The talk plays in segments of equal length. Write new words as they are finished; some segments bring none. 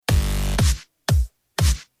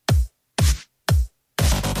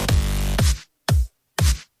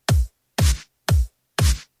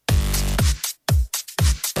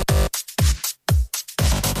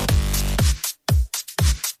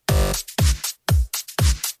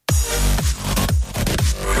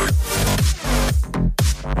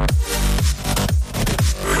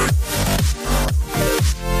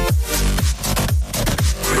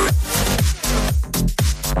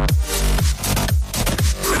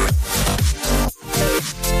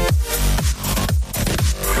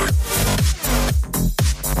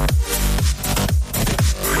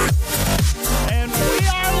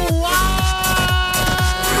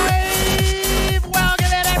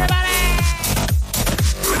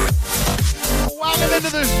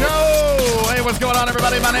what's going on,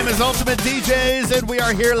 everybody? My name is Ultimate DJs, and we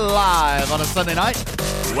are here live on a Sunday night.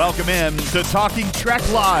 Welcome in to Talking Trek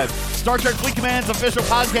Live. Star Trek Fleet Command's official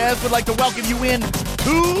podcast would like to welcome you in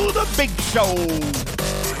to the big show.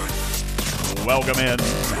 Welcome in.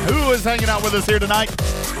 Who is hanging out with us here tonight?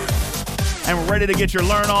 And we're ready to get your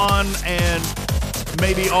learn on and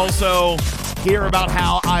maybe also hear about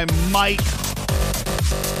how I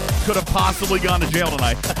could have possibly gone to jail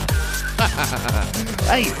tonight.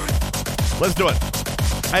 Hey, let's do it.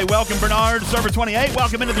 Hey, welcome, Bernard, server 28.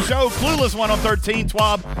 Welcome into the show. Clueless 1 on 13.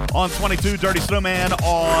 Twab on 22. Dirty Snowman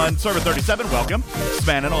on server 37. Welcome.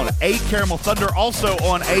 Spanning on 8. Caramel Thunder also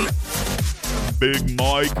on 8. Big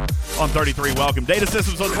Mike on 33. Welcome. Data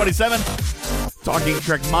Systems on 27. Talking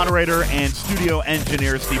Trek moderator and studio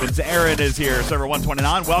engineer Steven Zarin is here. Server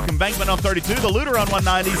 129. Welcome. Bankman on 32. The Looter on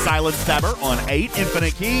 190. Silent Stabber on 8.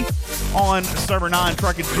 Infinite Key on server 9.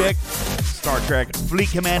 Truck and Chick. Star Trek Fleet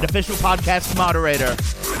Command official podcast moderator.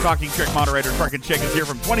 Talking Trek moderator Truck and Chick is here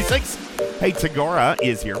from 26. Hey, Tagora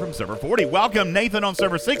is here from server 40. Welcome, Nathan on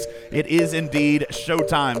server 6. It is indeed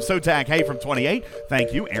showtime. Sotak, hey, from 28.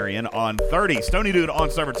 Thank you, Arian on 30. Stony Dude on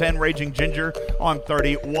server 10. Raging Ginger on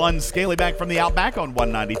 31. Scaly Back from the Outback on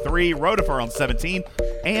 193. Rotifer on 17.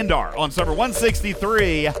 Andar on server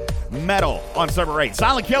 163. Metal on server 8.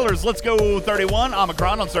 Silent Killers, let's go 31.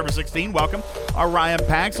 Omicron on server 16. Welcome. Orion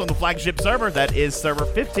Pax on the flagship server. That is server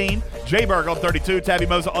 15. Jayberg on 32. Tabby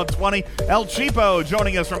Mosa on 20. El Cheapo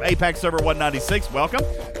joining us from Apex server 196. Welcome.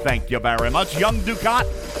 Thank you very much. Young Ducat,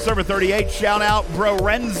 server 38. Shout out Bro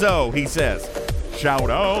Renzo, he says. Shout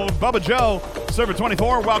out Bubba Joe, server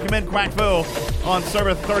 24. Welcome in Quackville on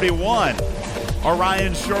server 31.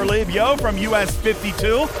 Orion Shoreleave, yo, from US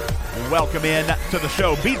 52. Welcome in to the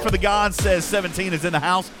show. Beat for the Gods says 17 is in the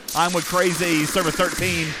house. I'm with Crazy, server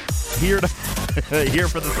 13. Here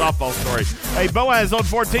for the softball story. Hey, Boaz on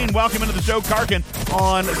 14. Welcome into the show. Karkin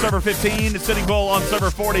on server 15. Sitting Bull on server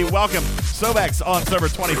 40. Welcome. Sobex on server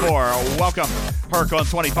 24. Welcome. Herc on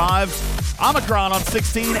 25. Omicron on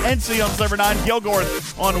 16. NC on server 9.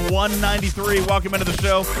 Gilgorth on 193. Welcome into the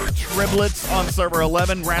show. Triplets on server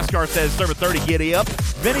 11. Raskar says server 30. Giddy up.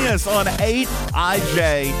 Vinius on 8.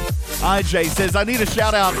 IJ says, I need a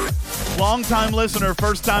shout out. Long-time listener,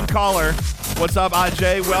 first-time caller. What's up,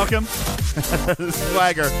 IJ? Welcome.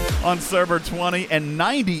 Swagger on server 20 and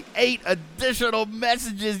 98 additional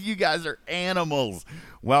messages. You guys are animals.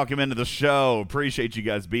 Welcome into the show. Appreciate you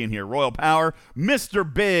guys being here. Royal Power,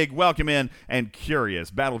 Mr. Big, welcome in. And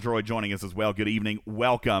Curious, Battle Droid joining us as well. Good evening.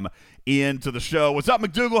 Welcome into the show. What's up,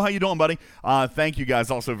 McDougal? How you doing, buddy? Thank you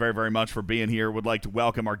guys also very, very much for being here. Would like to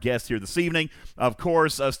welcome our guest here this evening. Of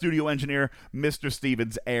course, studio engineer Mr.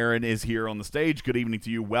 Stevens Aaron is here on the stage. Good evening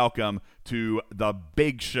to you. Welcome to the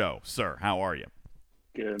big show, sir. How are you?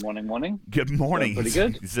 Good morning. Good morning. Pretty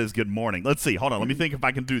good. He says good morning. Let's see. Hold on. Let me think if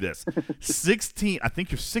I can do this. 16. I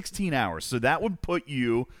think you're 16 hours. So that would put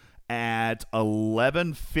you at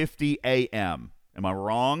 11:50 a.m. Am I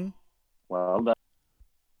wrong? Well done.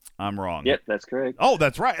 I'm wrong. Yep, that's correct. Oh,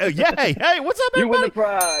 that's right. Yay. Hey, what's up, everybody? You win the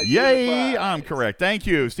prize. Yay. I'm correct. Thank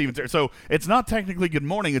you, Steven. So it's not technically good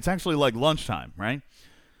morning. It's actually like lunchtime, right?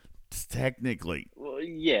 It's technically. Well,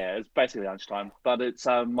 yeah, it's basically lunchtime, but it's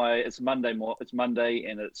Monday. It's Monday,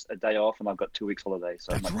 and it's a day off, and I've got 2 weeks holiday.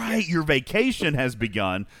 So that's right. Yes. Your vacation has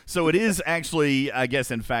begun. So it is actually, I guess,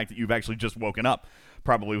 in fact, that you've actually just woken up,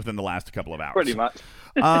 probably within the last couple of hours. Pretty much.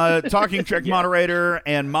 Talking Trek moderator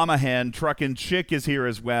and Mama Hen Truck and Chick is here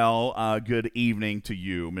as well. Good evening to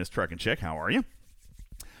you, Miss Truck and Chick. How are you?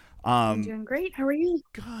 I'm doing great. How are you?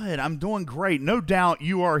 Good. I'm doing great. No doubt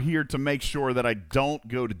you are here to make sure that I don't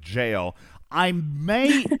go to jail. I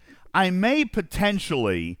may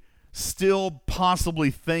potentially still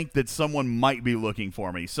possibly think that someone might be looking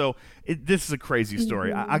for me. So this is a crazy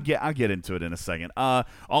story. Mm-hmm. I'll get into it in a second.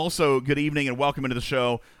 Also, good evening and welcome into the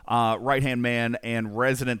show. Right-hand man and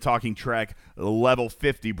resident Talking Trek level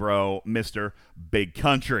 50 bro, Mr. Big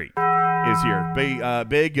Country is here.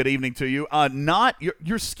 Big, good evening to you.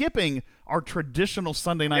 You're skipping our traditional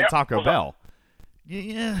Sunday night Taco Bell.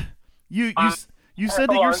 Yeah. You said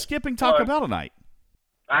that you're skipping Taco Bell tonight.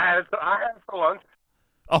 I had for lunch.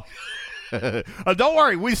 Oh, don't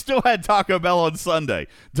worry. We still had Taco Bell on Sunday.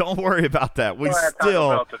 Don't worry about that. We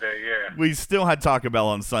still had Taco Bell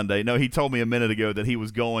on Sunday. No, he told me a minute ago that he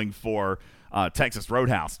was going for Texas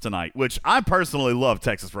Roadhouse tonight, which I personally love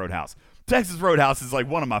Texas Roadhouse. Texas Roadhouse is like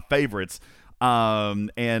one of my favorites. So,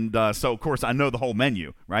 of course, I know the whole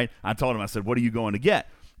menu, right? I told him, I said, what are you going to get?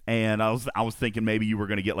 And I was thinking maybe you were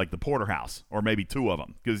going to get like the porterhouse or maybe 2 of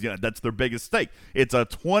them because that's their biggest steak. It's a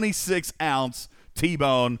 26-ounce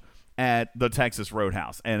T-bone at the Texas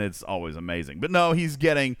Roadhouse, and it's always amazing. But no, he's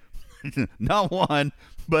getting not one,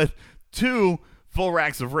 but 2 full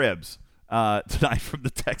racks of ribs tonight from the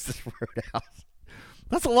Texas Roadhouse.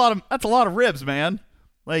 That's a lot of ribs, man.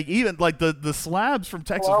 Like even like the slabs from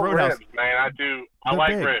Texas Roadhouse. Ribs, man, I do. I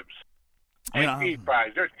like big. ribs. And I mean, cheese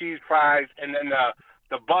fries. There's cheese fries, and then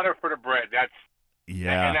the butter for the bread. That's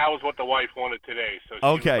yeah. And that was what the wife wanted today. So she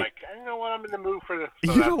okay. was like, you know what? I'm in the mood for this.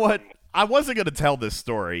 So you know what? I wasn't going to tell this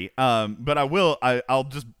story, but I will. I'll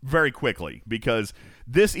just very quickly because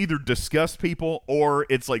this either disgusts people or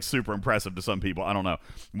it's like super impressive to some people. I don't know.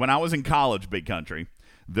 When I was in college, big country,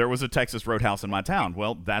 there was a Texas Roadhouse in my town.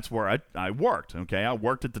 Well, that's where I worked, okay? I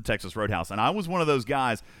worked at the Texas Roadhouse, and I was one of those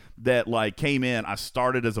guys that, like, came in. I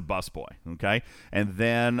started as a busboy, okay? And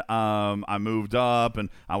then I moved up, and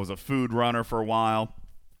I was a food runner for a while.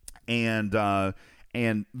 And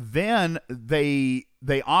then they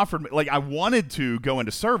offered me, like, I wanted to go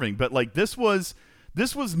into serving, but, like, this was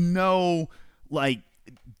no, like,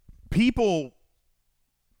 people...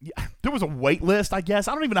 There was a wait list, I guess.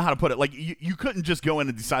 I don't even know how to put it. Like, you couldn't just go in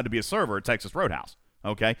and decide to be a server at Texas Roadhouse,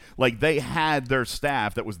 okay? Like, they had their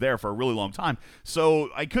staff that was there for a really long time. So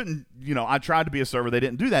I couldn't, I tried to be a server. They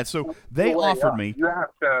didn't do that. So they offered me. You have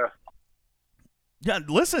to. Yeah,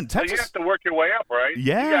 listen, Texas. So you have to work your way up, right?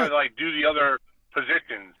 Yeah. You got to, like, do the other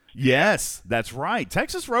positions. Yes, that's right.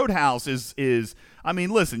 Texas Roadhouse is I mean,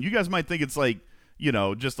 listen, you guys might think it's like,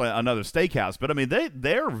 just like another steakhouse. But, I mean,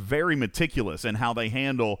 they're very meticulous in how they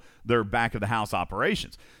handle their back-of-the-house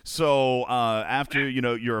operations. So after,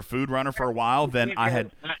 you're a food runner for a while, then I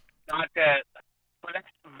had – Not that – but that's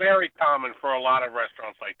very common for a lot of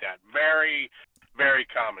restaurants like that. Very, very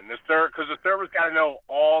common. Because the servers got to know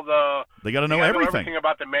all the – They got to know everything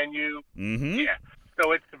about the menu. Mm-hmm. Yeah.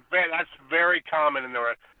 So that's very common in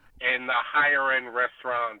the higher-end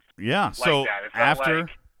restaurants. Yeah. Like so that.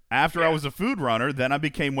 After I was a food runner, then I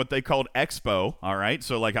became what they called expo, all right?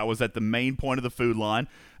 So, like, I was at the main point of the food line,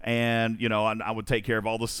 and, I would take care of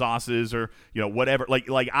all the sauces or, whatever.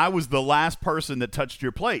 Like I was the last person that touched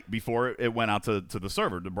your plate before it went out to the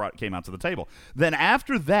server, came out to the table. Then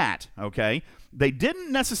after that, okay, they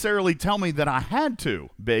didn't necessarily tell me that I had to,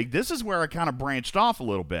 Big. This is where I kind of branched off a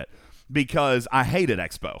little bit because I hated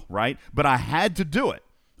expo, right? But I had to do it.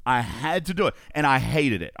 And I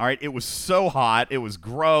hated it. All right, it was so hot, it was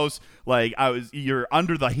gross. Like you're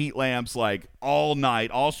under the heat lamps like all night,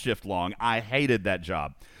 all shift long. I hated that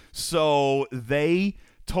job. So they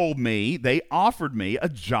offered me a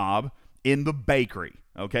job in the bakery.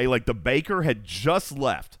 Okay, like the baker had just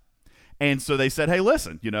left. And so they said, hey,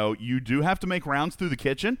 listen, you do have to make rounds through the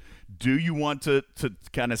kitchen. Do you want to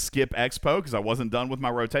kind of skip expo? Because I wasn't done with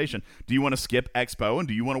my rotation. Do you want to skip expo and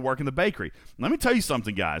do you want to work in the bakery? Let me tell you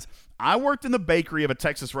something, guys. I worked in the bakery of a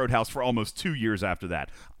Texas Roadhouse for almost 2 years after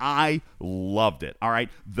that. I loved it. All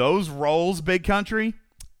right. Those rolls, Big Country,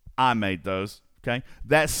 I made those. Okay.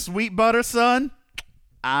 That sweet butter, son,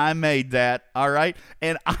 I made that, all right?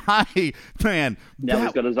 And Now he's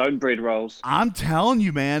got his own bread rolls. I'm telling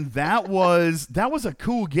you, man, that was a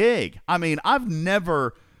cool gig. I mean, I've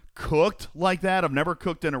never cooked like that. I've never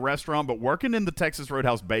cooked in a restaurant, but working in the Texas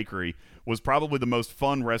Roadhouse Bakery was probably the most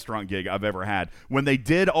fun restaurant gig I've ever had. When they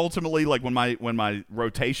did ultimately, like when my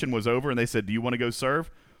rotation was over and they said, do you want to go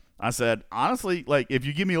serve? I said, honestly, like, if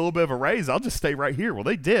you give me a little bit of a raise, I'll just stay right here. Well,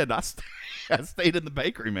 they did. I stayed in the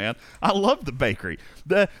bakery, man. I love the bakery.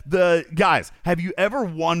 The guys, have you ever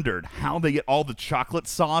wondered how they get all the chocolate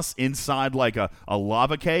sauce inside like a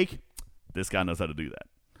lava cake? This guy knows how to do that.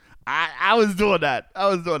 I was doing that.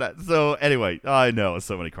 So anyway, I know it's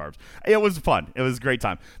so many carbs. It was fun. It was a great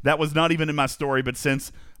time. That was not even in my story, but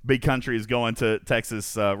since Big Country is going to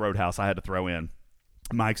Texas Roadhouse, I had to throw in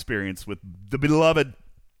my experience with the beloved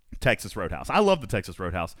Texas Roadhouse. I love the Texas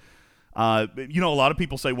Roadhouse. A lot of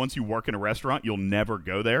people say once you work in a restaurant, you'll never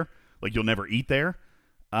go there. Like, you'll never eat there.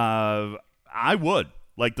 I would.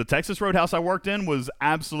 Like, the Texas Roadhouse I worked in was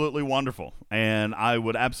absolutely wonderful, and I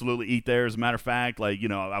would absolutely eat there. As a matter of fact,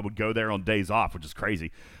 I would go there on days off, which is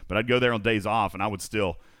crazy, but I'd go there on days off, and I would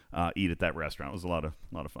still eat at that restaurant. It was a lot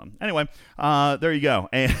of fun. Anyway, there you go.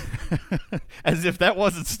 And as if that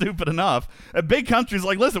wasn't stupid enough, Big Country's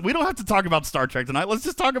like, listen, we don't have to talk about Star Trek tonight. Let's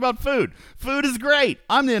just talk about food. Food is great.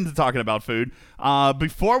 I'm into talking about food.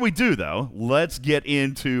 Before we do, though, let's get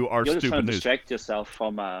into our You're stupid just trying to news. Distract yourself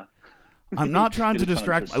from. I'm not trying to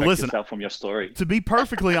distract. Listen, yourself from your story. To be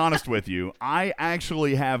perfectly honest with you, I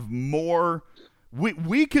actually have more.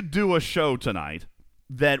 We could do a show tonight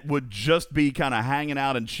that would just be kind of hanging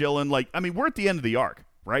out and chilling. Like, I mean, we're at the end of the arc,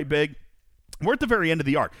 right, Big? We're at the very end of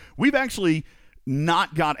the arc. We've actually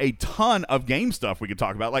not got a ton of game stuff we could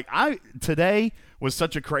talk about. Like, today was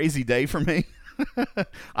such a crazy day for me.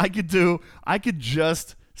 I could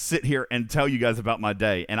just sit here and tell you guys about my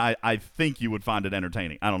day, and I think you would find it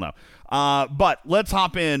entertaining. I don't know. But let's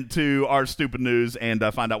hop into our stupid news and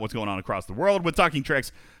find out what's going on across the world with Talking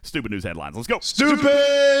Trek's stupid news headlines. Let's go. Stupid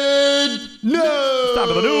news. Top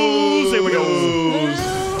of the news. Here we go. News.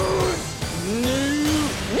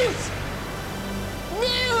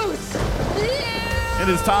 It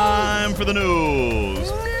is time for the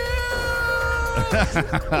news.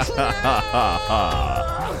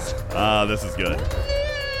 This is good.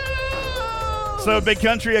 So, big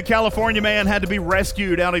country, a California man had to be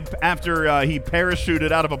rescued after he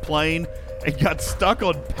parachuted out of a plane and got stuck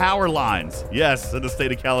on power lines. Yes, in the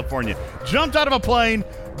state of California. Jumped out of a plane,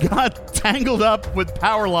 got tangled up with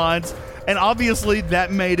power lines, and obviously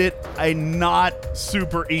that made it a not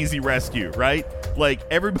super easy rescue, right? Like,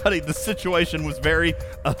 everybody, the situation was very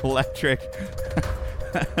electric.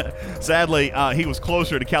 Sadly, he was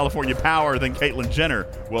closer to California Power than Caitlyn Jenner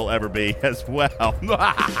will ever be as well.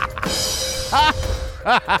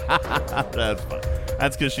 That's fun.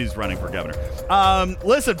 That's because she's running for governor.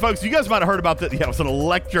 Listen, folks, you guys might have heard about that. Yeah, it was an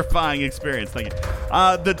electrifying experience. Thank you.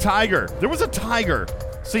 The tiger. There was a tiger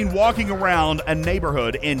seen walking around a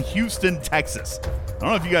neighborhood in Houston, Texas. I don't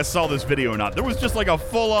know if you guys saw this video or not. There was just like a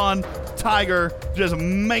full-on tiger just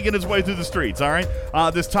making its way through the streets, all right?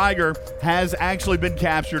 This tiger has actually been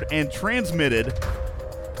captured and transported.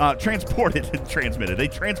 They transported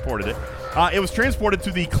it. It was transported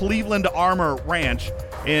to the Cleveland Armor Ranch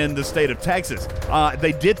in the state of Texas.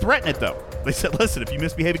 They did threaten it, though. They said, listen, if you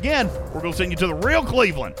misbehave again, we're going to send you to the real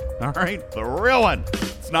Cleveland. All right? The real one.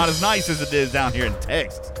 It's not as nice as it is down here in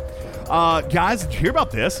Texas. Guys, did you hear about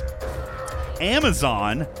this?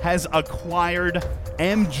 Amazon has acquired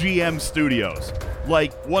MGM Studios,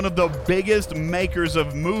 like one of the biggest makers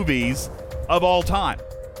of movies of all time.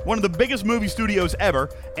 One of the biggest movie studios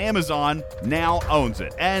ever. Amazon now owns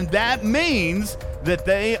it. And that means that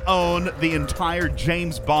they own the entire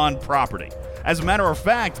James Bond property. As a matter of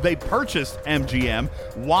fact, they purchased MGM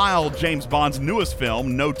while James Bond's newest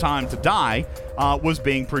film, No Time to Die, was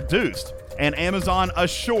being produced. And Amazon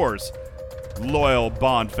assures loyal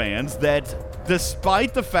Bond fans that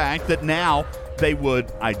despite the fact that now they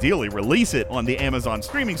would ideally release it on the Amazon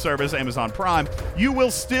streaming service, Amazon Prime, you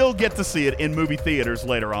will still get to see it in movie theaters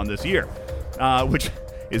later on this year, which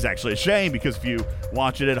is actually a shame because if you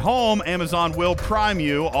watch it at home, Amazon will prime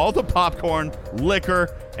you all the popcorn,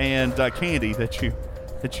 liquor, and candy that you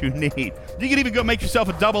need. You can even go make yourself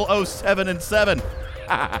a 007 and 7.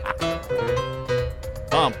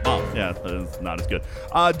 Yeah, it's not as good.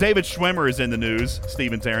 David Schwimmer is in the news.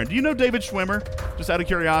 Steven Taryn. Do you know David Schwimmer? Just out of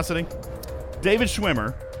curiosity. David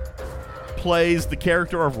Schwimmer plays the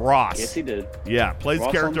character of Ross. Yes, he did. Yeah, plays the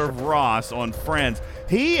character of Ross on Friends.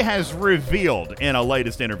 He has revealed in a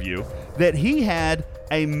latest interview that he had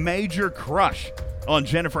a major crush on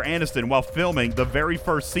Jennifer Aniston while filming the very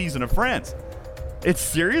first season of Friends. It's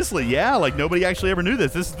seriously, yeah, like nobody actually ever knew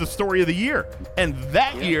this. This is the story of the year. And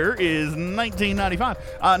that year is 1995.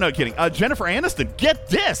 No kidding. Jennifer Aniston, get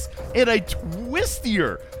this, in a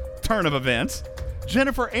twistier turn of events,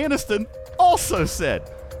 Jennifer Aniston also said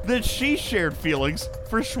that she shared feelings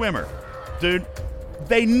for Schwimmer. Dude,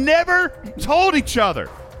 they never told each other,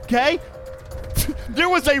 okay? There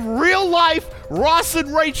was a real-life Ross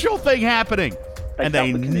and Rachel thing happening, and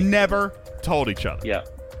they never told each other. Yeah.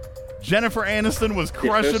 Jennifer Aniston was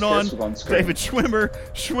crushing on David Schwimmer.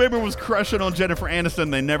 Schwimmer was crushing on Jennifer Aniston.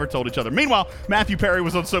 They never told each other. Meanwhile, Matthew Perry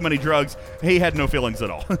was on so many drugs, he had no feelings at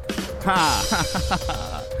all.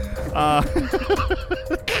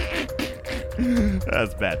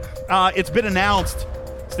 That's bad. It's been announced,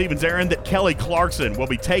 Steven Zarin, that Kelly Clarkson will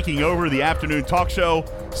be taking over the afternoon talk show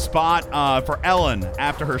spot for Ellen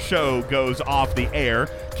after her show goes off the air.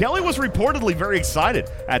 Kelly was reportedly very excited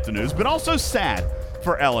at the news, but also sad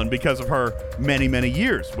for Ellen because of her many, many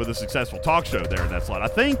years with a successful talk show there in that slot. I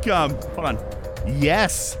think, hold on.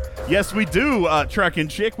 Yes, we do, Truck and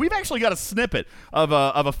Chick. We've actually got a snippet of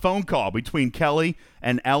a phone call between Kelly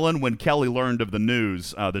and Ellen when Kelly learned of the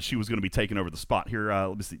news that she was going to be taking over the spot. Here,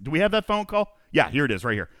 let me see. Do we have that phone call? Yeah, here it is,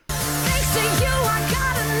 right here. Thanks to you, I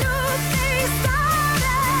got a new thing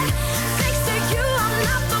started. Thanks to you, I'm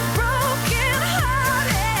not the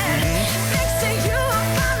broken-hearted. Thanks to you, I'm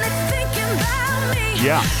finally thinking about me.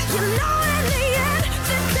 Yeah. You know, in the end,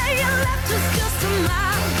 the day you left was just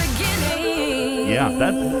my beginning. Yeah,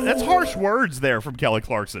 that's harsh words there from Kelly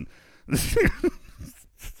Clarkson.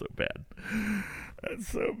 So bad. That's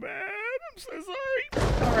so bad. I'm so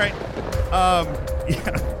sorry. All right.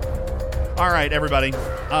 Yeah. All right, everybody.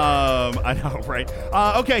 I know, right?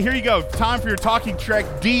 Okay, here you go. Time for your Talking Trek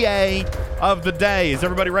DA of the day. Is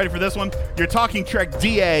everybody ready for this one? Your Talking Trek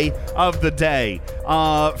DA of the day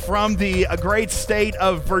from the great state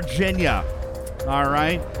of Virginia. All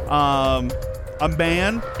right. A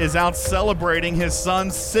man is out celebrating his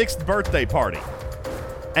son's 6th birthday party,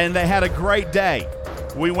 and they had a great day.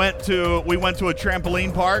 We went to a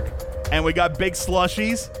trampoline park, and we got big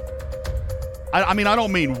slushies. I mean, I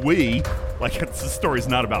don't mean we. Like, the story's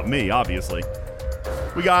not about me, obviously.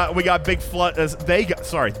 We got big they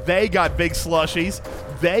got big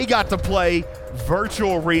slushies. They got to play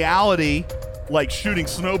virtual reality, like shooting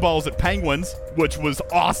snowballs at penguins, which was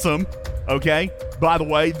awesome. Okay. By the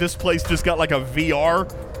way, this place just got like a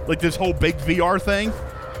VR, like this whole big VR thing.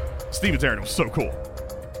 Steven's Aaron, it was so cool.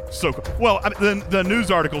 So cool. Well, the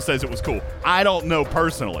news article says it was cool. I don't know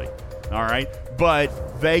personally. All right.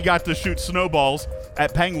 But they got to shoot snowballs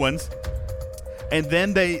at penguins. And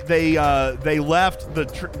then they left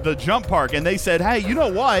the jump park, and they said, hey, you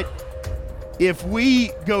know what? If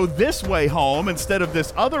we go this way home instead of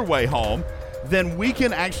this other way home, then we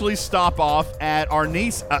can actually stop off at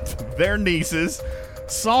their niece's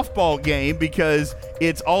softball game because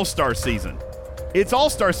it's All-Star season. It's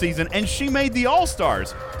All-Star season, and she made the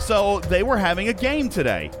All-Stars. So they were having a game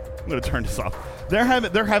today. I'm going to turn this off. They're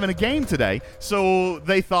having a game today, so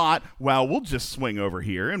they thought, well, we'll just swing over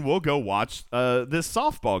here and we'll go watch this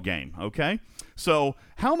softball game, okay? So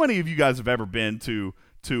how many of you guys have ever been to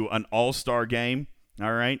an All-Star game?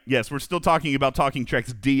 All right. Yes, we're still talking about Talking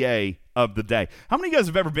Trek's DA of the day. How many of you guys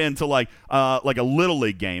have ever been to like a Little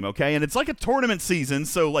League game, okay? And it's like a tournament season,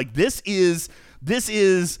 so like this is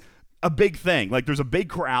a big thing. Like there's a big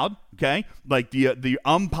crowd, okay? Like the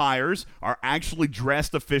umpires are actually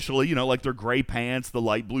dressed officially, you know, like their gray pants, the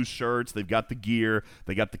light blue shirts, they've got the gear,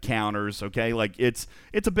 they got the counters, okay? Like it's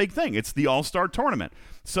a big thing. It's the All-Star tournament.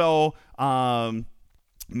 So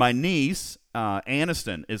my niece,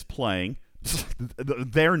 Aniston, is playing.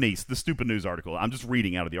 Their niece, the stupid news article. I'm just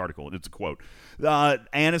reading out of the article. It's a quote.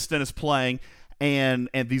 Aniston is playing, and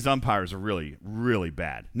these umpires are really, really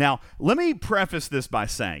bad. Now, let me preface this by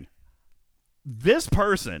saying, this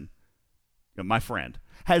person, my friend,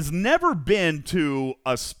 has never been to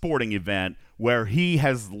a sporting event where he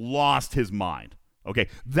has lost his mind. Okay,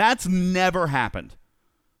 that's never happened.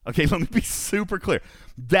 Okay, let me be super clear.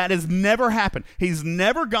 That has never happened. He's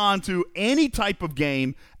never gone to any type of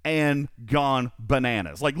game and gone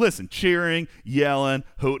bananas. Like, listen, cheering, yelling,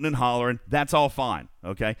 hooting and hollering, that's all fine,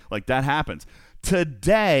 okay? Like, that happens.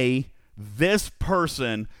 Today, this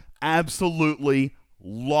person absolutely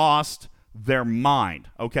lost their mind,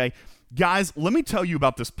 okay? Guys, let me tell you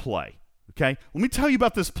about this play, okay? Let me tell you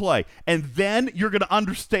about this play, and then you're going to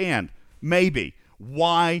understand, maybe,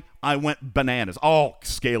 why I went bananas. Oh,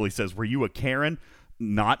 Scaly says, were you a Karen?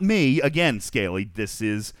 Not me. Again, Scaly, this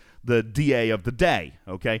is the DA of the day,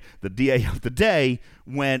 okay? The DA of the day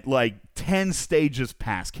went like 10 stages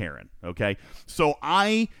past Karen, okay? So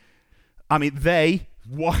they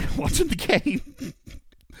watching the game.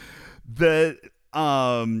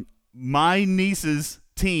 My niece's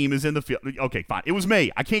team is in the field. Okay, fine. It was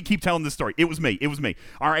me. I can't keep telling this story. It was me.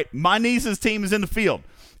 All right, my niece's team is in the field.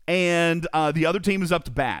 And the other team is up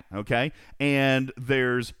to bat, okay? And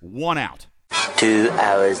there's one out. 2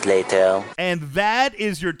 hours later. And that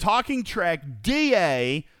is your Talking Trek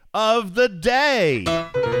DA of the day.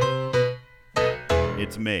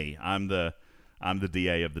 It's me. I'm the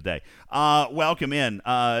DA of the day. Welcome in.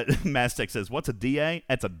 Mastech says, what's a DA?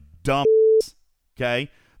 That's a dumb, okay?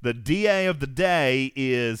 The DA of the day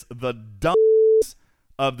is the dumb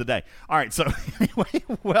of the day. All right, so anyway,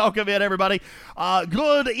 welcome in, everybody.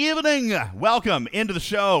 Good evening. Welcome into the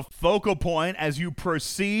show. Focal Point, as you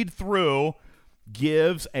proceed through,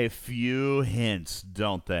 gives a few hints,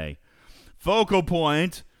 don't they? Focal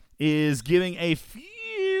Point is giving a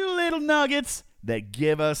few little nuggets that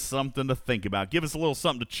give us something to think about, give us a little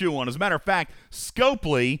something to chew on. As a matter of fact,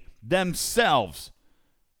 Scopely themselves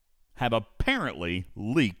have apparently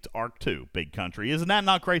leaked Arc 2, Big Country. Isn't that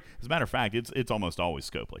not great? As a matter of fact, it's almost always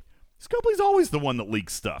Scopely. Scopely's always the one that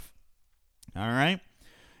leaks stuff. All right?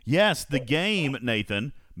 Yes, the game,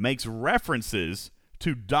 Nathan, makes references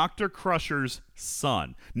to Dr. Crusher's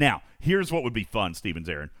son. Now, here's what would be fun, Stevens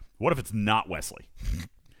Aaron. What if it's not Wesley?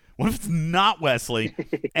 What if it's not Wesley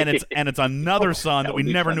and it's another son that we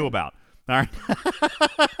never knew about? All right.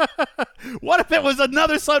 What if it was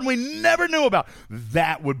another son we never knew about?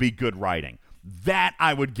 That would be good writing. That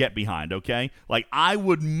I would get behind, okay? Like, I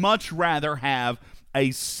would much rather have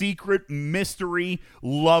a secret mystery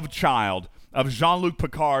love child of Jean-Luc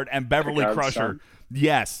Picard and Beverly Crusher. Son.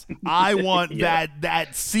 Yes. I want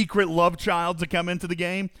that secret love child to come into the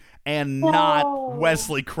game, and not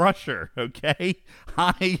Wesley Crusher, okay?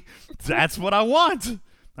 That's what I want. All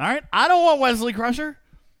right? I don't want Wesley Crusher.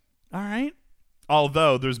 All right?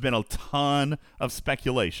 Although there's been a ton of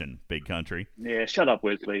speculation, Big Country. Yeah, shut up,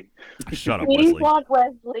 Wesley. Shut up, We Wesley. want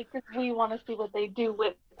Wesley because we want to see what they do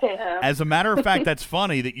with him. As a matter of fact, that's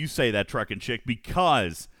funny that you say that, Truckin' Chick,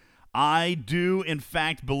 because I do, in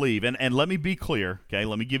fact, believe, and let me be clear, okay?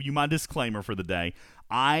 Let me give you my disclaimer for the day.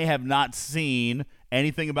 I have not seen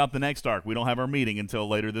anything about the next arc. We don't have our meeting until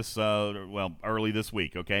later early this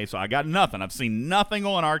week, okay? So I got nothing. I've seen nothing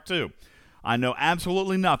on Arc 2. I know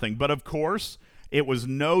absolutely nothing. But, of course, it was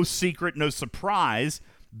no secret, no surprise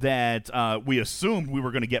that we assumed we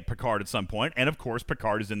were going to get Picard at some point. And, of course,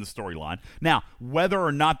 Picard is in the storyline. Now, whether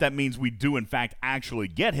or not that means we do, in fact, actually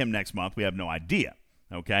get him next month, we have no idea,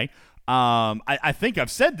 okay? I think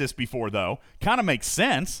I've said this before, though. Kind of makes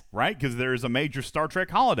sense, right? Because there's a major Star Trek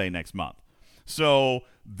holiday next month. So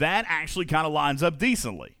that actually kind of lines up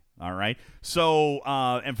decently, all right? So,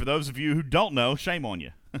 and for those of you who don't know, shame on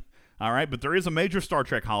you, all right? But there is a major Star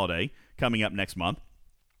Trek holiday coming up next month,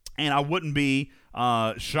 and I wouldn't be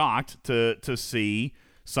shocked to see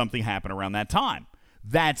something happen around that time.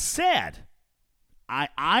 That said,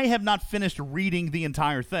 I have not finished reading the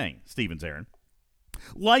entire thing, Stevens Aaron.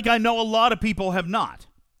 Like I know a lot of people have not.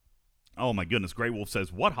 Oh, my goodness. Grey Wolf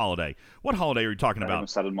says, what holiday? What holiday are you talking I about? haven't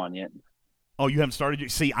started mine yet. Oh, you haven't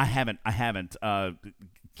started? See, I haven't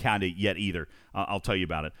kind of yet either. I'll tell you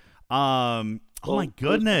about it. Oh, my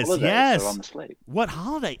goodness. Yes. On the slate. What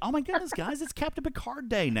holiday? Oh, my goodness, guys. It's Captain Picard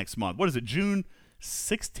Day next month. What is it, June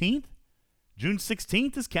 16th? June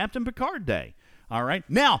 16th is Captain Picard Day. All right.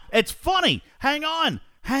 Now, it's funny. Hang on.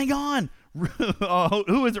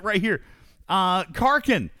 Who is it right here?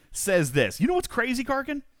 Karkin says this. You know what's crazy,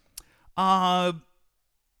 Karkin?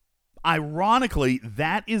 Ironically,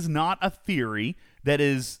 that is not a theory that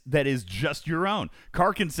is just your own.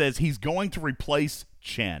 Karkin says he's going to replace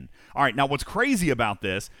Chen. All right, now what's crazy about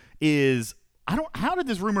this is how did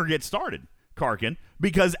this rumor get started, Karkin?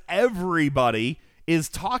 Because everybody is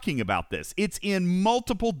talking about this. It's in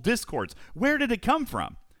multiple discords. Where did it come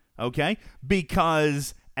from? Okay?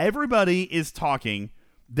 Because everybody is talking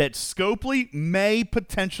that Scopely may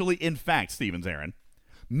potentially, in fact, Stevens Aaron,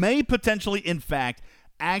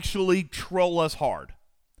 actually troll us hard.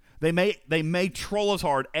 They may troll us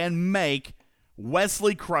hard and make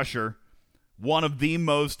Wesley Crusher one of the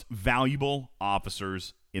most valuable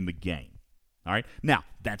officers in the game. All right? Now,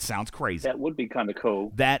 that sounds crazy. That would be kind of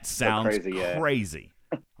cool. That sounds crazy.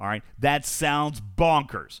 All right? That sounds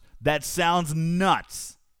bonkers. That sounds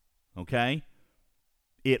nuts. Okay?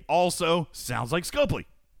 It also sounds like Scopely.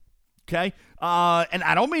 Okay? And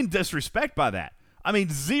I don't mean disrespect by that. I mean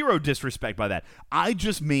zero disrespect by that. I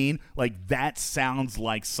just mean like that sounds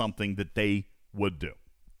like something that they would do.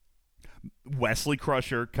 Wesley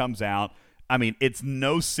Crusher comes out. I mean, it's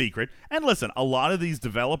no secret. And listen, a lot of these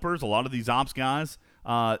developers, a lot of these ops guys,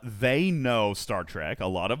 they know Star Trek. A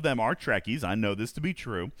lot of them are Trekkies. I know this to be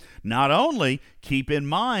true. Not only, keep in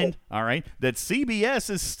mind, all right, that CBS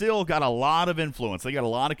has still got a lot of influence. They got a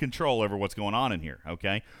lot of control over what's going on in here,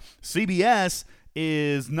 okay? CBS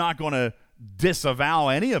is not going to disavow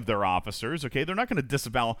any of their officers, okay? They're not going to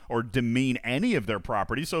disavow or demean any of their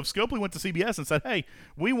properties. So if Scopely went to CBS and said, hey,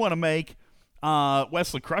 we want to make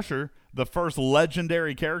Wesley Crusher the first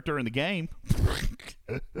legendary character in the game,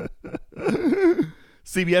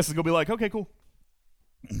 CBS is going to be like, okay, cool.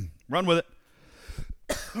 Run with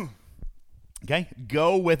it. Okay?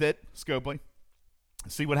 Go with it, Scopely.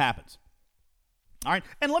 See what happens. All right?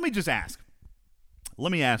 And let me just ask.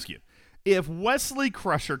 Let me ask you. If Wesley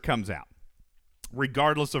Crusher comes out,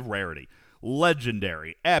 regardless of rarity,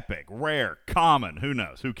 legendary, epic, rare, common, who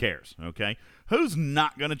knows? Who cares? Okay? Who's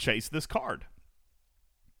not going to chase this card?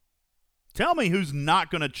 Tell me who's not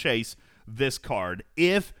going to chase this card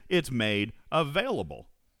if it's made available.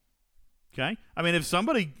 Okay? I mean,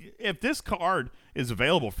 if this card is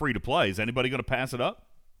available free to play, is anybody going to pass it up?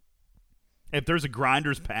 If there's a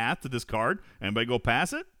grinder's path to this card, anybody go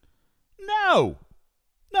pass it? No.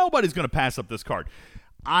 Nobody's going to pass up this card.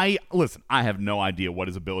 Listen, I have no idea what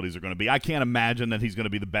his abilities are going to be. I can't imagine that he's going to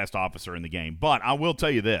be the best officer in the game. But I will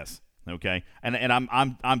tell you this, okay? And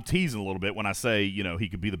I'm teasing a little bit when I say, you know, he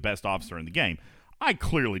could be the best officer in the game. I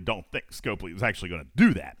clearly don't think Scopely is actually going to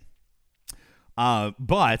do that.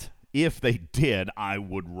 But if they did, I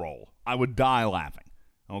would roll. I would die laughing,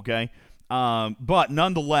 okay? But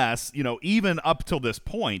nonetheless, you know, even up till this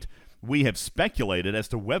point, we have speculated as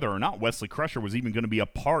to whether or not Wesley Crusher was even going to be a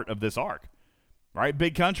part of this arc. Right,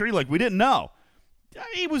 Big Country? Like, we didn't know.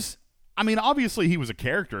 Obviously he was a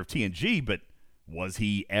character of TNG, but was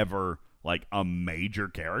he ever like a major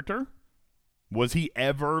character? Was he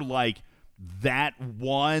ever like that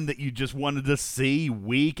one that you just wanted to see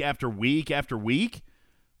week after week after week?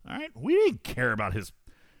 All right, we didn't care about his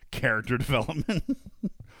character development.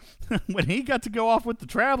 When he got to go off with the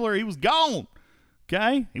Traveler, he was gone.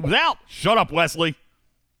 Okay? He was out. Shut up, Wesley.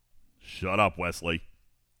 Shut up, Wesley.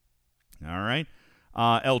 All right.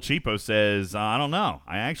 El Cheapo says, I don't know.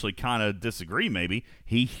 I actually kind of disagree, maybe.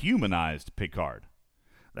 He humanized Picard.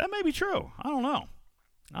 That may be true. I don't know.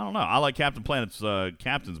 I like Captain Planet's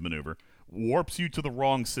captain's maneuver. Warps you to the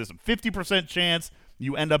wrong system. 50% chance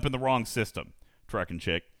you end up in the wrong system. Trucking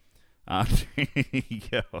chick.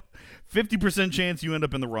 50% chance you end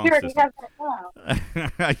up in the wrong You already system. have that now.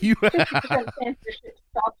 50% chance your ship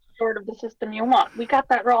stops short of the system you want. We got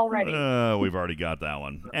that already. We've already got that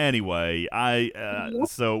one. Anyway,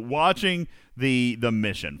 so watching the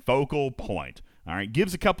mission, Focal Point, all right,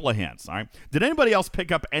 gives a couple of hints, all right? Did anybody else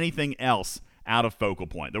pick up anything else out of Focal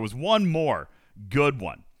Point? There was one more good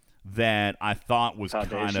one that I thought was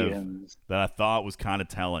kind of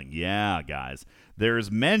telling. Yeah, guys.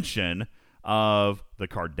 There's mention of the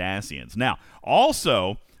Cardassians. Now,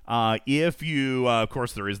 also, if you, of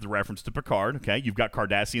course, there is the reference to Picard, okay? You've got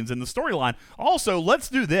Cardassians in the storyline. Also, let's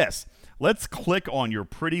do this. Let's click on your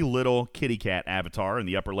pretty little kitty cat avatar in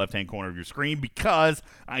the upper left-hand corner of your screen, because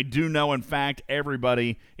I do know, in fact,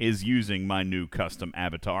 everybody is using my new custom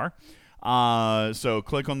avatar. So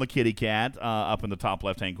click on the kitty cat up in the top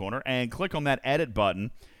left-hand corner and click on that edit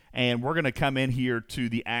button, and we're going to come in here to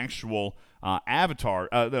the actual avatar.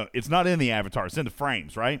 No, it's not in the avatar. It's in the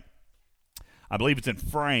frames, right? I believe it's in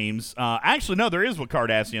frames. Actually, no, there is a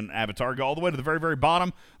Cardassian avatar. Go all the way to the very, very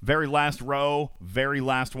bottom, very last row, very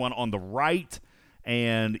last one on the right,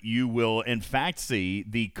 and you will, in fact, see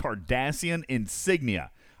the Cardassian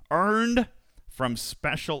insignia earned from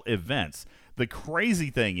special events. The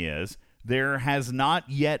crazy thing is, there has not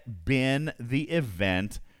yet been the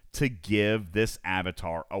event to give this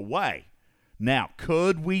avatar away. Now,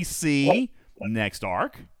 could we see next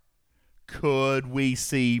arc? Could we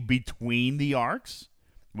see between the arcs?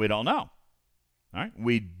 We don't know. All right,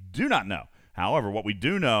 we do not know. However, what we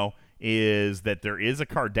do know is that there is a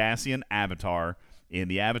Cardassian avatar in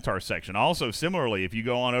the avatar section. Also, similarly, if you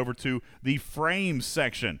go on over to the frames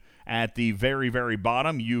section at the very, very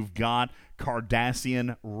bottom, you've got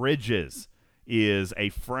Cardassian Ridges is a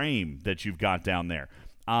frame that you've got down there.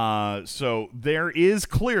 So there is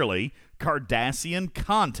clearly Cardassian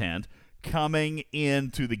content coming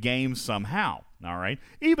into the game somehow, all right?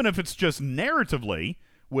 Even if it's just narratively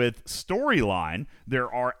with storyline,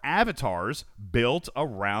 there are avatars built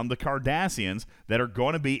around the Cardassians that are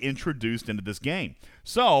going to be introduced into this game.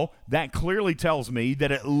 So that clearly tells me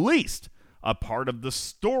that at least a part of the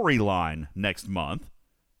storyline next month,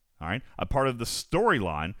 all right, a part of the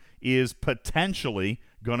storyline is potentially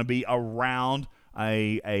going to be around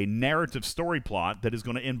a narrative story plot that is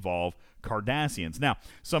going to involve Cardassians. Now,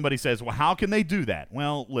 somebody says, well, how can they do that?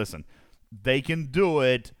 Well, listen, they can do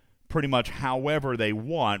it pretty much however they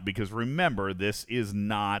want, because remember, this is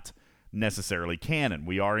not necessarily canon.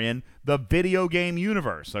 We are in the video game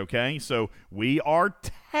universe, okay? So we are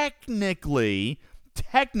technically,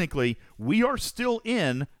 we are still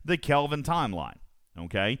in the Kelvin timeline,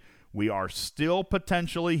 okay? We are still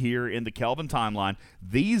potentially here in the Kelvin timeline.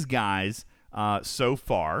 These guys, so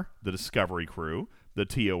far, the Discovery crew, the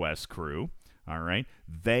TOS crew, all right,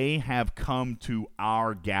 they have come to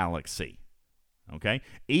our galaxy, okay?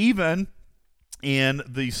 Even in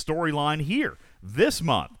the storyline here, this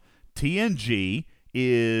month, TNG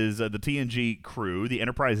is, the TNG crew, the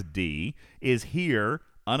Enterprise D, is here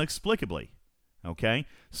inexplicably, okay?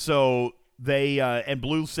 So they, and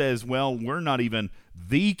Blue says, well, we're not even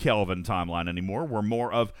the Kelvin timeline anymore. We're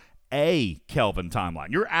more of a Kelvin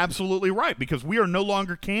timeline. You're absolutely right, because we are no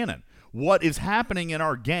longer canon. What is happening in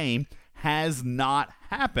our game has not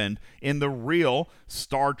happened in the real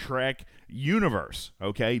Star Trek universe,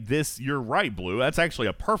 okay? This, you're right, Blue. That's actually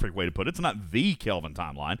a perfect way to put it. It's not the Kelvin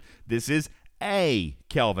timeline. This is a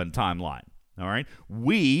Kelvin timeline, all right?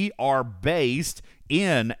 We are based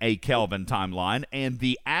in a Kelvin timeline, and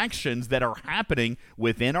the actions that are happening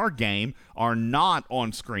within our game are not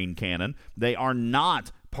on-screen canon. They are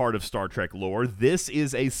not part of Star Trek lore. This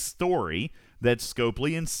is a story that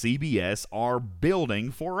Scopely and CBS are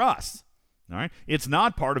building for us. All right? It's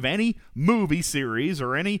not part of any movie series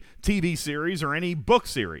or any TV series or any book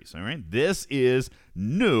series. All right? This is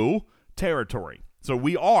new territory. So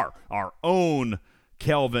we are our own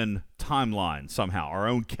Kelvin timeline somehow, our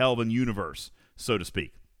own Kelvin universe, so to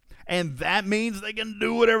speak. And that means they can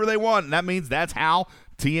do whatever they want. And that means that's how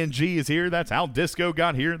TNG is here. That's how Disco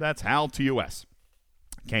got here. That's how TOS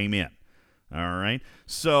came in. All right.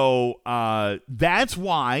 So that's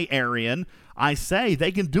why, Arian, I say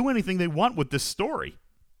they can do anything they want with this story,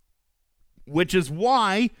 which is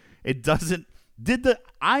why it doesn't.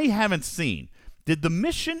 I haven't seen. Did the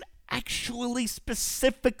mission actually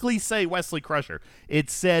specifically say Wesley Crusher? It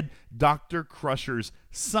said Dr. Crusher's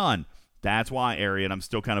son. That's why, Arian, I'm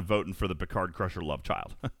still kind of voting for the Picard Crusher love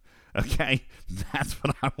child. Okay? That's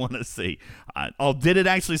what I want to see. Did it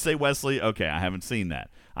actually say Wesley? Okay, I haven't seen that.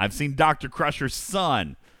 I've seen Dr. Crusher's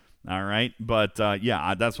son. All right? But,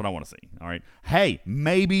 that's what I want to see. All right? Hey,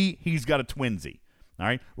 maybe he's got a twinsy. All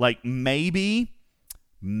right? Like, maybe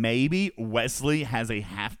Wesley has a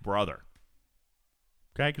half-brother.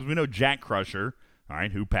 Okay, because we know Jack Crusher, all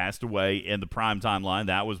right, who passed away in the prime timeline.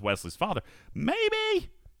 That was Wesley's father.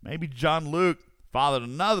 Maybe John Luke fathered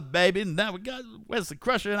another baby, and now we got Wesley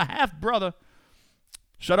Crusher and a half-brother.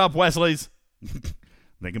 Shut up, Wesleys.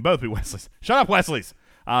 They can both be Wesleys. Shut up, Wesleys.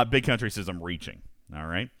 Big Country says I'm reaching, all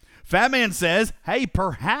right. Fat Man says, hey,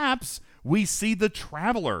 perhaps we see the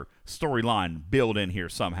Traveler storyline build in here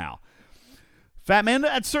somehow. Fat Man,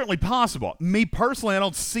 that's certainly possible. Me personally, I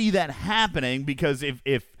don't see that happening because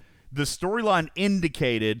if the storyline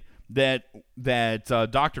indicated that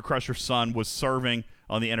Dr. Crusher's son was serving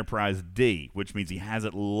on the Enterprise D, which means he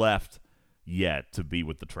hasn't left yet to be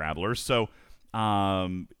with the Travelers. So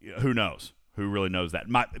who knows? Who really knows that?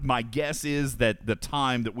 My guess is that the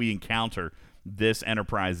time that we encounter this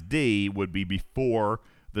Enterprise D would be before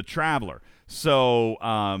the Traveler. So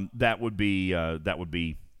that would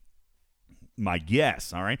be my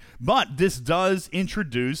guess, all right? But this does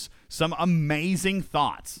introduce some amazing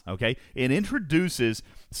thoughts, okay? It introduces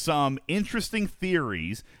some interesting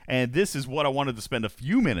theories, and this is what I wanted to spend a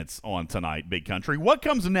few minutes on tonight, Big Country. What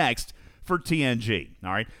comes next for TNG,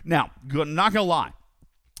 all right? Now, not going to lie,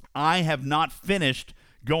 I have not finished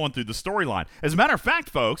going through the storyline. As a matter of fact,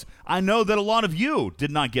 folks, I know that a lot of you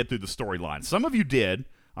did not get through the storyline. Some of you did,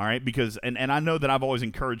 all right, because, and I know that I've always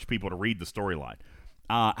encouraged people to read the storyline.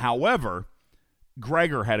 However,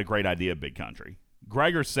 Gregor had a great idea, Big Country.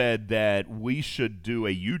 Gregor said that we should do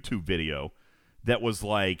a YouTube video that was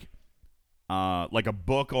like a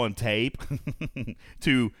book on tape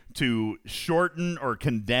to shorten or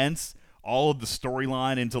condense all of the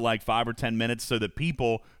storyline into like 5 or 10 minutes so that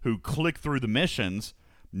people who click through the missions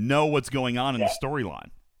know what's going on in the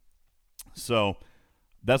storyline. So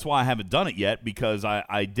that's why I haven't done it yet, because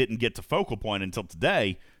I didn't get to Focal Point until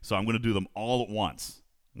today, so I'm going to do them all at once.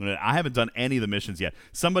 I haven't done any of the missions yet.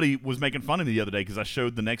 Somebody was making fun of me the other day because I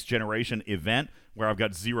showed the Next Generation event where I've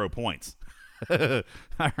got 0 points. All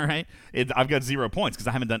right? I've got 0 points because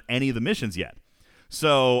I haven't done any of the missions yet.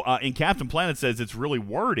 So, and Captain Planet says it's really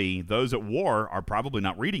wordy. Those at war are probably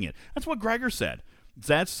not reading it. That's what Gregor said.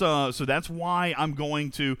 So that's why I'm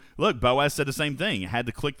going to look. Boaz said the same thing. Had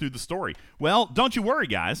to click through the story. Well, don't you worry,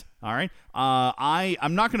 guys. All right.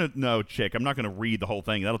 I'm not gonna I'm not gonna read the whole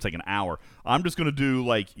thing. That'll take an hour. I'm just gonna do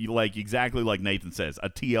like exactly like Nathan says, a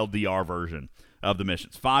TLDR version of the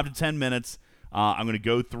missions. 5 to 10 minutes. I'm gonna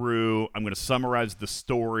go through. I'm gonna summarize the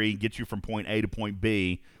story, get you from point A to point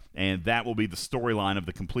B, and that will be the storyline of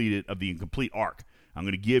the incomplete arc. I'm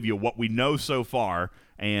going to give you what we know so far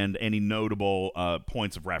and any notable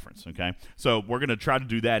points of reference, okay? So we're going to try to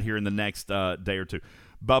do that here in the next day or two.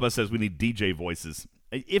 Bubba says we need DJ voices.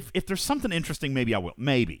 If there's something interesting, maybe I will.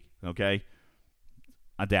 Maybe, okay?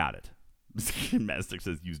 I doubt it. Mastic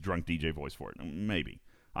says use drunk DJ voice for it. Maybe.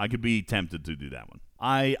 I could be tempted to do that one.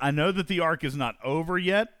 I know that the arc is not over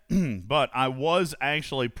yet, but I was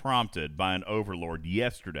actually prompted by an overlord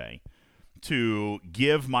yesterday to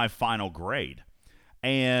give my final grade.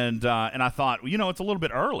 And I thought, well, it's a little bit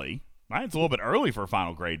early, right? It's a little bit early for a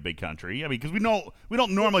final grade, Big Country. I mean, because we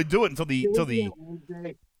don't normally do it until the.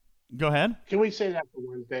 Go ahead. Can we say that for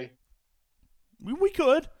Wednesday? We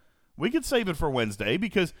could save it for Wednesday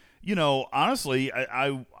because honestly,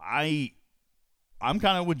 I'm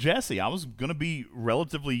kind of with Jesse. I was going to be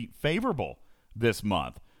relatively favorable this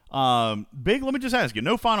month. Big, let me just ask you: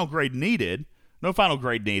 no final grade needed,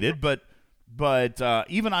 but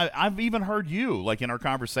even I've even heard you, like in our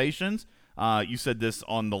conversations, you said this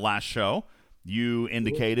on the last show. You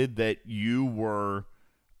indicated that you were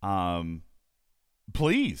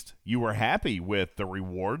pleased. You were happy with the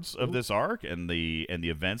rewards of this arc and the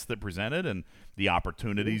events that presented and the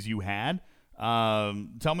opportunities you had. Tell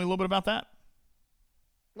me a little bit about that.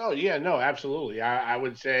 No, yeah, no, absolutely. I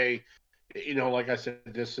would say, like I said,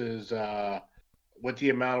 this is with the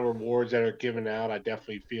amount of rewards that are given out. I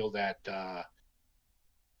definitely feel that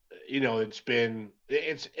it's been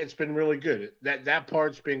really good. That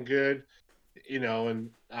part's been good,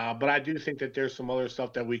 but I do think that there's some other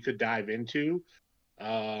stuff that we could dive into.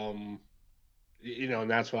 And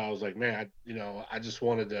that's why I was like, man, I just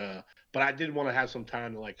wanted to, but I did want to have some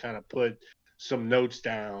time to like kind of put some notes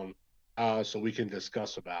down so we can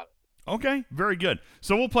discuss about it. Okay, very good.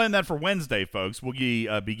 So we'll plan that for Wednesday, folks. We'll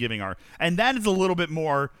be giving and that is a little bit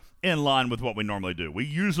more in line with what we normally do. We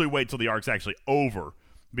usually wait till the arc's actually over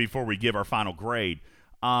before we give our final grade.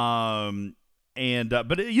 But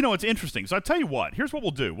it's interesting. So I tell you what, here's what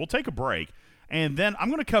we'll do. We'll take a break, and then I'm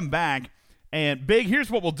going to come back. And Big,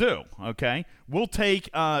 here's what we'll do. Okay, we'll take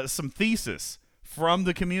some thesis from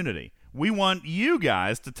the community. We want you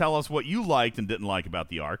guys to tell us what you liked and didn't like about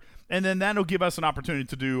the arc, and then that'll give us an opportunity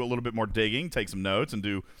to do a little bit more digging, take some notes, and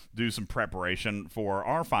do some preparation for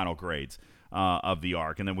our final grades of the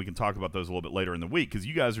arc, and then we can talk about those a little bit later in the week, because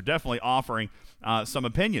you guys are definitely offering some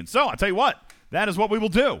opinions. So I'll tell you what, that is what we will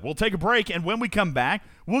do. We'll take a break, and when we come back,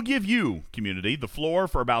 we'll give you, community, the floor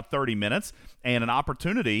for about 30 minutes and an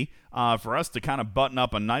opportunity for us to kind of button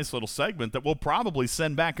up a nice little segment that we'll probably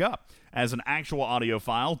send back up as an actual audio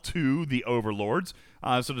file to the overlords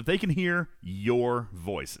so that they can hear your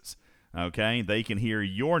voices. Okay, they can hear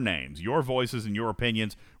your names, your voices, and your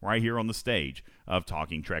opinions right here on the stage of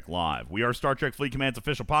Talking Trek Live. We are Star Trek Fleet Command's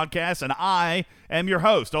official podcast, and I am your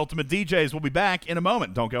host, Ultimate DJs. We'll be back in a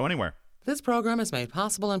moment. Don't go anywhere. This program is made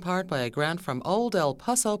possible in part by a grant from Old El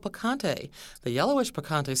Paso Picante, the yellowish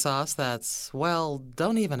picante sauce that's, well,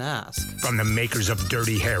 don't even ask. From the makers of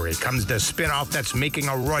Dirty Harry comes the spin-off that's making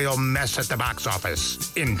a royal mess at the box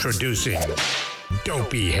office. Introducing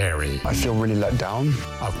Dopey Harry. I feel really let down.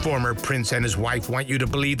 A former prince and his wife want you to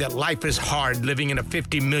believe that life is hard living in a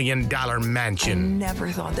 $50 million mansion. Never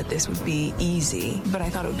thought that this would be easy, but I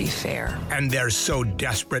thought it would be fair. And they're so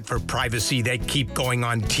desperate for privacy, they keep going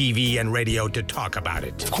on TV and radio to talk about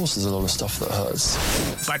it. Of course, there's a lot of stuff that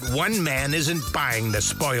hurts. But one man isn't buying the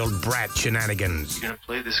spoiled brat shenanigans. You gonna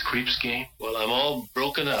play this creeps game? Well, I'm all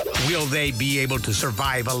broken up. Will they be able to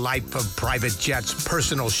survive a life of private jets,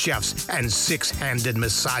 personal chefs, and six-handed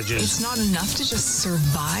massages? It's not enough to just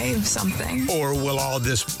survive something. Or will all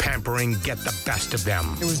this pampering get the best of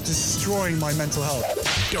them? It was destroying my mental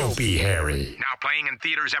health. Dopey Harry. Now playing in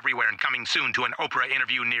theaters everywhere and coming soon to an Oprah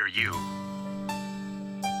interview near you.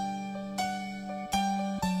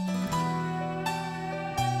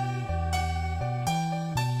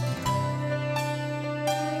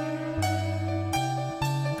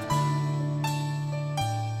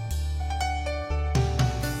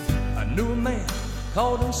 I knew a man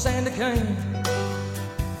called him Sandy Kane.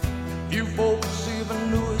 Few folks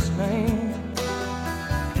even knew his name.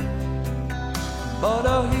 But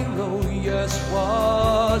a hero, yes,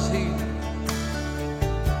 was he.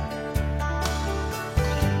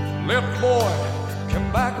 Left boy,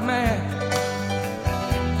 came back a man.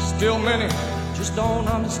 Still many just don't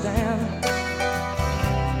understand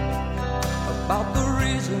about the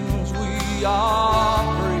reasons we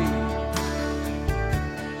are free.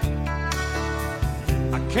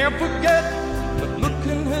 I can't forget the look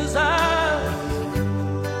in his eyes,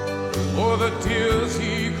 or the tears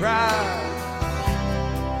he cried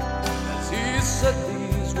as he said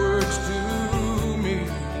these words to me.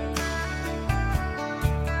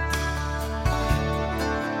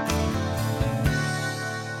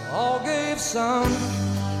 All gave some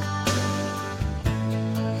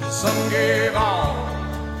gave all.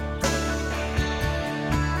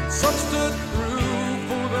 Some stood through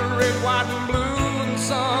for the red, white, and blue, and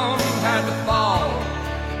some had to fall.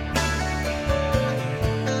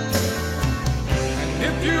 And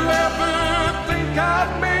if you ever think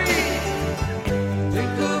of me,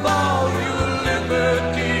 think of all your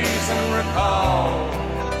liberties and recall.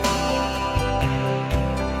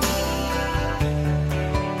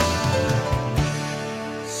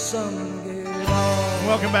 Some gave all.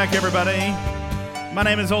 Welcome back, everybody. My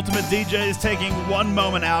name is Ultimate DJs, taking one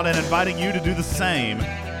moment out and inviting you to do the same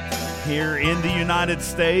here in the United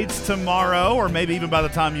States tomorrow, or maybe even by the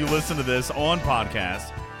time you listen to this on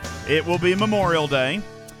podcast. It will be Memorial Day,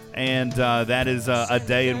 and that is a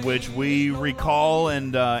day in which we recall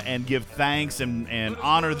and give thanks and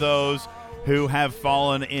honor those who have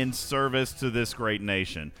fallen in service to this great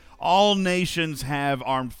nation. All nations have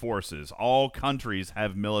armed forces. All countries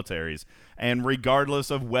have militaries. And regardless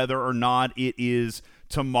of whether or not it is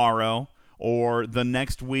tomorrow or the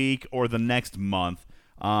next week or the next month,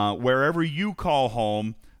 wherever you call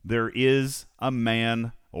home, there is a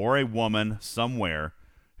man or a woman somewhere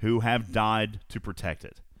who have died to protect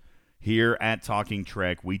it. Here at Talking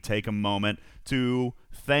Trek, we take a moment to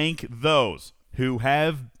thank those who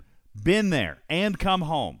have been there and come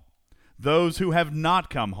home, those who have not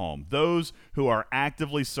come home, those who are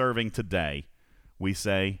actively serving today. We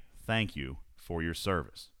say thank you for your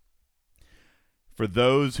service. For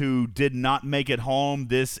those who did not make it home,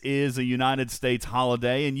 this is a United States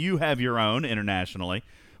holiday, and you have your own internationally.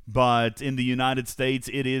 But in the United States,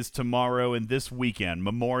 it is tomorrow and this weekend,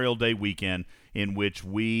 Memorial Day weekend, in which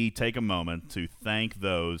we take a moment to thank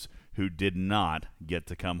those who did not get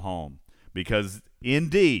to come home. Because,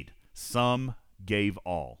 indeed, some gave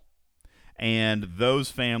all. And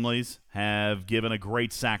those families have given a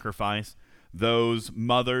great sacrifice. Those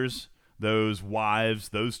mothers, those wives,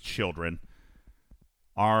 those children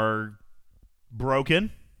are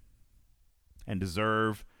broken and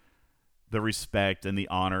deserve the respect and the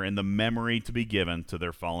honor and the memory to be given to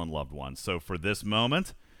their fallen loved ones. So for this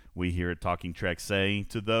moment, we here at Talking Trek say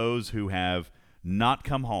to those who have not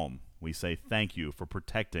come home, we say thank you for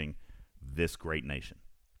protecting this great nation.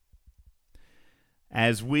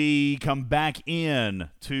 As we come back in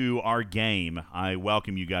to our game, I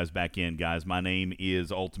welcome you guys back in, guys. My name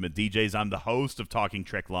is Ultimate DJs. I'm the host of Talking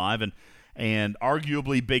Trek Live, and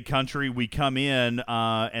arguably Big Country, we come in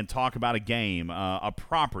and talk about a game, a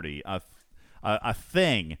property, a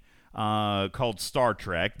thing called Star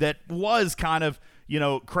Trek that was kind of,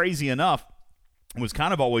 crazy enough, was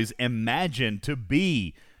kind of always imagined to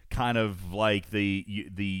be kind of like the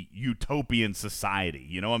utopian society.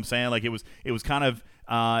 You know what I'm saying? Like it was kind of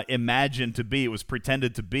imagined to be, it was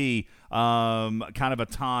pretended to be kind of a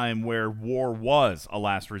time where war was a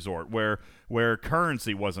last resort, where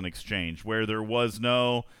currency wasn't exchanged, where there was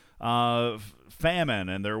no famine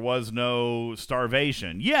and there was no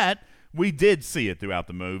starvation. Yet we did see it throughout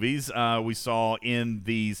the movies. We saw in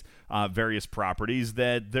these various properties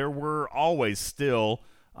that there were always still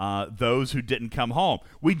those who didn't come home.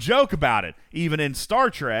 We joke about it, even in Star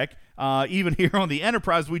Trek, even here on the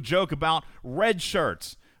Enterprise, we joke about red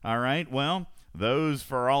shirts. All right, well, those,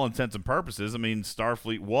 for all intents and purposes, I mean,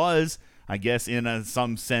 Starfleet was, I guess, in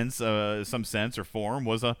some sense or form,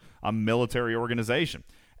 was a military organization,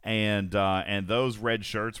 and those red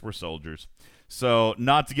shirts were soldiers. So,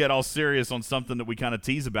 not to get all serious on something that we kind of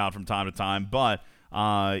tease about from time to time, but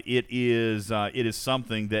it is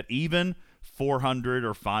something that even 400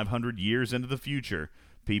 or 500 years into the future,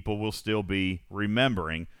 people will still be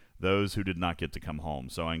remembering those who did not get to come home.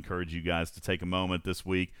 So I encourage you guys to take a moment this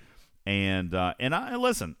week and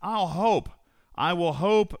listen. I will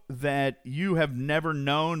hope that you have never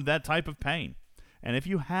known that type of pain, and if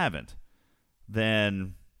you haven't,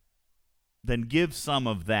 then give some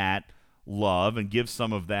of that love and give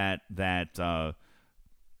some of that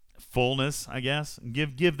fullness, I guess.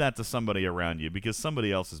 Give that to somebody around you, because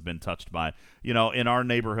somebody else has been touched by it. In our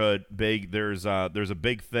neighborhood, there's a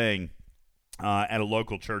big thing at a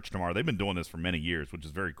local church tomorrow. They've been doing this for many years, which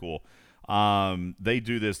is very cool. They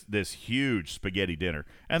do this huge spaghetti dinner,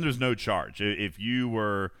 and there's no charge. If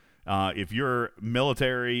you're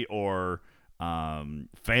military or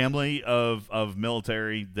family of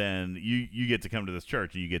military, then you get to come to this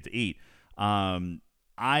church and you get to eat.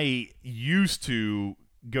 I used to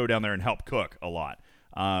go down there and help cook a lot,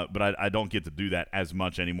 but I don't get to do that as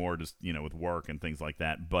much anymore, just with work and things like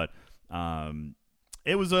that. But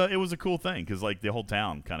it was a cool thing, because like the whole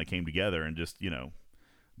town kind of came together and just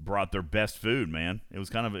brought their best food. Man, it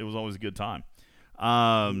was always a good time.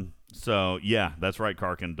 So yeah, that's right,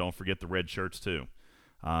 Karkin. Don't forget the red shirts too.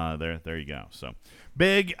 There you go. So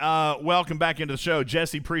big welcome back into the show,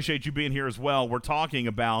 Jesse. Appreciate you being here as well. We're talking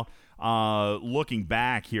about looking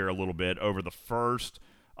back here a little bit over the first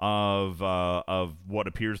of what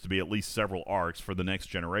appears to be at least several arcs for the Next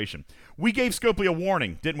Generation. We gave Scopely a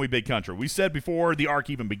warning, didn't we, Big Country? We said before the arc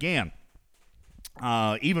even began,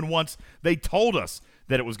 even once they told us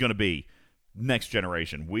that it was going to be Next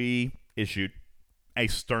Generation, we issued a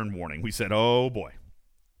stern warning. We said, oh boy.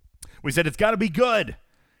 We said, it's got to be good.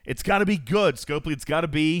 It's got to be good, Scopely. It's got to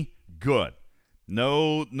be good.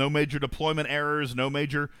 No major deployment errors, no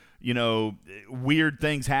major, weird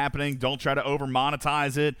things happening. Don't try to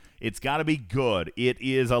over-monetize it. It's got to be good. It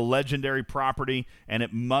is a legendary property, and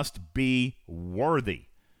it must be worthy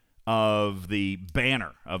of the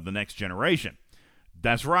banner of the Next Generation.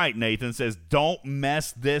 That's right, Nathan says, don't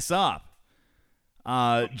mess this up.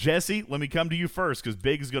 Jesse, let me come to you first, because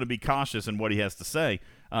Big is going to be cautious in what he has to say.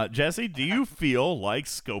 Jesse, do you feel like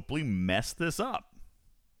Scopely messed this up?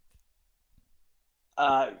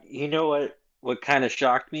 You know what kind of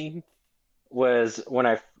shocked me was when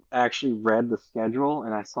I actually read the schedule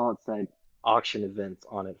and I saw it said auction events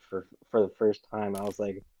on it for the first time. I was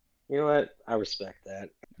like, you know what? I respect that.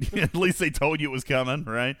 At least they told you it was coming,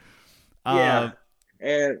 right? Yeah.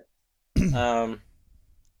 And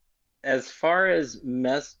as far as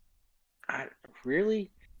there's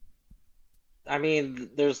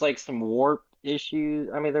like some warp issues.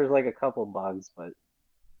 I mean, there's like a couple bugs, but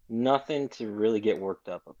nothing to really get worked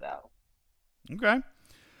up about. Okay.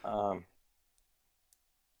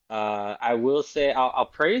 I will say I'll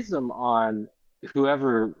praise them on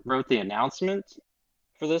whoever wrote the announcement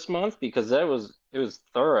for this month, because it was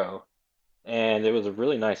thorough and it was a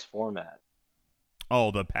really nice format.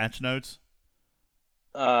 Oh, the patch notes?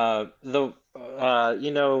 The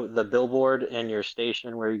billboard in your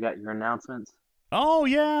station where you got your announcements. Oh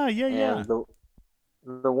yeah. And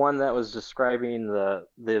the one that was describing the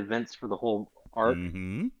events for the whole arc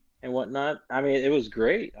and whatnot. I mean, it was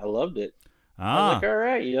great. I loved it. I was like, all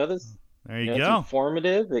right, this. There you It's go.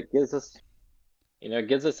 informative. It gives us,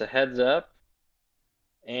 a heads up,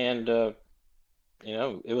 and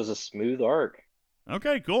it was a smooth arc.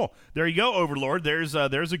 Okay, cool. There you go, Overlord. There's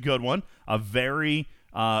a good one. A very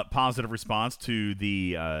positive response to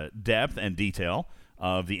the depth and detail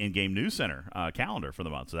of the in-game news center calendar for the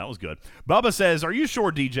month. So that was good. Bubba says, "Are you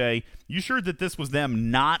sure, DJ? You sure that this was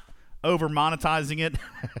them not over monetizing it?"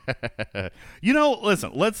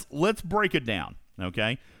 Listen. Let's break it down.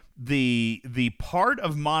 Okay, the part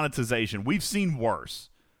of monetization we've seen worse.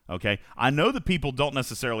 Okay, I know that people don't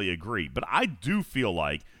necessarily agree, but I do feel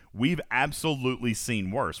like we've absolutely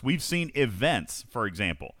seen worse. We've seen events, for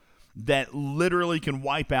example, that literally can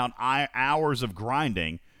wipe out hours of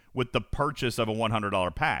grinding with the purchase of a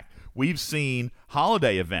 $100 pack. We've seen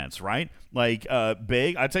holiday events, right? Like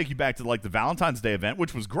big. I take you back to like the Valentine's Day event,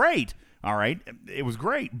 which was great. All right, it was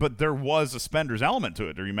great, but there was a spender's element to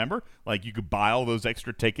it. Do you remember? Like you could buy all those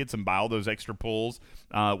extra tickets and buy all those extra pulls,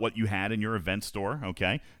 what you had in your event store.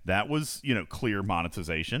 Okay, that was clear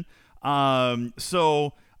monetization.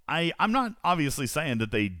 So I'm not obviously saying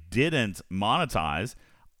that they didn't monetize.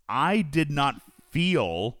 I did not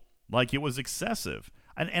feel like it was excessive.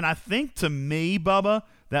 And I think to me, Bubba,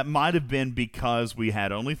 that might have been because we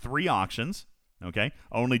had only 3 auctions, okay?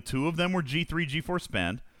 Only 2 of them were G3, G4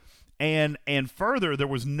 spend. And further, there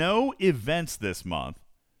was no events this month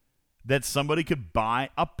that somebody could buy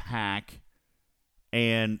a pack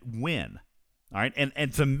and win. All right?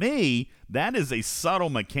 And to me, that is a subtle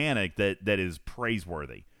mechanic that is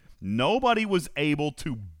praiseworthy. Nobody was able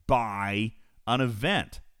to buy an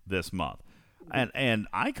event this month. And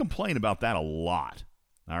I complain about that a lot.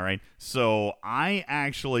 All right? So I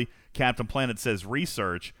actually, Captain Planet says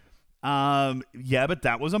research. Yeah, but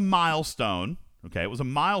that was a milestone. Okay, it was a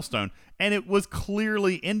milestone, and it was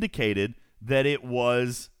clearly indicated that it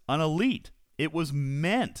was an elite. It was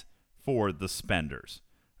meant for the spenders.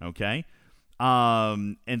 Okay?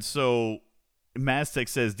 And so Maztec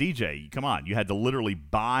says, DJ, come on, you had to literally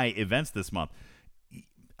buy events this month.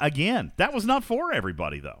 Again, that was not for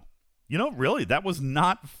everybody, though. Really, that was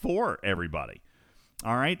not for everybody.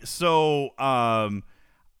 All right, so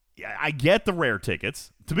I get the rare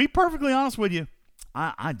tickets. To be perfectly honest with you,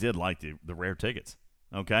 I did like the rare tickets.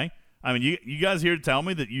 Okay, I mean, you guys here to tell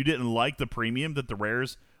me that you didn't like the premium that the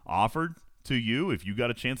rares offered to you if you got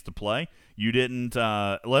a chance to play. You didn't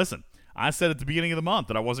listen. I said at the beginning of the month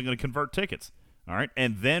that I wasn't going to convert tickets. All right,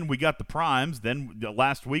 and then we got the primes. Then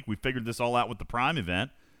last week we figured this all out with the prime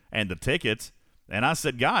event and the tickets. And I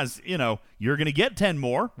said, guys, you're going to get 10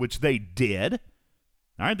 more, which they did.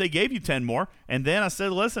 All right, they gave you 10 more. And then I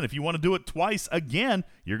said, listen, if you want to do it twice again,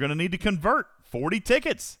 you're going to need to convert 40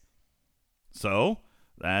 tickets. So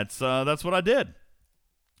that's what I did.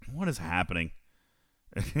 What is happening?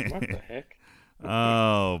 What the heck?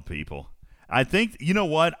 Oh, people. I think, you know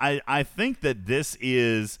what? I think that this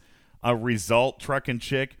is a result, Truck and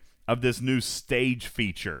Chick, of this new stage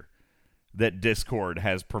feature that Discord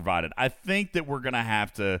has provided. I think that we're going to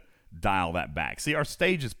have to dial that back. See, our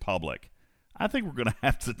stage is public. I think we're going to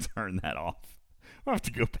have to turn that off. We'll have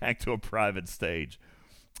to go back to a private stage.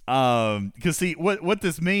 Because, see, what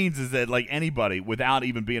this means is that, like, anybody, without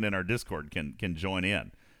even being in our Discord, can join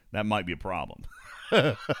in. That might be a problem.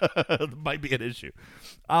 That might be an issue.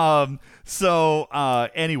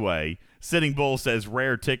 Anyway, Sitting Bull says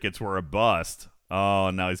rare tickets were a bust.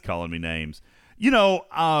 Oh, now he's calling me names.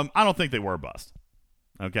 I don't think they were a bust.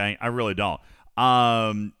 Okay? I really don't.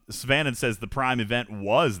 Savannah says the Prime event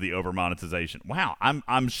was the over monetization. Wow, I'm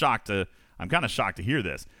kind of shocked to hear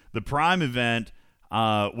this. The Prime event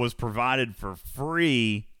was provided for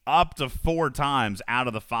free up to 4 times out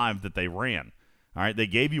of the 5 that they ran. All right, they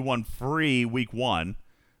gave you one free week 1.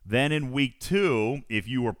 Then in week 2, if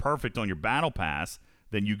you were perfect on your battle pass,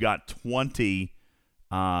 then you got 20.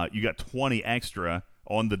 You got 20 extra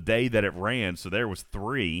on the day that it ran. So there was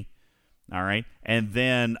 3. All right, and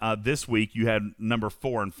then this week you had number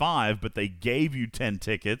 4 and 5, but they gave you 10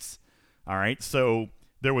 tickets. All right, so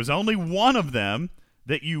there was only one of them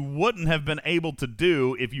that you wouldn't have been able to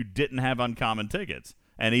do if you didn't have uncommon tickets,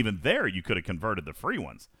 and even there you could have converted the free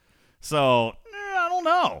ones. So I don't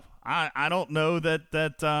know. I don't know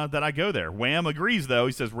that I go there. Wham agrees though.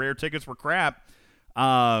 He says rare tickets were crap.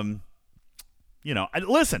 Listen.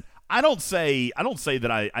 I don't say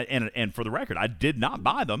that and for the record, I did not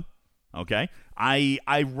buy them. Okay,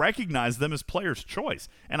 I recognize them as players' choice,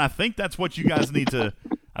 and I think that's what you guys need to.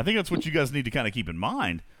 I think that's what you guys need to kind of keep in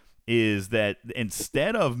mind is that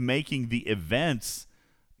instead of making the events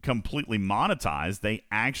completely monetized, they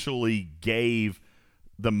actually gave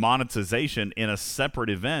the monetization in a separate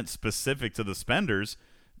event specific to the spenders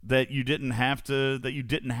that you didn't have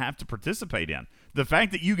to participate in. The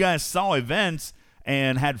fact that you guys saw events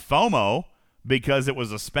and had FOMO because it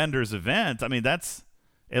was a spenders event, I mean, that's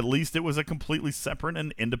at least it was a completely separate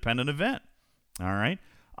and independent event. All right.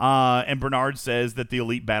 And Bernard says that the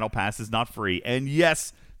Elite Battle Pass is not free. And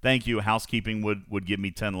yes, thank you. Housekeeping would give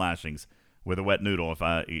me 10 lashings with a wet noodle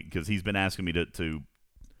because he's been asking me to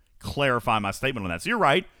clarify my statement on that. So you're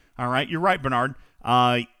right. All right. You're right, Bernard.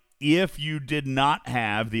 If you did not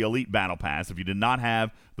have the Elite Battle Pass, if you did not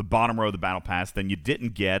have the bottom row of the Battle Pass, then you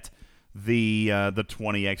didn't get the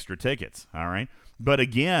 20 extra tickets. All right. But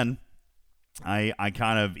again, I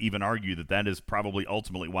kind of even argue that is probably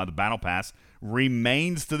ultimately why the Battle Pass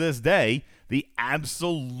remains to this day the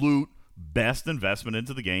absolute best investment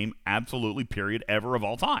into the game, absolutely, period, ever of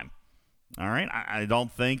all time. All right? I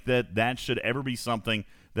don't think that should ever be something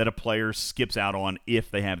that a player skips out on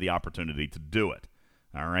if they have the opportunity to do it.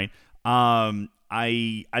 All right?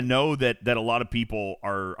 I know that a lot of people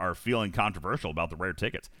are feeling controversial about the rare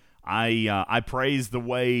tickets. I praise the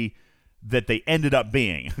way that they ended up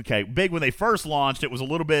being. Okay, Big, when they first launched, it was a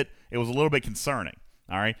little bit concerning.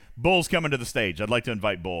 All right, Bull's coming to the stage. I'd like to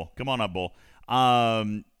invite Bull. Come on up, Bull.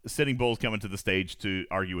 Sitting Bull's coming to the stage to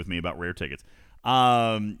argue with me about rare tickets.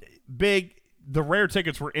 Big, the rare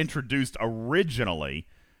tickets were introduced originally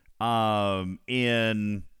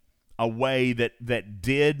in a way that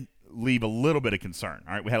did leave a little bit of concern.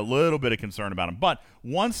 All right, we had a little bit of concern about them, but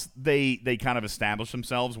once they kind of established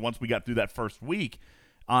themselves, once we got through that first week,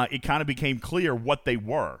 it kind of became clear what they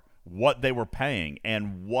were paying,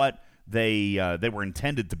 and what they were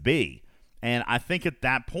intended to be. And I think at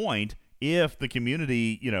that point, if the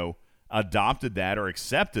community, adopted that or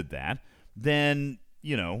accepted that, then,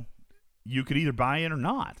 you could either buy in or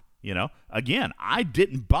not. Again, I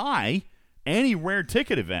didn't buy any rare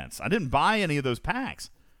ticket events. I didn't buy any of those packs,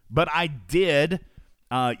 but I did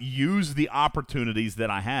use the opportunities that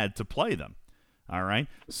I had to play them. All right.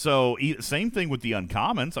 So same thing with the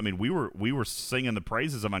uncommons. I mean, we were singing the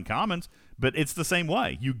praises of uncommons, but it's the same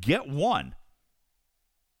way. You get one.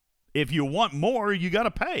 If you want more, you got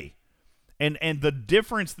to pay. And the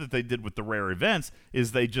difference that they did with the rare events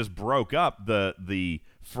is they just broke up the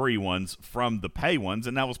free ones from the pay ones,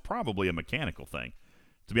 and that was probably a mechanical thing.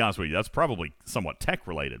 To be honest with you, that's probably somewhat tech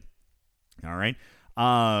related. All right.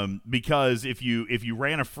 Because if you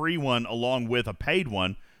ran a free one along with a paid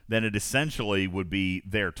one, then it essentially would be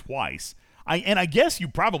there twice. I guess you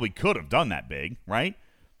probably could have done that, Big, right?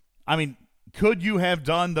 I mean, could you have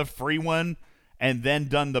done the free one and then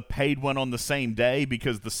done the paid one on the same day?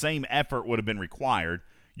 Because the same effort would have been required.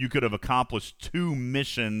 You could have accomplished two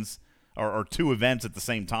missions or two events at the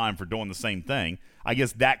same time for doing the same thing. I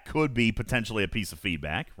guess that could be potentially a piece of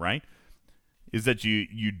feedback, right? Is that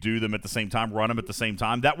you do them at the same time, run them at the same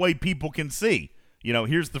time. That way people can see,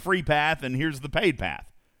 here's the free path and here's the paid path.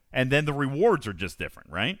 And then the rewards are just different,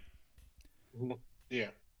 right? Yeah.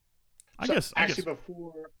 I guess.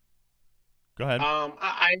 Before. Go ahead.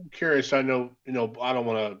 I'm curious. I know. I don't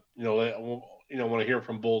want to. Want to hear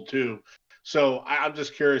from Bull too. So I'm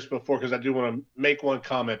just curious before, because I do want to make one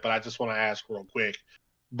comment, but I just want to ask real quick.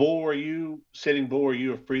 Bull, are you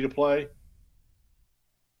a free to play?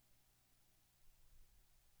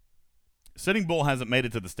 Sitting Bull hasn't made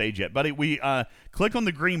it to the stage yet, buddy. We click on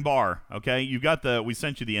the green bar. Okay, we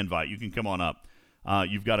sent you the invite. You can come on up.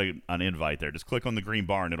 You've got an invite there. Just click on the green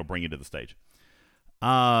bar and it'll bring you to the stage.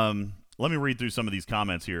 Let me read through some of these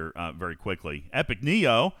comments here very quickly. Epic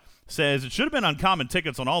Neo says it should have been uncommon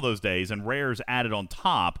tickets on all those days and rares added on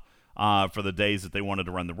top for the days that they wanted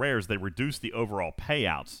to run the rares. They reduced the overall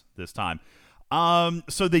payouts this time.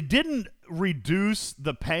 So they didn't reduce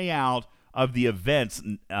the payout of the events,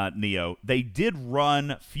 Neo. They did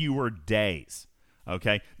run fewer days.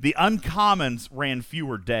 Okay, the uncommons ran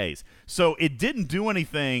fewer days, so it didn't do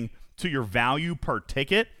anything to your value per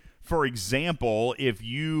ticket. For example, if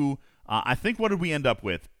you, I think, what did we end up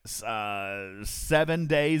with? 7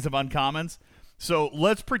 days of uncommons. So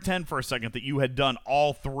let's pretend for a second that you had done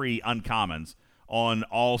all 3 uncommons on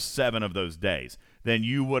all 7 of those days. Then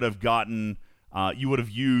you would have gotten, you would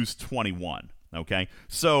have used 21. Okay,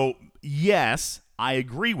 so yes, I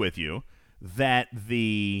agree with you that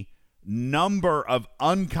the number of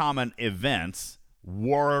uncommon events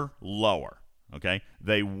were lower. Okay?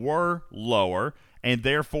 They were lower, and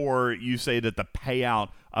therefore you say that the payout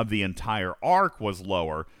of the entire arc was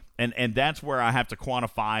lower. And that's where I have to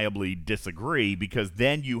quantifiably disagree, because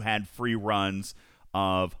then you had free runs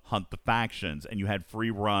of Hunt the Factions, and you had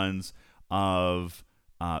free runs of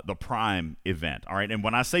the Prime event. All right, and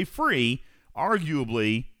when I say free,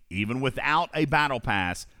 arguably, even without a battle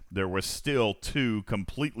pass, there was still 2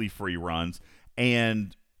 completely free runs,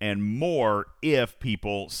 and more if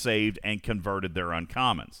people saved and converted their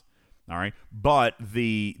uncommons. All right, but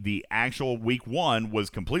the actual week 1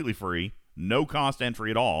 was completely free, no cost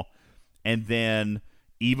entry at all, and then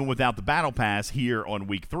even without the battle pass here on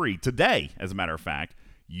week 3, today, as a matter of fact,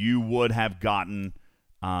 you would have been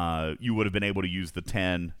able to use the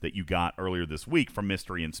 10 that you got earlier this week from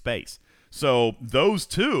Mystery in Space. So those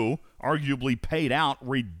 2 arguably paid out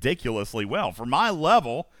ridiculously well. For my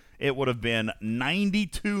level, it would have been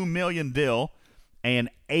 92 million dill and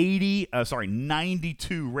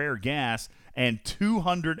 92 rare gas and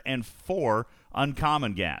 204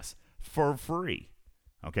 uncommon gas for free.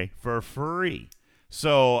 Okay, for free.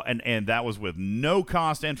 So, and that was with no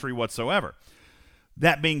cost entry whatsoever.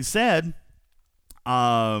 That being said,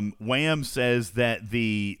 Wham says that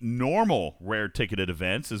the normal rare ticketed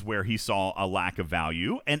events is where he saw a lack of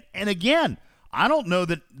value. And again, I don't know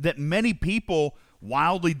that many people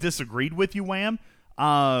wildly disagreed with you, Wham.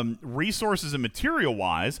 Resources and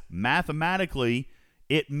material-wise, mathematically,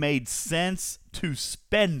 it made sense to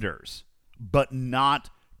spenders, but not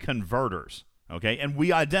converters. Okay, and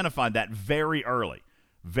we identified that very early.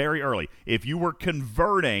 Very early. If you were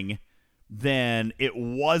converting, then it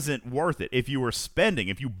wasn't worth it. If you were spending,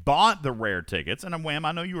 if you bought the rare tickets, and Wham,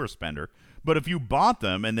 I know you were a spender, but if you bought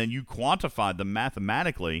them and then you quantified them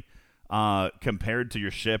mathematically compared to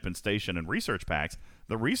your ship and station and research packs,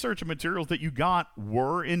 the research and materials that you got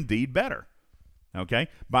were indeed better. Okay?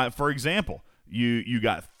 For example, you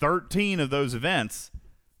got 13 of those events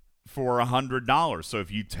for $100. So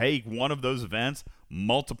if you take one of those events,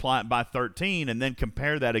 multiply it by 13, and then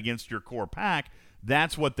compare that against your core pack,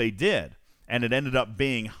 that's what they did. And it ended up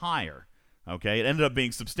being higher. Okay? It ended up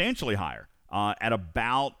being substantially higher at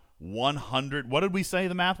about 100. What did we say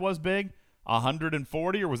the math was, Big?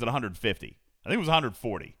 140, or was it 150? I think it was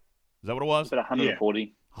 140. Is that what it was? About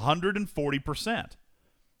 140. Yeah. 140%.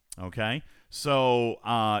 Okay?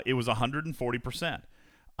 So it was 140%.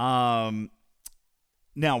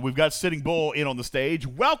 Now, we've got Sitting Bull in on the stage.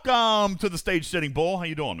 Welcome to the stage, Sitting Bull. How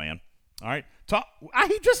you doing, man? All right.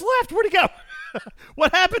 He just left. Where'd he go?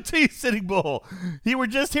 What happened to you, Sitting Bull? You were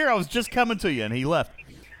just here. I was just coming to you, and he left.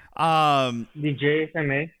 DJ, if I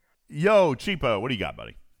may. Yo, Cheapo, what do you got,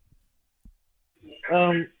 buddy?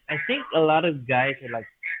 I think a lot of guys are like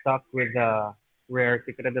stuck with rare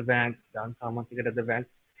ticketed events, the uncommon ticketed events.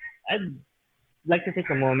 I'd like to take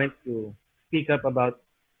a moment to speak up about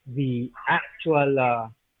the actual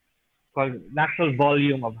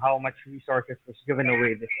volume of how much resources was given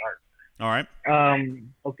away this arc. All right.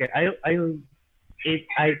 Okay.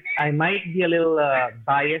 I might be a little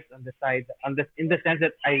biased on the side in the sense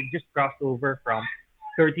that I just crossed over from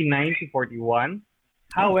 39 to 41.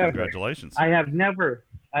 However, congratulations. I have never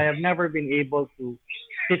been able to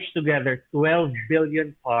stitch together 12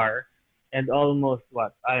 billion par and almost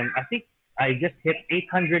I think I just hit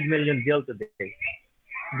 800 million dill today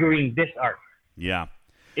during this arc. Yeah.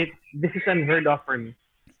 This is unheard of for me.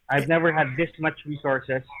 I've never had this much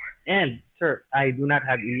resources, and sir, I do not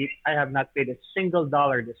have elite. I have not paid a single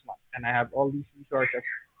dollar this month, and I have all these resources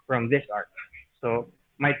from this arc. So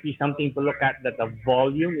might be something to look at, that the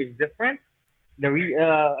volume is different. The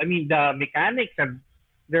mechanics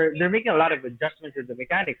they're making a lot of adjustments to the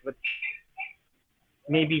mechanics, but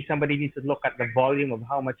maybe somebody needs to look at the volume of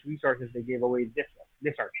how much resources they gave away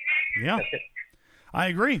this arc. Yeah. That's it. I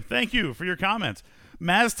agree. Thank you for your comments.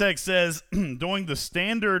 Maztec says doing the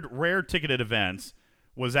standard rare ticketed events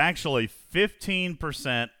was actually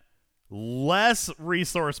 15% less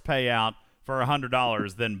resource payout for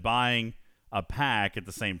 $100 than buying a pack at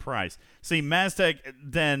the same price. See, Maztec,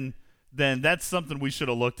 then that's something we should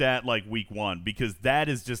have looked at like week 1, because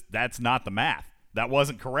that's not the math. That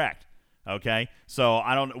wasn't correct. Okay? So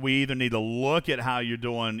we either need to look at how you're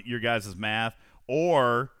doing your guys' math,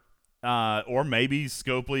 or maybe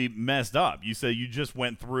Scopely messed up. You said you just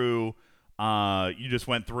went through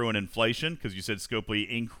an inflation, because you said Scopely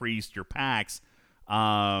increased your packs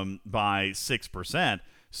by 6%.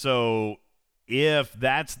 So if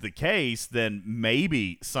that's the case, then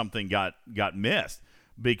maybe something got missed,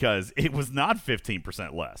 because it was not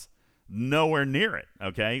 15% less. nowhere near it.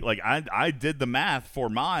 Okay, like I did the math for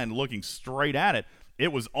mine, looking straight at it.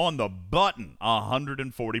 It was on the button,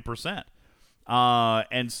 140%.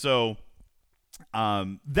 And so,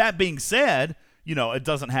 that being said, it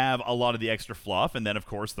doesn't have a lot of the extra fluff. And then, of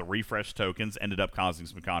course, the refresh tokens ended up causing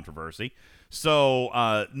some controversy.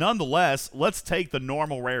 So, nonetheless, let's take the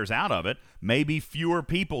normal rares out of it. Maybe fewer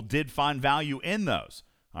people did find value in those.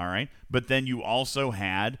 All right. But then you also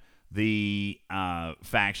had the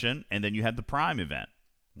faction, and then you had the Prime event.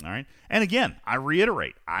 All right. And again, I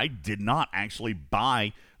reiterate, I did not actually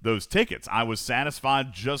buy those tickets. I was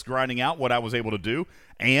satisfied just grinding out what I was able to do.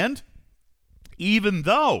 And even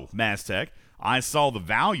though, Maztec, I saw the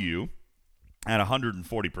value at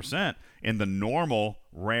 140% in the normal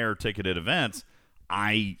rare ticketed events,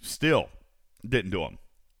 I still didn't do them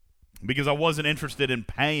because I wasn't interested in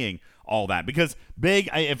paying all that. Because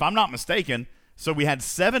if I'm not mistaken, so we had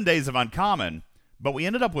 7 days of uncommon, but we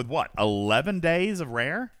ended up with what, 11 days of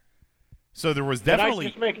rare? So there was definitely. Did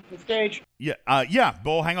I just make it to the stage? Yeah.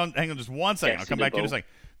 Bull, hang on just 1 second. Yes, I'll come back to you in a second.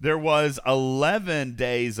 There was 11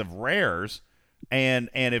 days of rares, and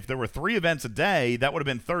if there were 3 events a day, that would have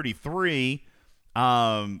been 33.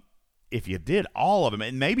 If you did all of them,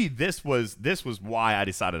 and maybe this was why I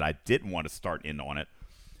decided I didn't want to start in on it,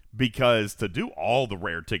 because to do all the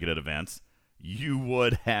rare ticketed events, you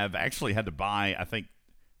would have actually had to buy, I think,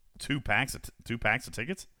 2 packs of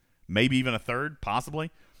tickets, maybe even a third,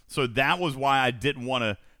 possibly. So that was why I didn't want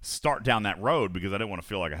to start down that road, because I didn't want to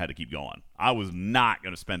feel like I had to keep going. I was not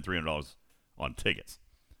going to spend $300 on tickets.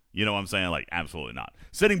 You know what I'm saying? Like, absolutely not.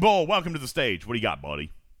 Sitting Bull, welcome to the stage. What do you got,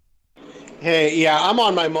 buddy? Hey, yeah, I'm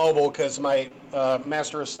on my mobile because my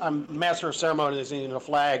master of ceremony is needing a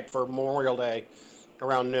flag for Memorial Day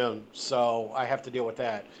around noon, so I have to deal with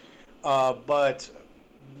that. But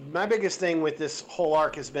my biggest thing with this whole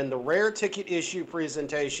arc has been the rare ticket issue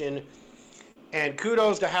presentation, and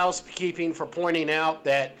kudos to housekeeping for pointing out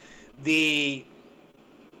that the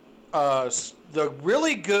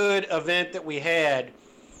really good event that we had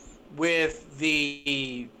with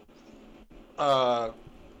the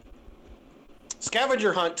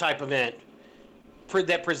scavenger hunt type event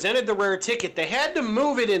that presented the rare ticket, they had to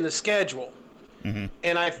move it in the schedule. Mm-hmm.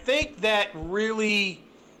 And I think that really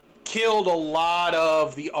killed a lot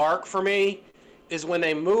of the arc for me, is when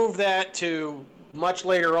they moved that to much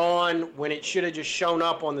later on, when it should have just shown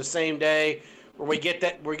up on the same day, where we get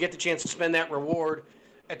the chance to spend that reward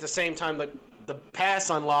at the same time that the pass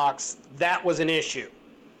unlocks. That was an issue.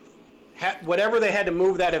 Whatever they had to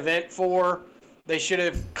move that event for, they should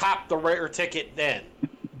have copped the rare ticket then.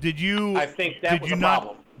 Did you? I think that was a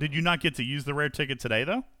problem. Did you not get to use the rare ticket today,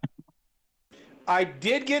 though? I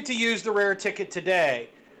did get to use the rare ticket today,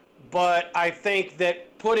 but I think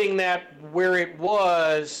that putting that where it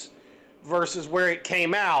was versus where it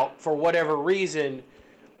came out, for whatever reason,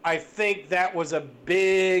 I think that was a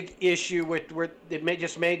big issue with where it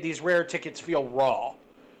just made these rare tickets feel raw.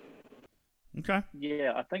 Okay.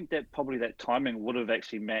 Yeah, I think that probably that timing would have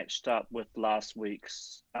actually matched up with last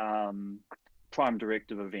week's Prime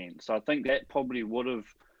Directive event. So I think that probably would have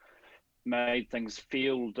made things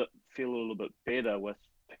feel a little bit better with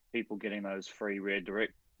people getting those free rare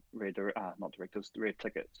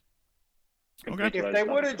tickets. Okay. If they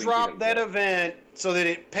would have dropped that event so that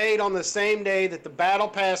it paid on the same day that the Battle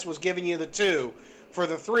Pass was giving you the 2 for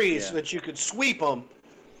the 3, so that you could sweep them,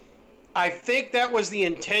 I think that was the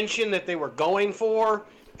intention that they were going for,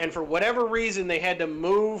 and for whatever reason they had to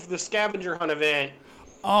move the scavenger hunt event.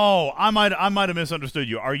 Oh, I might have misunderstood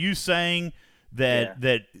you. Are you saying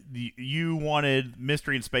that you wanted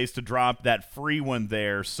Mystery in Space to drop that free one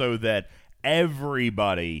there so that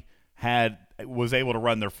everybody was able to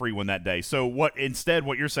run their free one that day? So what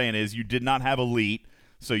you're saying is you did not have Elite,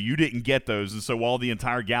 so you didn't get those, and so while the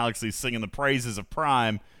entire galaxy is singing the praises of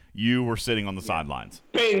Prime, you were sitting on the sidelines.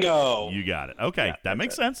 Bingo! You got it. Okay, that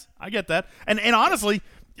makes sense. I get that. And honestly,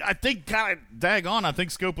 I think I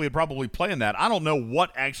think Scopely would probably play in that. I don't know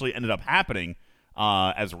what actually ended up happening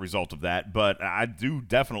as a result of that, but I do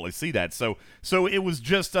definitely see that. So it was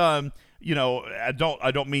just I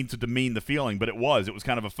don't mean to demean the feeling, but it was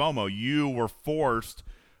kind of a FOMO. You were forced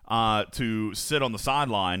to sit on the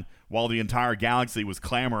sideline while the entire galaxy was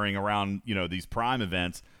clamoring around these Prime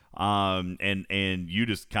events. And you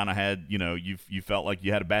just kind of had, you felt like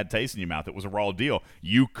you had a bad taste in your mouth. It was a raw deal.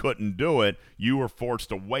 You couldn't do it. You were forced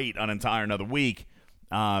to wait an entire another week,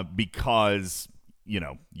 because,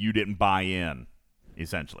 you didn't buy in,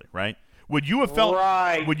 essentially, right? Would you have felt,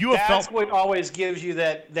 right. Would you have That's felt, what always gives you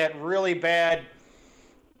that really bad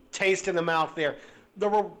taste in the mouth there.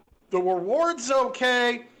 The reward's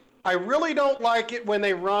okay. I really don't like it when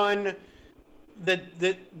they run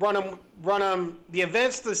the run them the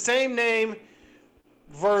events the same name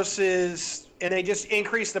versus, and they just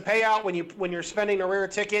increase the payout when you're spending a rare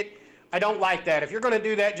ticket. I don't like that. If you're going to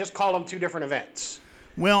do that, just call them two different events.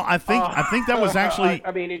 Well, I think that was actually.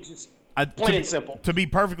 I mean, it's just plain and simple. To be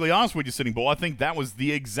perfectly honest with you, Sitting Bull, I think that was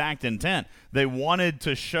the exact intent. They wanted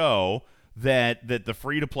to show that the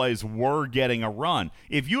free-to-plays were getting a run.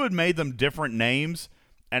 If you had made them different names,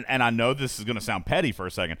 and I know this is going to sound petty for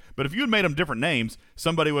a second, but if you had made them different names,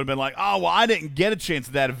 somebody would have been like, oh, well, I didn't get a chance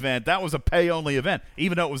at that event. That was a pay-only event,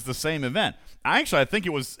 even though it was the same event. I think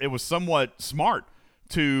it was somewhat smart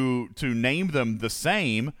to name them the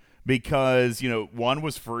same because, one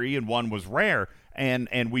was free and one was rare,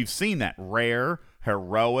 and we've seen that. Rare,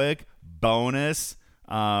 heroic, bonus,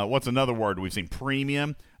 what's another word we've seen?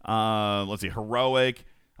 Premium. Let's see, heroic.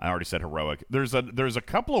 I already said heroic. There's a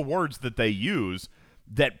couple of words that they use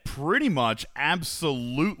that pretty much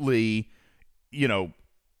absolutely,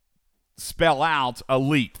 spell out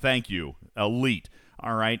elite. Thank you. Elite.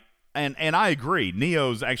 All right. And I agree.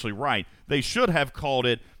 Neo's actually right. They should have called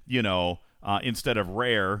it, instead of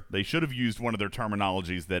rare, they should have used one of their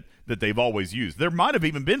terminologies that they've always used. There might have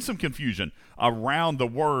even been some confusion around the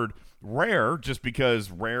word rare just because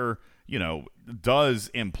rare, does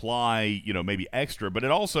imply, maybe extra, but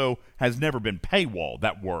it also has never been paywall,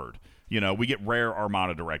 that word. We get rare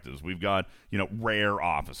Armada directives. We've got, rare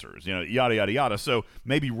officers, yada, yada, yada. So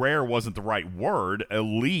maybe rare wasn't the right word.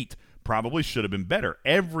 Elite probably should have been better.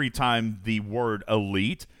 Every time the word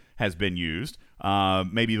elite has been used,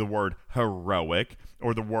 maybe the word heroic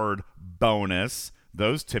or the word bonus,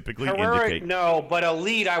 those typically indicate. No, but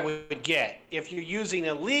elite I would get. If you're using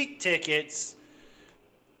elite tickets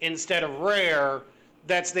instead of rare,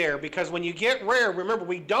 that's there. Because when you get rare, remember,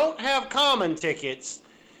 we don't have common tickets.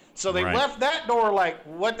 So they left that door like,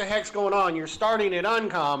 what the heck's going on? You're starting at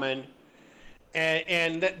uncommon.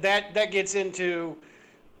 And that gets into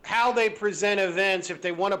how they present events. If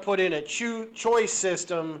they want to put in a choice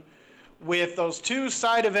system with those two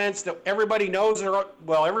side events that everybody knows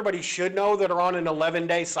everybody should know that are on an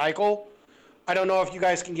 11-day cycle. I don't know if you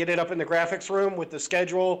guys can get it up in the graphics room with the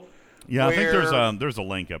schedule. Yeah, I think there's a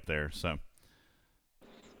link up there. So.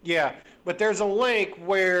 Yeah, but there's a link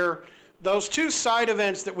where those two side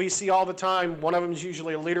events that we see all the time, one of them is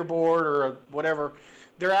usually a leaderboard or whatever,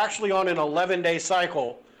 they're actually on an 11-day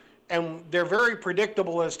cycle. And they're very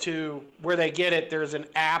predictable as to where they get it. There's an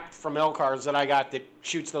app from Elcars that I got that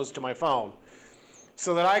shoots those to my phone.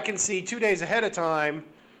 So that I can see 2 days ahead of time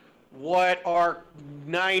what our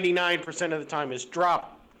 99% of the time is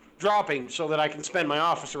dropping so that I can spend my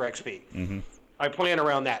officer XP. Mm-hmm. I plan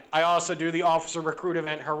around that. I also do the officer recruit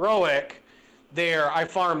event heroic. There, I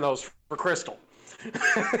farm those for crystal.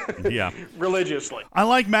 Yeah, religiously. I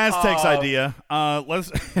like Maztek's idea.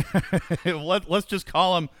 Let's just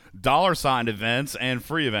call them $ events and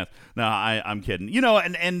free events. No, I'm kidding.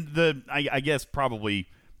 I guess probably.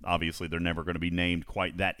 Obviously, they're never going to be named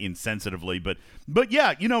quite that insensitively, but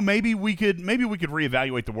yeah, maybe we could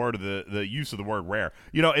reevaluate the use of the word rare.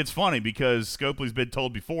 It's funny because Scopely's been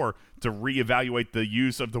told before to reevaluate the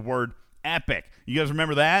use of the word epic. You guys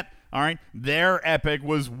remember that? All right, their epic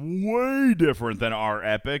was way different than our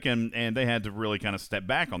epic, and they had to really kind of step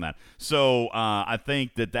back on that. So I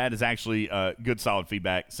think that is actually good, solid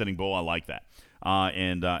feedback. Sitting Bull, I like that.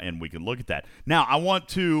 And we can look at that. Now, I want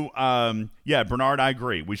to, Bernard, I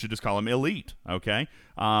agree. We should just call him elite, okay?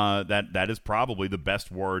 That is probably the best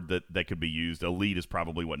word that could be used. Elite is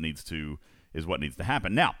probably what needs to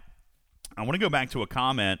happen. Now, I want to go back to a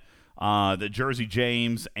comment that Jersey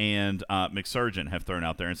James and McSurgeon have thrown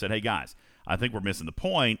out there and said, hey, guys, I think we're missing the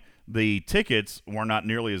point. The tickets were not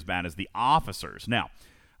nearly as bad as the officers. Now,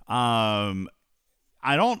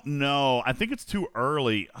 I don't know. I think it's too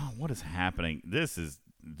early. Oh, what is happening? This is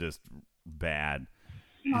just bad.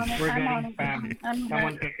 I'm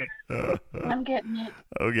getting it.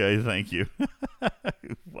 Okay, thank you.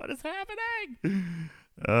 What is happening?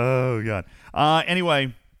 Oh, God.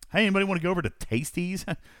 Anyway, hey, anybody want to go over to Tasties?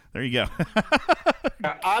 There you go.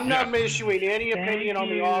 I'm not issuing any opinion on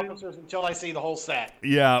the officers until I see the whole set.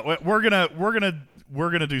 Yeah, we're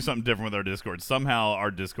gonna do something different with our Discord. Somehow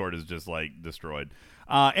our Discord is just like destroyed.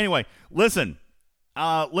 Anyway, listen.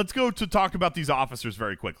 Let's go to talk about these officers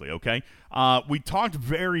very quickly, okay? We talked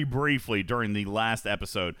very briefly during the last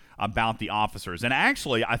episode about the officers, and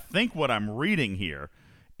actually, I think what I'm reading here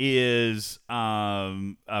is,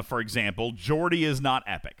 for example, Jordy is not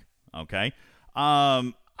epic, okay?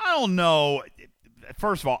 I don't know.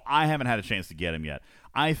 First of all, I haven't had a chance to get him yet.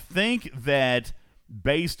 I think that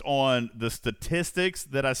based on the statistics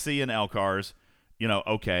that I see in Elcars,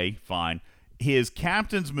 okay, fine. His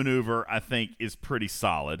captain's maneuver, I think, is pretty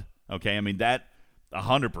solid. Okay, I mean that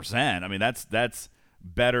 100%. I mean that's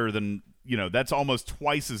better than, that's almost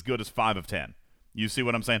twice as good as 5 of 10. You see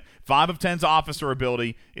what I'm saying? 5 of 10's officer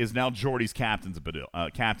ability is now Jordy's captain's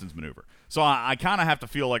maneuver. So I kind of have to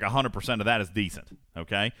feel like 100% of that is decent.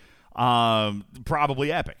 Okay,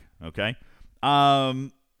 probably epic. Okay,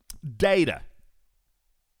 Data,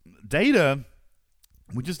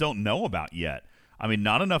 we just don't know about yet. I mean,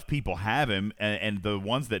 not enough people have him, and the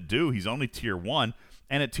ones that do, he's only tier 1.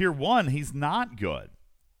 And at tier 1, he's not good.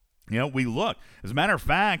 We look. As a matter of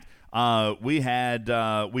fact,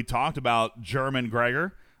 we talked about German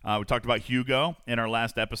Gregor. We talked about Hugo in our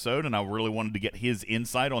last episode, and I really wanted to get his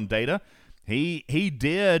insight on Data. He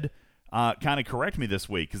did kind of correct me this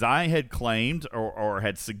week, because I had claimed or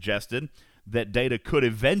had suggested that Data could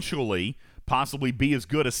eventually possibly be as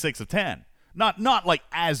good as 6 of 10. Not like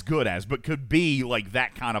as good as, but could be like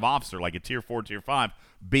that kind of officer, like a tier 4, tier 5,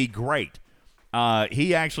 be great.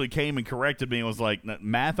 He actually came and corrected me and was like,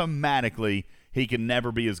 mathematically, he can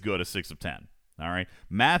never be as good as 6 of 10. All right?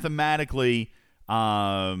 Mathematically,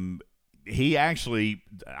 he actually,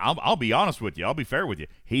 I'll be honest with you. I'll be fair with you.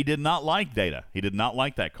 He did not like Data. He did not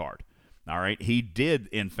like that card. All right? He did,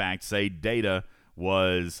 in fact, say Data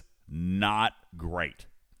was not great.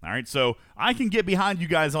 All right? So I can get behind you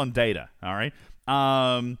guys on Data. All right?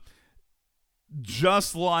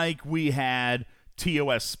 Just like we had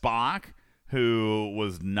TOS Spock, who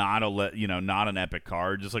was not an epic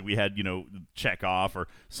card, just like we had, Chekhov or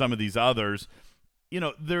some of these others.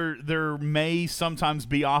 There may sometimes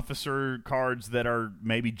be officer cards that are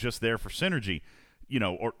maybe just there for synergy,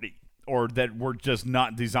 or that were just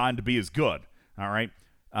not designed to be as good. All right.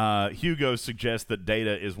 Hugo suggests that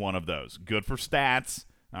Data is one of those. Good for stats.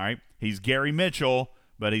 All right. He's Gary Mitchell,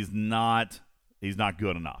 but he's not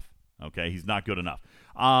good enough. Okay. He's not good enough.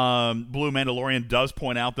 Blue Mandalorian does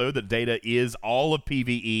point out, though, that Data is all of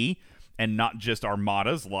PvE and not just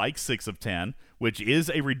armadas like 6 of 10, which is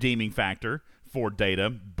a redeeming factor for Data.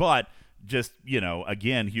 But just,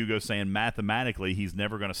 again, Hugo's saying mathematically he's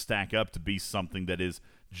never going to stack up to be something that is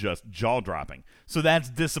just jaw-dropping. So that's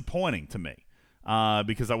disappointing to me,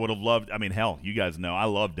 because I would have loved, hell, you guys know I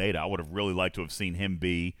love Data. I would have really liked to have seen him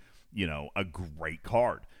be, a great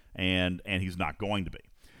card, and he's not going to be.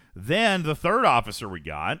 Then the third officer we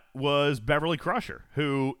got was Beverly Crusher,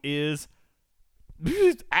 who is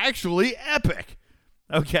actually epic.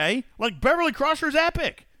 Okay? Like, Beverly Crusher's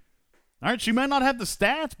epic. All right? She may not have the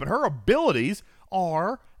stats, but her abilities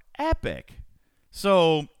are epic.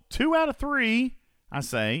 So 2 out of 3, I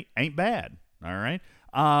say, ain't bad. All right?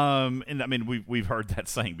 And we've heard that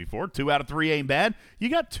saying before. 2 out of 3 ain't bad. You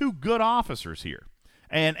got 2 good officers here.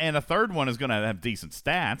 And a third one is going to have decent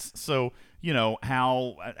stats. So,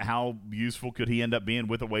 how useful could he end up being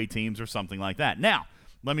with away teams or something like that? Now,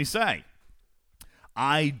 let me say,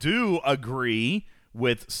 I do agree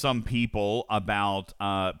with some people about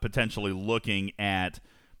potentially looking at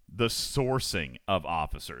the sourcing of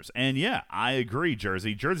officers. And, yeah, I agree,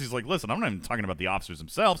 Jersey. Jersey's like, listen, I'm not even talking about the officers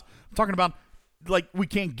themselves. I'm talking about, like, we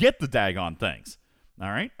can't get the daggone things. All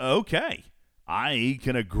right? Okay. I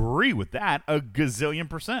can agree with that a gazillion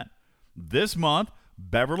 %. This month,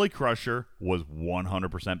 Beverly Crusher was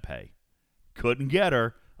 100% pay. Couldn't get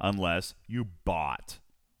her unless you bought.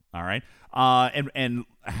 All right? And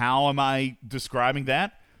how am I describing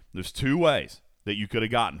that? There's 2 ways that you could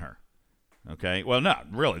have gotten her. Okay? Well, no,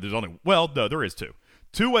 really. No, there is 2.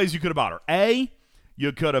 2 ways you could have bought her. A,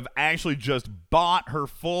 you could have actually just bought her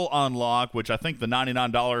full unlock, which I think the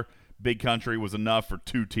 $99 Big Country was enough for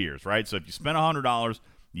 2 tiers, right? So if you spent $100,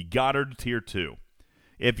 you got her to tier 2.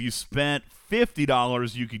 If you spent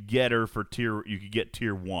 $50, you could get her for tier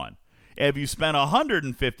 1. If you spent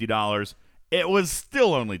 $150, it was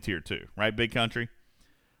still only tier 2, right? Big Country.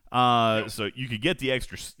 So you could get the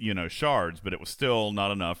extra, shards, but it was still not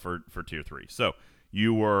enough for tier 3. So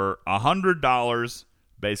you were $100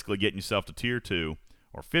 basically getting yourself to tier 2,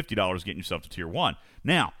 or $50 getting yourself to tier 1.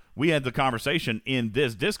 Now, we had the conversation in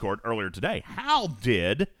this Discord earlier today. How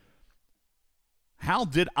did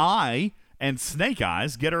I and Snake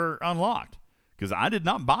Eyes get her unlocked? Because I did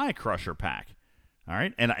not buy a Crusher pack. All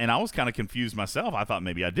right? And I was kind of confused myself. I thought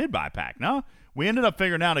maybe I did buy a pack. No, we ended up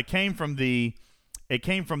figuring out it came from the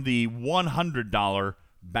 $100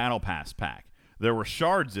 Battle Pass pack. There were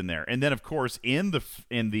shards in there. And then, of course, in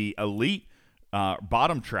the Elite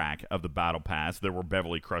bottom track of the Battle Pass, there were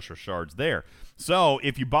Beverly Crusher shards there. So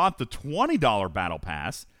if you bought the $20 Battle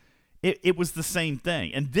Pass, it was the same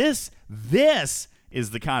thing. And this is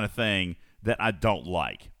the kind of thing that I don't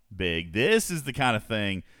like, Big. This is the kind of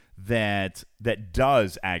thing that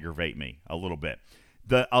does aggravate me a little bit.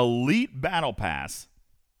 The Elite Battle Pass,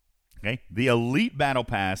 okay, the Elite Battle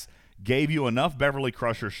Pass gave you enough Beverly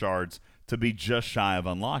Crusher shards to be just shy of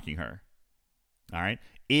unlocking her. All right?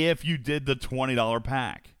 If you did the $20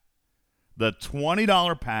 pack. The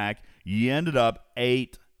 $20 pack, you ended up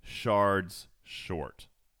 8 shards short.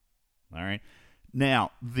 All right?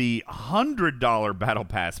 Now, the $100 Battle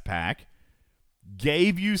Pass pack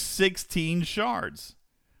gave you 16 shards,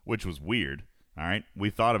 which was weird. All right? We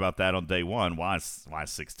thought about that on day one. Why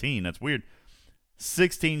 16? That's weird.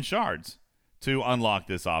 16 shards to unlock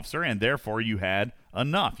this officer, and therefore you had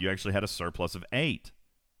enough. You actually had a surplus of 8.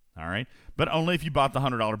 All right? But only if you bought the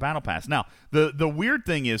 $100 Battle Pass. Now, the weird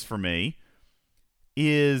thing is for me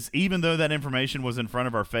is even though that information was in front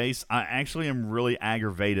of our face, I actually am really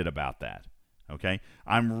aggravated about that. Okay?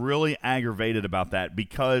 I'm really aggravated about that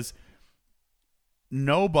because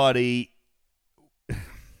nobody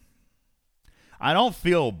I don't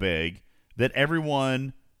feel big that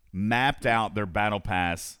everyone mapped out their Battle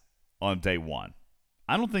Pass on day one.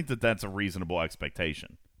 I don't think that that's a reasonable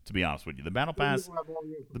expectation, to be honest with you. The Battle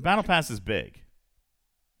Pass is big.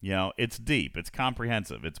 You know, it's deep, it's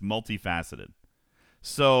comprehensive, it's multifaceted.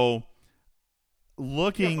 So,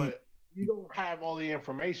 looking, but you don't have all the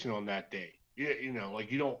information on that day. You know,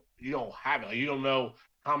 like you don't have it. You don't know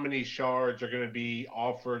how many shards are going to be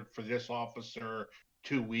offered for this officer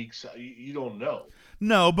 2 weeks. You don't know.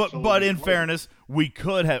 No, but in fairness, we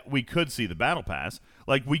could see the Battle Pass.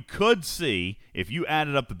 Like we could see if you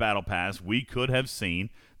added up the Battle Pass, we could have seen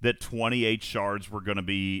that 28 shards were going to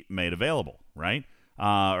be made available, right?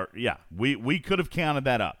 Yeah, we could have counted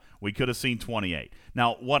that up. We could have seen 28.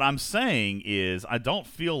 Now, what I'm saying is I don't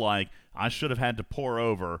feel like I should have had to pour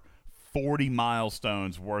over 40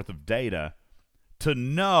 milestones worth of data to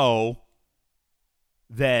know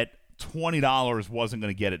that $20 wasn't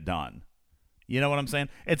going to get it done. You know what I'm saying?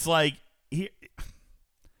 It's like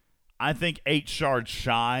I think 8 shards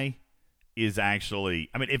shy is actually,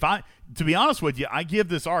 I mean, to be honest with you, I give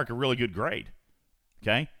this arc a really good grade.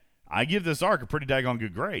 Okay? I give this arc a pretty daggone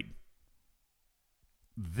good grade.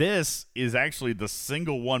 This is actually the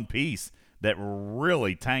single one piece that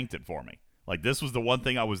really tanked it for me. Like, this was the one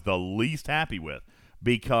thing I was the least happy with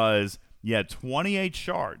because you had 28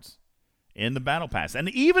 shards in the Battle Pass. And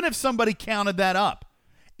even if somebody counted that up,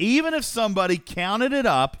 even if somebody counted it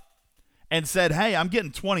up and said, hey, I'm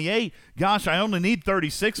getting 28, gosh, I only need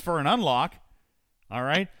 36 for an unlock, all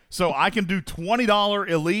right? So I can do $20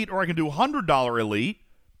 Elite or I can do $100 Elite,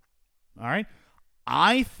 all right?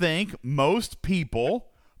 I think most people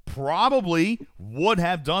probably would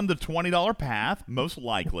have done the $20 path, most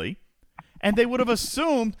likely, and they would have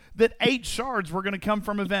assumed that 8 shards were going to come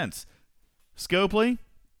from events. Scopely,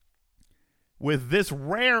 with this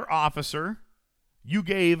rare officer, you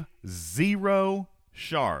gave 0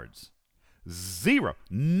 shards. 0.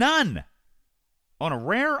 None on a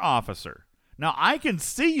rare officer. Now, I can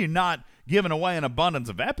see you not giving away an abundance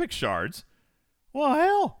of epic shards. Well,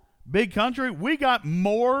 hell, Big Country, we got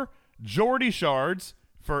more Geordie shards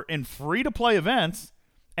in free-to-play events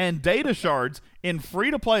and data shards in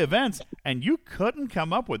free-to-play events, and you couldn't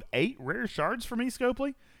come up with 8 rare shards for me,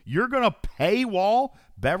 Scopely? You're going to paywall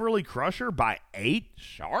Beverly Crusher by 8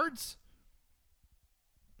 shards?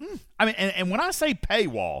 I mean, and when I say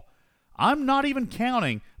paywall, I'm not even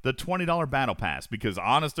counting the $20 Battle Pass because,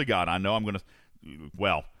 honest to God, I know I'm going to,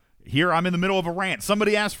 well, here I'm in the middle of a rant.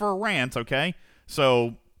 Somebody asked for a rant, okay?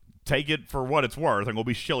 So take it for what it's worth. I'm going to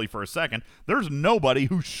be shilly for a second. There's nobody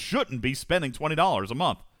who shouldn't be spending $20 a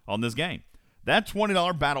month on this game. That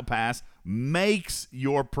 $20 Battle Pass makes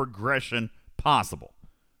your progression possible,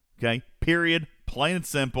 okay? Period. Plain and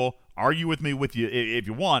simple. Argue with me if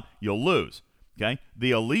you want, you'll lose, okay?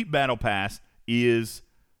 The Elite Battle Pass is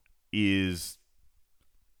it's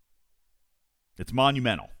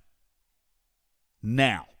monumental.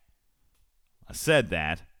 Now, I said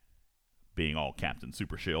that, being all Captain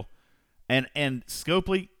Super Shill, and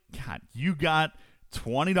Scopely, God, you got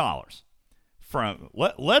 $20 from.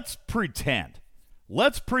 Let's pretend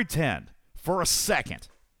for a second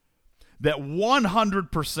that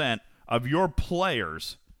 100% of your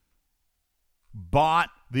players bought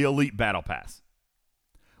the Elite Battle Pass.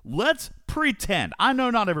 Let's pretend, I know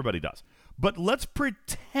not everybody does, but let's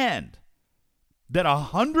pretend that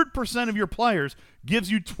 100% of your players gives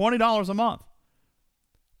you $20 a month.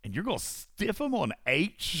 And you're going to stiff them on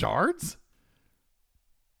 8 shards?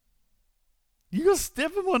 You're going to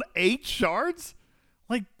stiff them on 8 shards?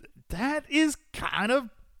 Like, that is kind of,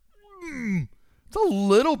 it's a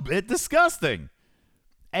little bit disgusting.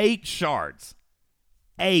 8 shards.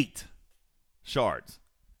 8 shards.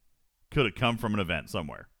 Could have come from an event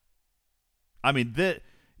somewhere. I mean,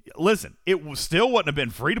 listen, still wouldn't have been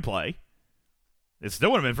free to play. It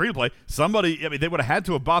still wouldn't have been free to play. Somebody, I mean, they would have had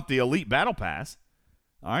to have bought the Elite Battle Pass.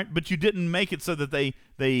 All right, but you didn't make it so that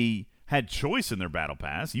they had choice in their Battle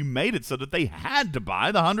Pass. You made it so that they had to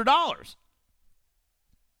buy the $100.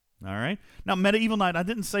 All right. Now, Medieval Knight, I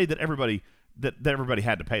didn't say that everybody had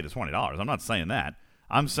to pay the $20. I'm not saying that.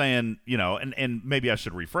 I'm saying, and maybe I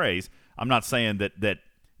should rephrase. I'm not saying that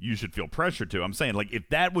you should feel pressure to. I'm saying, like, if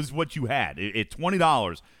that was what you had, if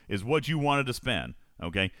 $20 is what you wanted to spend,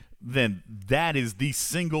 okay, then that is the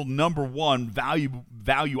single number one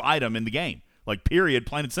value item in the game. Like, period,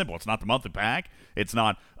 plain and simple. It's not the monthly pack. It's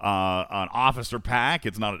not an officer pack.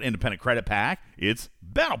 It's not an independent credit pack. It's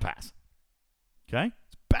Battle Pass. Okay?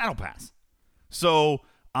 It's Battle Pass. So,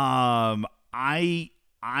 I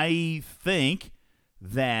think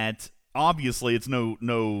that obviously it's no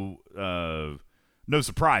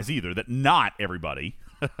surprise either that not everybody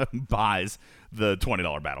buys the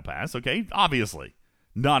 $20 Battle Pass. Okay? Obviously,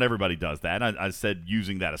 not everybody does that. I said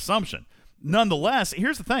using that assumption. Nonetheless,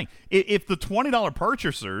 here's the thing. If the $20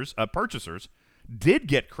 purchasers did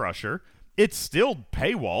get Crusher, it's still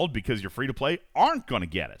paywalled because your free-to-play aren't going to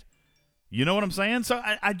get it. You know what I'm saying? So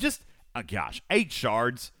I just, gosh, 8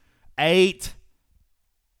 shards. 8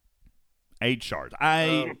 shards.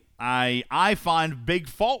 I find big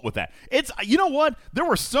fault with that. It's, you know what? There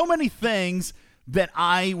were so many things that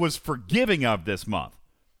I was forgiving of this month.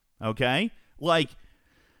 Okay? Like,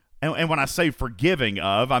 and when I say forgiving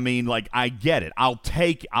of, I mean, like, I get it. I'll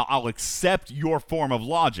accept your form of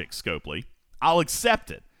logic, Scopely. I'll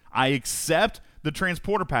accept it. I accept the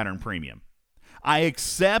transporter pattern premium. I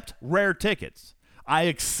accept rare tickets. I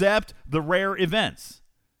accept the rare events.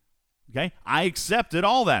 Okay? I accepted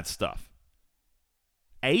all that stuff.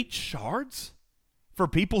 8 shards for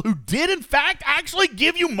people who did, in fact, actually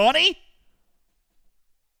give you money?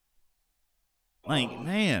 Like,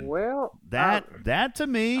 man, well, that to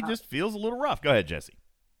me just feels a little rough. Go ahead, Jesse.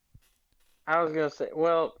 I was going to say,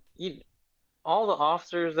 well, all the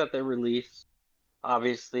officers that they release,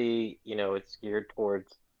 obviously, it's geared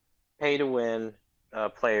towards pay-to-win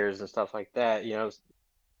players and stuff like that.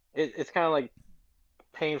 It's kind of like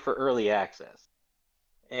paying for early access.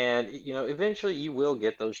 And, eventually you will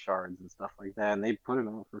get those shards and stuff like that, and they put them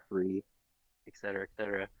out for free, et cetera, et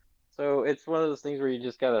cetera. So it's one of those things where you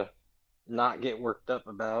just got to not get worked up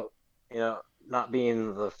about, not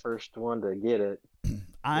being the first one to get it.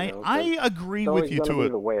 I agree with you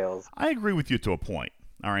I agree with you to a point.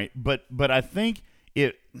 All right, but I think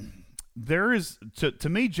there is to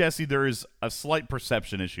me, Jesse, there is a slight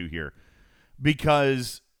perception issue here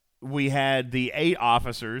because we had the 8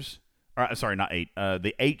 officers. Sorry, not 8.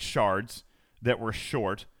 The 8 shards that were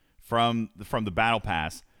short from the battle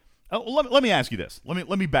pass. Let me ask you this. Let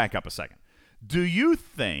me back up a second. Do you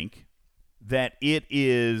think that it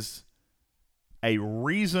is a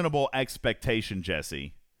reasonable expectation,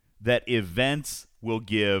 Jesse, that events will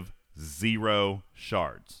give 0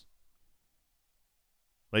 shards?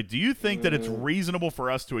 Like, do you think that it's reasonable for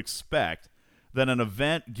us to expect that an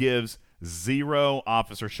event gives 0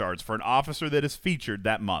 officer shards for an officer that is featured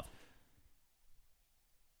that month?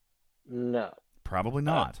 No. Probably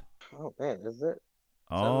not. Oh, man, is it?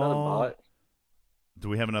 Oh. Another bot? Do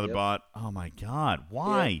we have another bot? Oh, my God.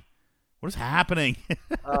 Why? Yeah. What is happening?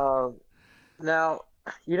 Now,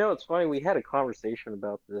 it's funny. We had a conversation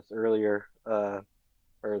about this earlier, or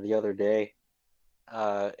the other day.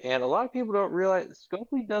 And a lot of people don't realize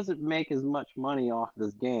Scopely doesn't make as much money off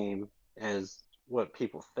this game as what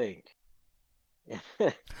people think.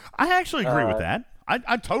 I actually agree with that.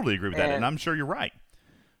 I totally agree with that, and I'm sure you're right.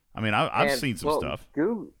 I mean, I've seen some stuff.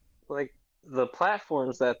 Google, like the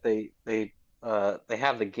platforms that they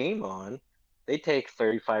have the game on, they take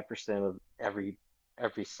 35% of every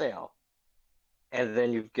sale, and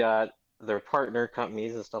then you've got their partner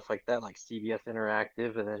companies and stuff like that, like CBS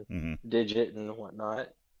Interactive and then Digit and whatnot.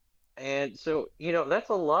 And so that's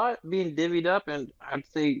a lot being divvied up, and I'd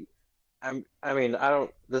say,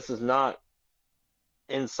 this is not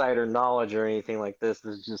insider knowledge or anything like this.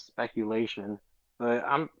 This is just speculation. But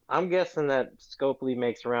I'm guessing that Scopely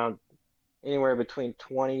makes around anywhere between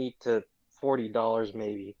 $20 to $40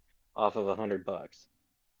 maybe off of $100.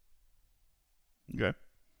 Okay.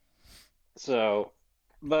 So,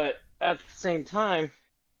 but at the same time,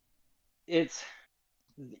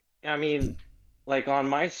 like on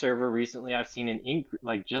my server recently, I've seen an increase.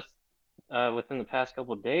 Like just within the past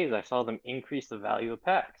couple of days, I saw them increase the value of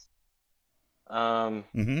packs. Yeah,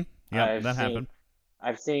 that happened.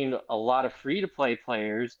 I've seen a lot of free-to-play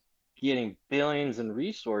players getting billions in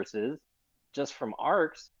resources just from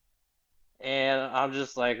ARCs, And I'm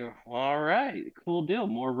just like, well, all right, cool deal.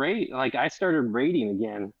 More rate. Like, I started rating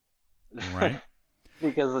again. Right.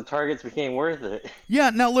 Because the targets became worth it. Yeah,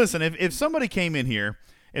 now listen, if somebody came in here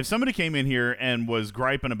and was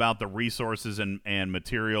griping about the resources and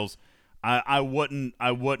materials, I wouldn't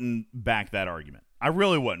back that argument. I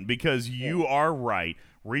really wouldn't, because you are right.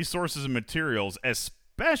 Resources and materials,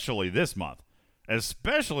 especially this month,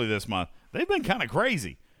 they've been kind of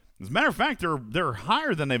crazy. As a matter of fact, they're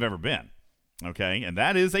higher than they've ever been. Okay, and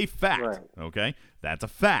that is a fact. Right. Okay, that's a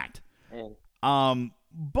fact.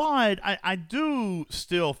 But I do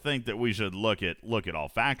still think that we should look at all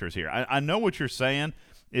factors here. I know what you're saying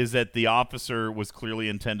is that the officer was clearly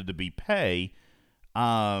intended to be pay.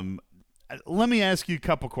 Let me ask you a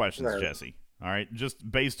couple questions, Jesse. All right,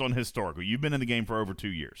 just based on historical. You've been in the game for over 2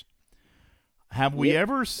 years. Have we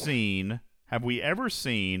ever seen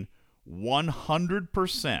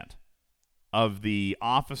 100% of the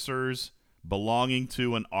officers belonging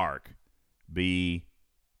to an ARC be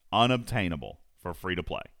unobtainable for free to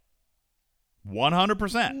play?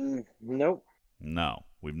 100%? Nope. No,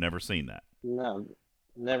 we've never seen that. No,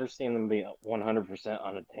 never seen them be 100%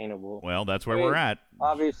 unattainable. Well, that's where we're at.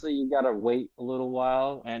 Obviously, you got to wait a little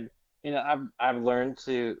while, and I've learned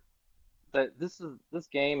that this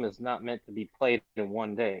game is not meant to be played in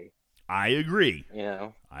one day. I agree.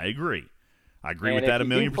 I agree. I agree with that a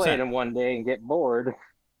million percent. Play it in one day and get bored.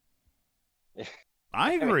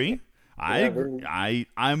 I agree.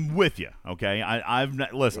 I'm with you. Okay.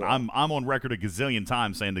 Listen. I'm on record a gazillion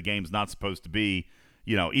times saying the game's not supposed to be,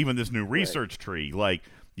 even this new research tree. Like,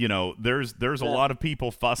 there's a lot of people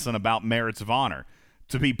fussing about merits of honor.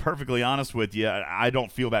 To be perfectly honest with you, I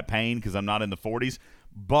don't feel that pain because I'm not in the 40s.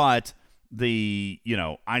 But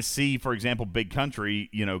I see, for example, Big Country,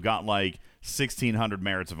 got like 1,600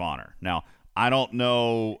 merits of honor. Now, I don't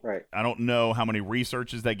know. Right. I don't know how many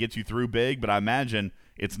researches that gets you through Big, but I imagine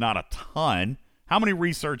it's not a ton. How many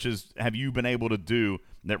researches have you been able to do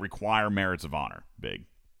that require merits of honor, Big?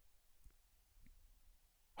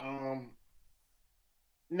 No,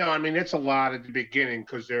 I mean it's a lot at the beginning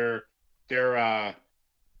because they're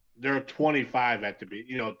 25 at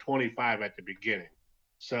the 25 at the beginning.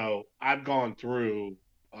 So I've gone through.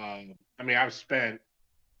 I've spent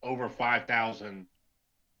over 5,000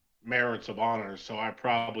 merits of honor, so I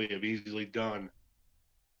probably have easily done.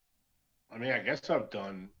 I guess I've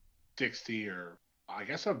done 60, or I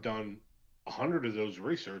guess I've done 100 of those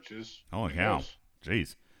researches. Holy cow!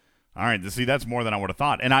 Jeez. All right, see, that's more than I would have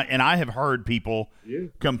thought. And I have heard people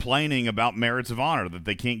complaining about merits of honor, that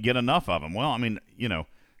they can't get enough of them. Well,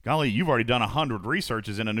 golly, you've already done 100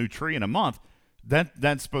 researches in a new tree in a month.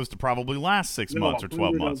 That's supposed to probably last 6 months or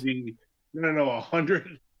 12 months.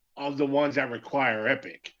 100 of the ones that require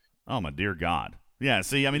Epic. Oh my dear God! Yeah,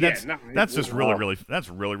 see, that's just really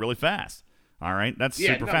fast. All right, that's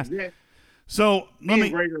super fast. Yeah. So me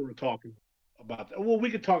and Gregor were talking about that. Well, we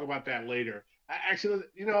could talk about that later. Actually,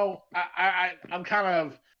 I'm kind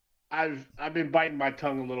of I've been biting my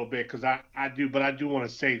tongue a little bit because I do want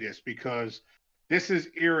to say this because this is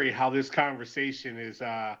eerie how this conversation is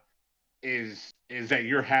that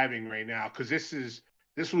you're having right now, because this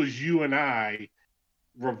was you and I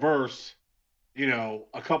reverse.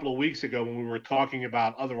 A couple of weeks ago when we were talking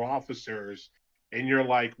about other officers, and you're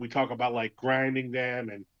like, we talk about like grinding them,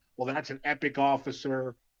 and well, that's an Epic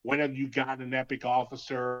officer. When have you gotten an Epic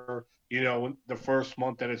officer? The first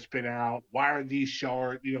month that it's been out. Why are these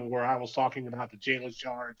shards? Where I was talking about the jailer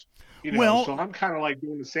shards. So I'm kind of like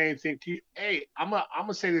doing the same thing to you. Hey, I'm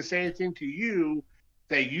gonna say the same thing to you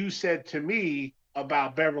that you said to me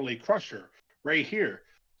about Beverly Crusher right here.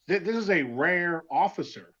 This is a rare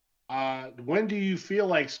officer. When do you feel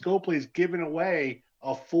like Scopely is giving away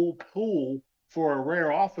a full pool for a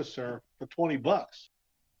rare officer for $20?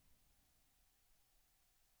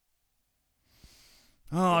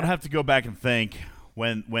 Oh, I'd have to go back and think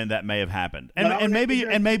when that may have happened, and maybe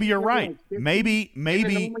you're right. Maybe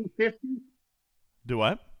normally 50. Do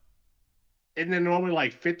what? Isn't it normally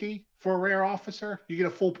like 50 for a rare officer? You get a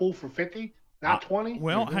full pool for 50, not 20.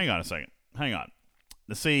 Well, hang on a second. Hang on.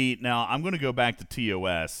 See, now I'm going to go back to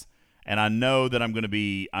TOS. And I know that I'm going to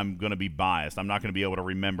be biased. I'm not going to be able to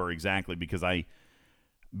remember exactly because I've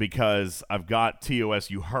got TOS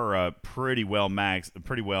Uhura pretty well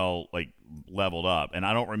like leveled up, and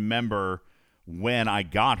I don't remember when I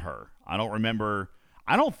got her. I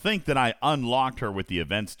don't think that I unlocked her with the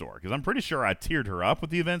event store, because I'm pretty sure I tiered her up with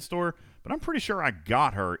the event store, but I'm pretty sure I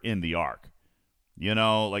got her in the ARC.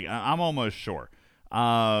 I'm almost sure.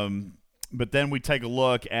 But then we take a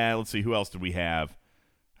look at, let's see, who else did we have?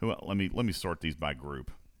 Let me sort these by group.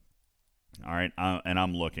 All right, and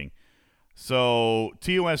I'm looking. So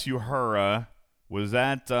TOS Uhura, was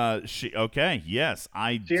that she? Okay, yes,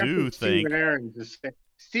 I See, that's do what think.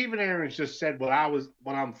 Stephen Aarons just said what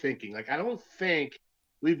I'm thinking. Like, I don't think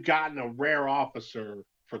we've gotten a rare officer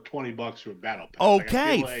for $20 for a battle pass.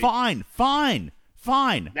 Okay, like fine.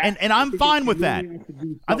 That- And I'm fine with that. really have to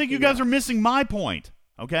do I think you something guys are else. missing my point,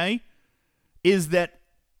 okay? Is that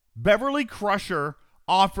Beverly Crusher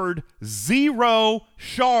offered 0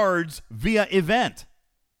 shards via event.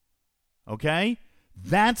 Okay?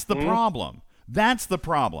 That's the problem. That's the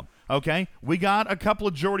problem. Okay? We got a couple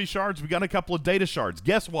of Geordie shards. We got a couple of data shards.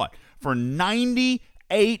 Guess what? For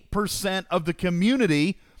 98% of the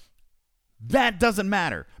community, that doesn't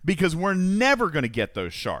matter because we're never going to get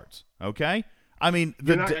those shards. Okay? I mean,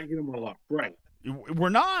 You're not going to get them all up. Right. we're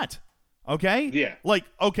not. Okay? Yeah. Like,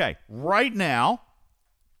 okay, right now,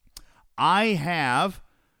 I have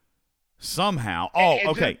somehow. Oh, And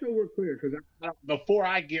okay. just so we're clear, because before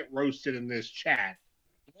I get roasted in this chat,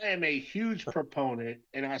 I am a huge proponent,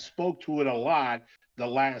 and I spoke to it a lot the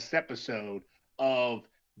last episode, of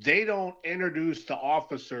they don't introduce the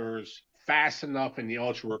officers fast enough in the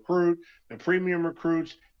ultra recruit, the premium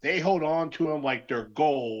recruits. They hold on to them like they're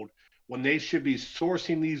gold when they should be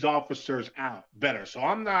sourcing these officers out better. So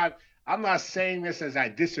I'm not saying this as I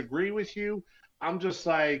disagree with you. I'm just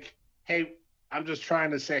like, hey, I'm just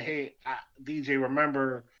trying to say, hey, DJ,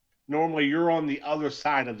 remember, normally you're on the other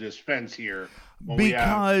side of this fence here when we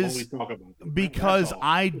talk about this. Because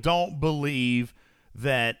I don't believe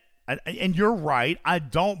that, and you're right, I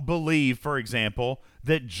don't believe, for example,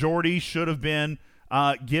 that Geordie should have been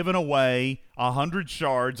given away 100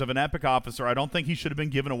 shards of an epic officer. I don't think he should have been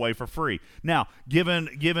given away for free. Now,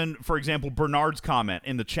 given for example, Bernard's comment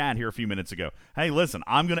in the chat here a few minutes ago, hey, listen,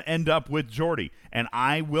 I'm going to end up with Geordie, and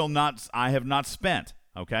I have not spent,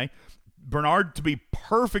 okay? Bernard, to be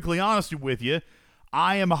perfectly honest with you,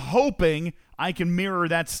 I am hoping I can mirror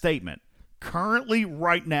that statement. Currently,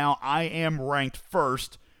 right now, I am ranked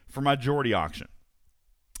first for my Geordie auction.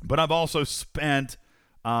 But I've also spent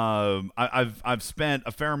I've spent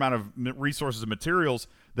a fair amount of resources and materials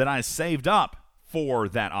that I saved up for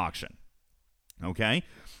that auction. Okay,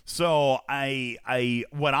 so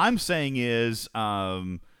what I'm saying is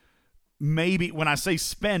maybe when I say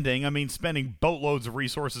spending, I mean spending boatloads of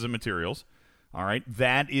resources and materials. All right,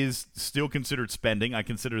 that is still considered spending. I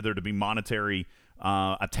consider there to be monetary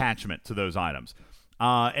attachment to those items.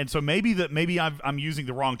 And so maybe I'm using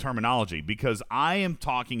the wrong terminology because I am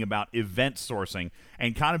talking about event sourcing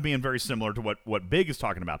and kind of being very similar to what Big is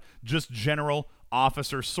talking about, just general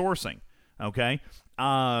officer sourcing. Okay,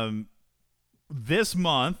 this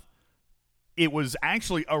month it was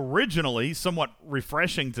actually originally somewhat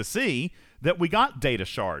refreshing to see that we got data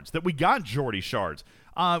shards, that we got Geordie shards.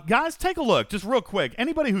 Guys, take a look, just real quick.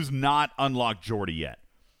 Anybody who's not unlocked Geordie yet,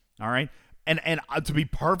 all right. And to be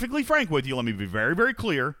perfectly frank with you, let me be very, very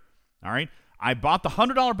clear. All right, I bought the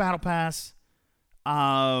 $100 battle pass.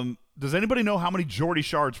 Does anybody know how many Geordie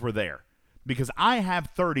shards were there? Because I have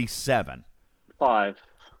 37. 5.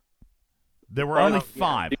 There were only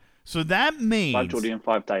 5. So that means 5 Geordie and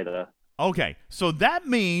 5 data. Okay, so that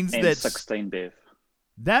means And that 16 Bev.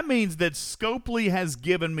 That means that Scopely has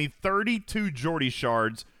given me 32 Geordie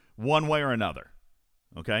shards one way or another.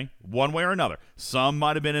 Okay? One way or another. Some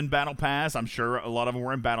might have been in Battle Pass. I'm sure a lot of them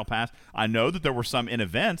were in Battle Pass. I know that there were some in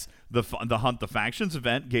events. The Hunt the Factions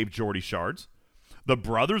event gave Geordie shards. The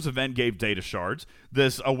Brothers event gave data shards.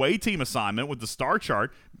 This away team assignment with the star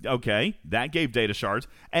chart, okay, that gave data shards.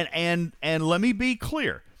 And let me be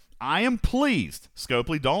clear. I am pleased.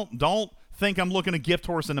 Scopely, don't think I'm looking a gift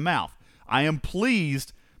horse in the mouth. I am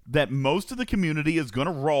pleased that most of the community is going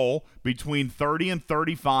to roll between 30 and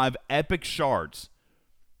 35 epic shards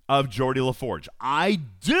of Geordie LaForge. I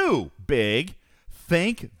do, Big,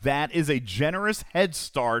 think that is a generous head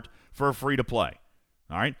start for a free-to-play.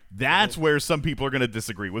 All right? That's where some people are going to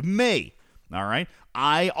disagree with me. All right?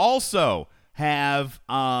 I also have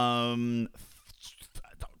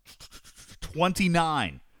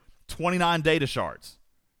 29 data shards.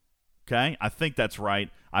 Okay? I think that's right.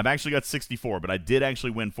 I've actually got 64, but I did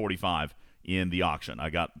actually win 45 in the auction. I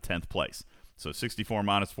got 10th place. So 64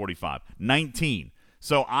 minus 45. 19.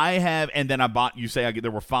 So I have, and then I bought, you say there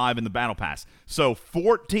were 5 in the Battle Pass. So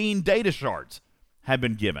 14 data shards have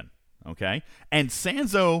been given, okay? And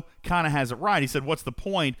Sanzo kind of has it right. He said, what's the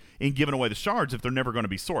point in giving away the shards if they're never going to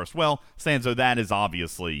be sourced? Well, Sanzo, that is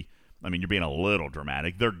obviously, I mean, you're being a little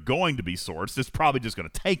dramatic. They're going to be sourced. It's probably just going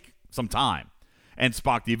to take some time. And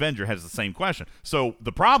Spock the Avenger has the same question. So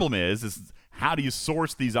the problem is how do you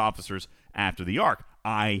source these officers after the arc?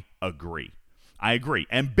 I agree.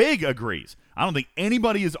 And Big agrees. I don't think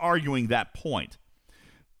anybody is arguing that point.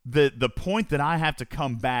 the point that I have to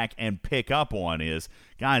come back and pick up on is,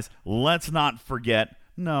 guys, let's not forget.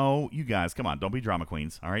 No, you guys, come on, don't be drama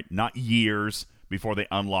queens. All right, not years before they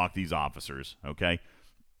unlock these officers. Okay,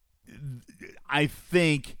 I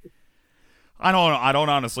think I don't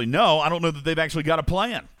honestly know. I don't know that they've actually got a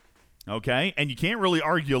plan. Okay, and you can't really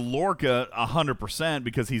argue Lorca 100%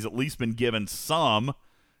 because he's at least been given some,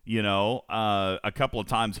 a couple of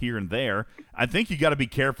times here and there. I think you got to be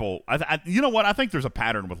careful. You know what? I think there's a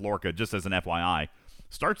pattern with Lorca, just as an FYI.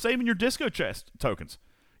 Start saving your disco chest tokens.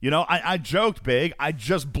 I joked big. I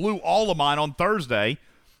just blew all of mine on Thursday.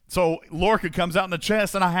 So Lorca comes out in the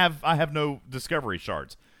chest, and I have no discovery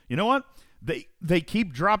shards. You know what? They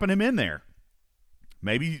keep dropping him in there.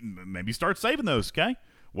 Maybe start saving those, okay?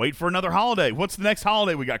 Wait for another holiday. What's the next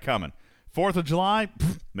holiday we got coming? 4th of July?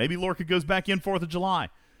 Maybe Lorca goes back in 4th of July.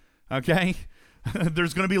 Okay?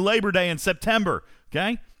 There's going to be Labor Day in September.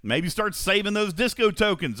 Okay? Maybe start saving those disco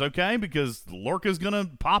tokens, okay? Because Lorca's going to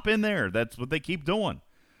pop in there. That's what they keep doing.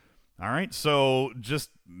 All right? So just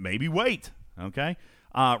maybe wait, okay,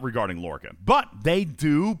 regarding Lorca. But they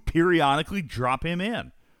do periodically drop him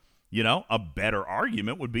in. A better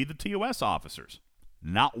argument would be the TOS officers.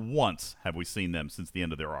 Not once have we seen them since the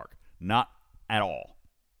end of their arc. Not at all.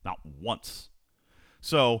 Not once.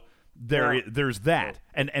 So there's that.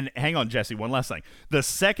 And hang on, Jesse, one last thing. The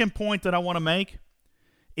second point that I want to make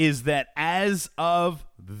is that as of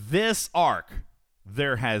this arc,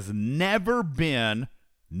 there has never been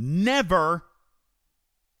an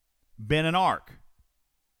arc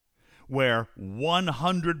where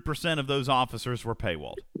 100% of those officers were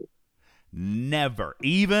paywalled. Never.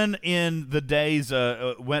 Even in the days,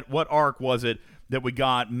 what arc was it that we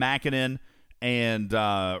got Mackinnon and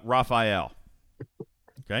Raphael?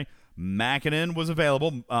 Okay. Mackinnon was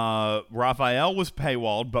available. Raphael was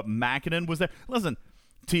paywalled, but Mackinnon was there. Listen,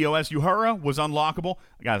 TOS Uhura was unlockable.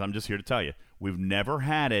 Guys, I'm just here to tell you, we've never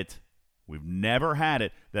had it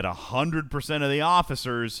that 100% of the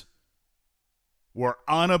officers were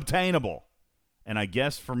unobtainable. And I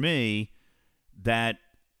guess for me, that...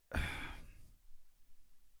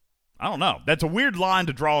 I don't know. That's a weird line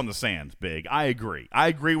to draw in the sand, Big. I agree. I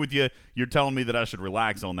agree with you. You're telling me that I should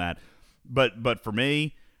relax on that. But for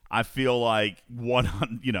me, I feel like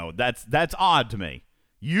that's odd to me.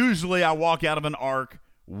 Usually I walk out of an arc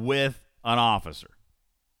with an officer.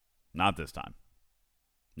 Not this time.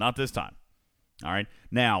 Not this time. All right.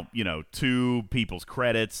 Now, to people's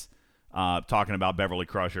credits, talking about Beverly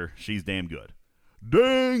Crusher, she's damn good.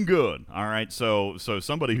 Dang good. All right. So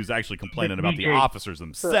somebody who's actually complaining about the officers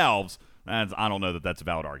themselves, I don't know that that's a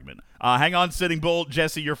valid argument. Hang on, Sitting Bull.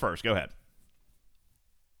 Jesse, you're first. Go ahead.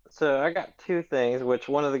 So I got two things, which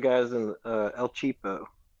one of the guys in El Cheapo,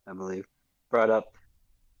 I believe, brought up.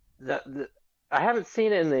 I haven't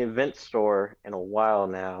seen it in the event store in a while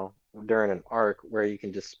now during an arc where you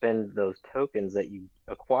can just spend those tokens that you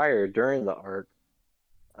acquire during the arc.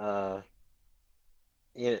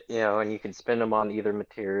 And you can spend them on either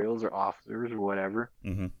materials or officers or whatever.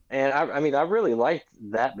 Mm-hmm. And I really liked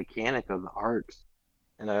that mechanic of the arcs,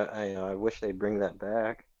 and I wish they'd bring that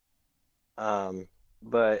back.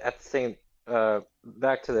 But at the same,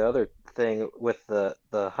 back to the other thing with the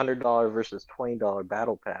 $100 versus $20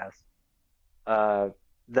 battle pass.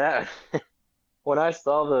 That when I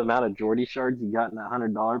saw the amount of Geordie shards you got in that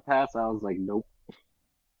 $100 pass, I was like, nope.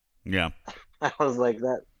 Yeah. I was like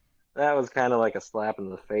that. That was kind of like a slap in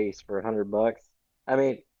the face for $100. I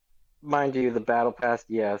mean, mind you, the battle pass,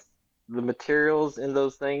 yes, the materials in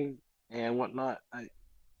those things and whatnot,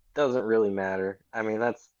 doesn't really matter. I mean,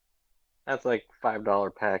 that's like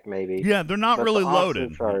 $5 pack maybe. Yeah, they're not really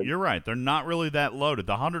loaded. Charge. You're right. They're not really that loaded.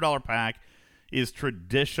 The $100 pack is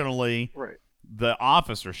traditionally the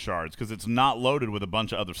officer shards because it's not loaded with a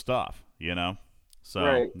bunch of other stuff. So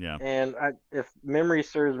right. Yeah. And if memory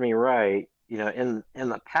serves me right. In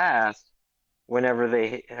the past, whenever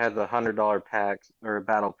they had the $100 packs or a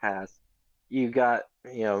battle pass, you got,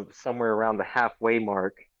 somewhere around the halfway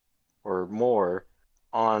mark or more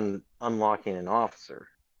on unlocking an officer.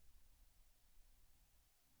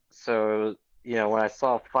 So, when I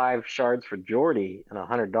saw 5 shards for Geordie and a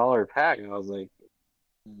 $100 pack, I was like,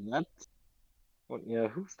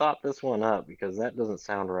 who thought this one up? Because that doesn't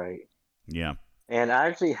sound right. Yeah. And I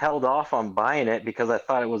actually held off on buying it because I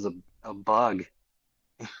thought it was a bug.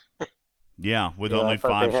 Yeah, with only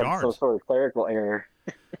 5 shards. Some sort of clerical error.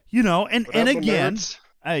 And again,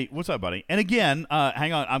 hey, what's up, buddy? And again,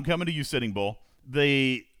 hang on, I'm coming to you, Sitting Bull.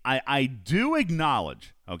 I do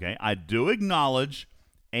acknowledge, okay,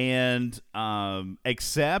 and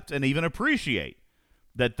accept and even appreciate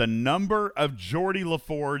that the number of Geordie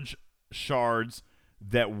LaForge shards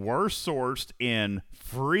that were sourced in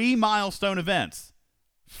free milestone events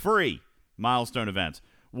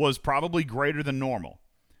was probably greater than normal.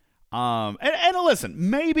 And listen,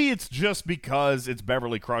 maybe it's just because it's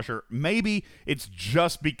Beverly Crusher. Maybe it's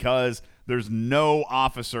just because there's no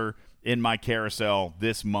officer in my carousel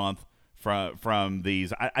this month from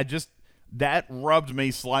these. I just, that rubbed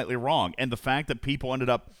me slightly wrong. And the fact that people ended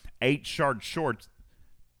up 8 shards short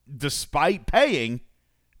despite paying,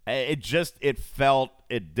 it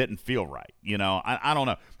didn't feel right. You know, I don't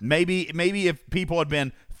know. Maybe if people had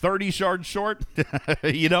been 30 shards short,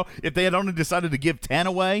 you know, if they had only decided to give 10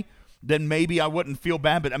 away, then maybe I wouldn't feel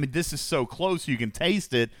bad. But I mean, this is so close, you can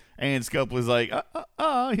taste it. And Scopely's like,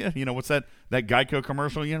 yeah, you know, what's that Geico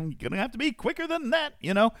commercial? You know, you're gonna have to be quicker than that.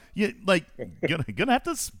 You know, you like gonna have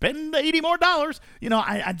to spend $80 more. You know,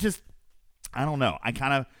 I don't know. I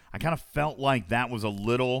kind of felt like that was a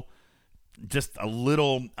little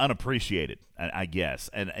unappreciated, I guess,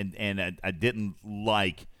 and I didn't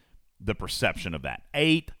like the perception of that.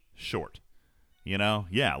 8 short. You know,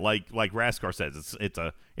 yeah, like Raskar says, it's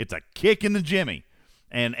a kick in the jimmy,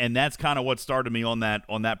 and that's kind of what started me on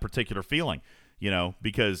that particular feeling, you know,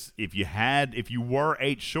 because if you were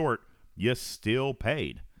 8 short, you still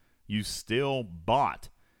paid, you still bought,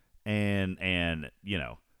 and you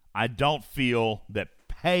know, I don't feel that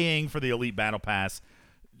paying for the Elite Battle Pass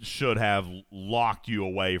should have locked you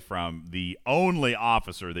away from the only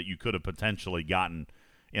officer that you could have potentially gotten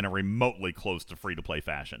in a remotely close to free-to-play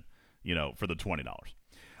fashion. You know, for the $20.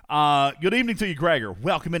 Good evening to you, Gregor.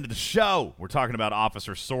 Welcome into the show. We're talking about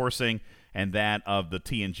officer sourcing and that of the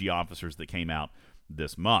TNG officers that came out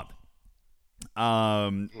this month.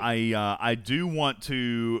 I do want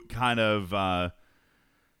to kind of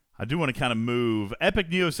move. Epic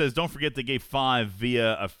Neo says, don't forget they gave 5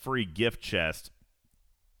 via a free gift chest.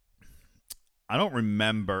 I don't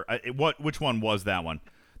remember. Which one was that one?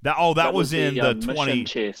 That was in the 20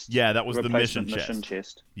 chest. Yeah, that was the mission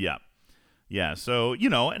chest. Yeah. Yeah, so, you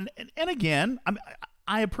know, and again,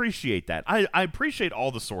 I appreciate that. I appreciate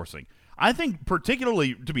all the sourcing. I think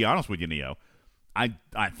particularly, to be honest with you, Neo, I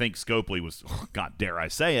think Scopely was, God dare I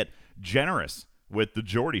say it, generous with the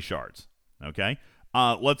Geordi shards, okay?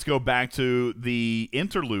 Let's go back to the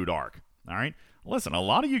interlude arc, all right? Listen, a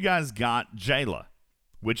lot of you guys got Jayla,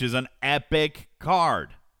 which is an epic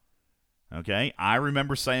card, okay? I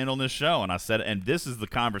remember saying on this show, and I said, and this is the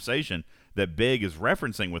conversation that Big is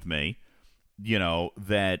referencing with me, you know,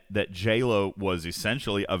 that Jayla was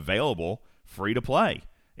essentially available free to play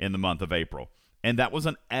in the month of April. And that was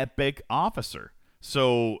an epic officer.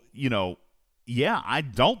 So, you know, yeah, I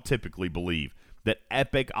don't typically believe that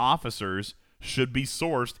epic officers should be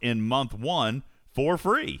sourced in month 1 for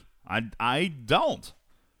free. I don't.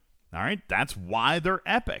 All right, that's why they're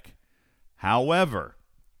epic. However,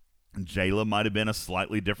 Jayla might have been a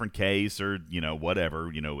slightly different case or, you know,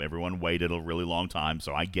 whatever. You know, everyone waited a really long time,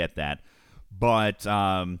 so I get that. But,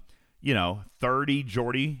 you know, 30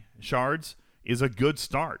 Geordi shards is a good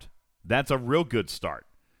start. That's a real good start.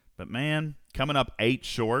 But, man, coming up 8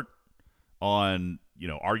 short on, you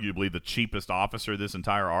know, arguably the cheapest officer this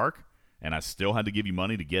entire arc, and I still had to give you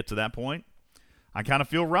money to get to that point, I kind of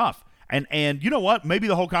feel rough. And you know what? Maybe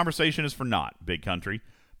the whole conversation is for naught, Big Country.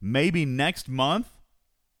 Maybe next month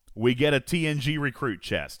we get a TNG recruit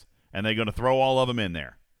chest, and they're going to throw all of them in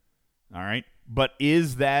there. All right? But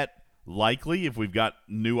is that likely if we've got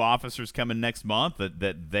new officers coming next month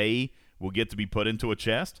that they will get to be put into a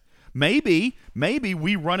chest? Maybe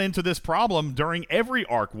we run into this problem during every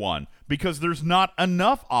Arc 1 because there's not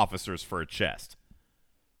enough officers for a chest.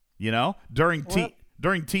 You know, during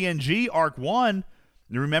TNG Arc 1,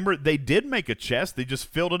 remember they did make a chest, they just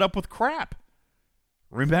filled it up with crap.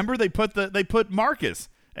 Remember they put Marcus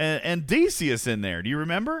and Decius in there. Do you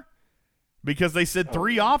remember? Because they said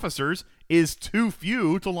 3 officers is too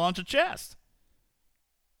few to launch a chest.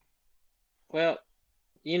 Well,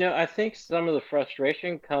 you know, I think some of the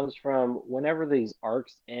frustration comes from whenever these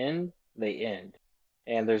arcs end, they end.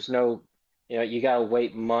 And there's no, you know, you got to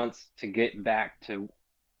wait months to get back to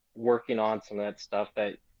working on some of that stuff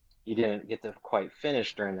that you didn't get to quite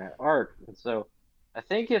finish during that arc. And so I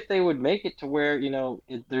think if they would make it to where, you know,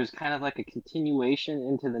 there's kind of like a continuation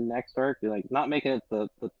into the next arc, like not making it the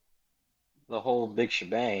whole big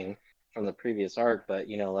shebang from the previous arc, but,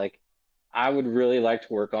 you know, like I would really like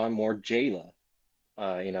to work on more Jayla.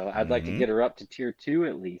 You know, I'd like to get her up to tier 2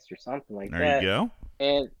 at least or something like that. There you go.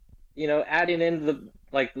 And, you know, adding in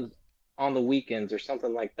on the weekends or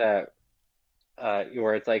something like that,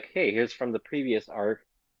 where it's like, hey, here's from the previous arc,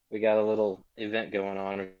 we got a little event going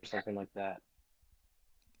on or something like that.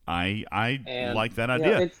 I like that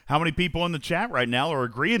idea. You know, how many people in the chat right now are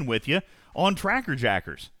agreeing with you on Tracker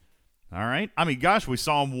Jackers. All right? I mean, gosh, we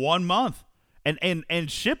saw them 1 month.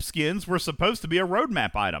 And ship skins were supposed to be a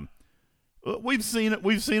roadmap item. We've seen it.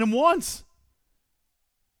 We've seen them once.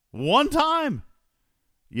 One time.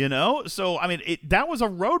 You know? So, I mean, that was a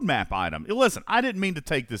roadmap item. Listen, I didn't mean to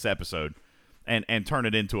take this episode and turn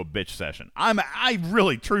it into a bitch session. I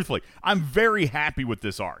really, truthfully, I'm very happy with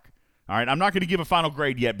this arc. All right, I'm not going to give a final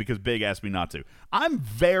grade yet because Big asked me not to. I'm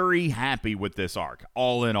very happy with this arc,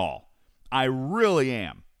 all in all. I really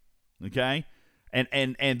am. Okay?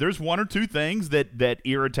 And there's one or two things that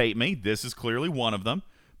irritate me. This is clearly one of them.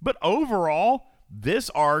 But overall, this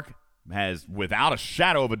arc has, without a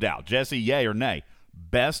shadow of a doubt, Jesse, yay or nay,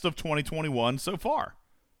 best of 2021 so far.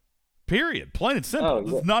 Period. Plain and simple. Oh,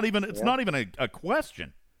 yeah. It's not even a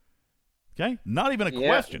question. Okay? Not even a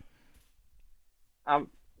question. I'm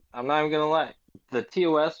not even gonna lie. The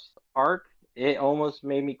TOS arc, it almost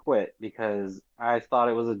made me quit because I thought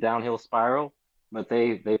it was a downhill spiral, but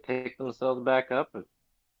they picked themselves back up,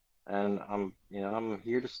 and I'm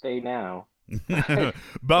here to stay now.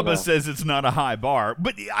 Bubba says it's not a high bar,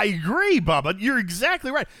 but I agree, Bubba. You're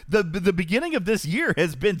exactly right. The beginning of this year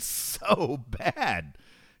has been so bad.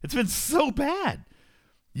 It's been so bad.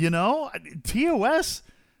 You know, TOS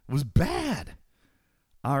was bad.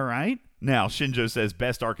 All right. Now, Shinjo says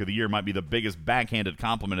best arc of the year might be the biggest backhanded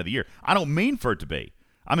compliment of the year. I don't mean for it to be.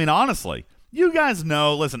 I mean, honestly, you guys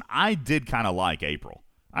know, listen, I did kind of like April.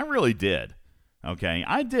 I really did. Okay,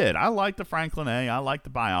 I did. I liked the Franklin A. I liked the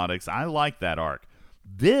Biotics. I liked that arc.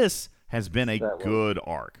 This has been a good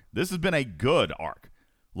arc. This has been a good arc.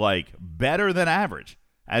 Like, better than average.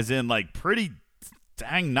 As in, like, pretty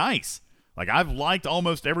dang nice. Like, I've liked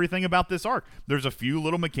almost everything about this arc. There's a few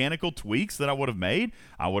little mechanical tweaks that I would have made.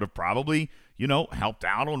 I would have probably, helped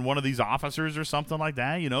out on one of these officers or something like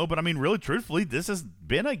that, But, I mean, really, truthfully, this has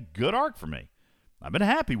been a good arc for me. I've been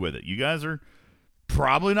happy with it. You guys are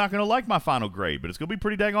probably not going to like my final grade, but it's going to be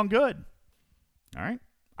pretty daggone good. All right?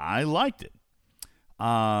 I liked it.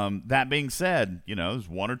 That being said, there's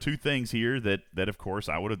one or two things here that of course,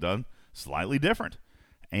 I would have done slightly different.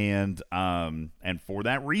 And for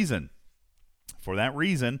that reason,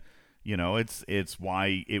 it's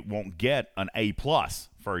why it won't get an A+,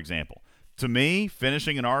 for example. To me,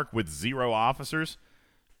 finishing an arc with 0 officers,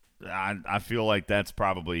 I feel like that's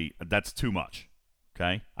too much.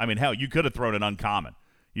 Okay? I mean, hell, you could have thrown an uncommon.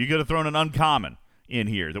 You could have thrown an uncommon in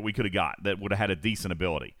here that we could have got that would have had a decent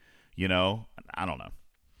ability. I don't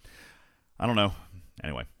know.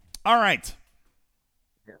 Anyway. All right.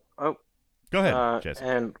 Oh. Go ahead, Jesse.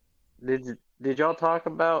 And did y'all talk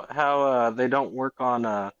about how they don't work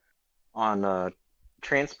on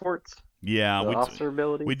transports? Yeah, officer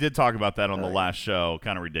ability? We did talk about that on the last show.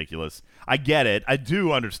 Kind of ridiculous. I get it. I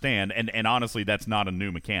do understand. And honestly, that's not a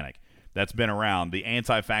new mechanic. That's been around. The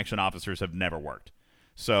anti-faction officers have never worked.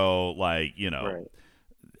 So, like, right.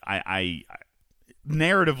 I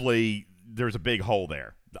narratively, there's a big hole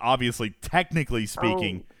there. Obviously, technically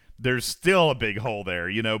speaking, there's still a big hole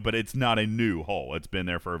there, but it's not a new hole. It's been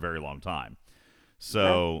there for a very long time.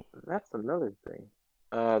 So that's another thing.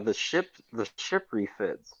 The ship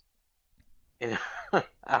refits. I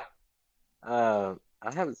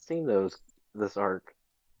haven't seen those this arc.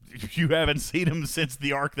 You haven't seen them since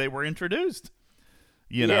the arc they were introduced.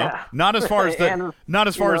 Yeah. Not as far as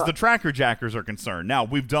the Tracker Jackers are concerned. Now,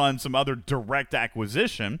 we've done some other direct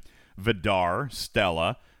acquisition, Vidar,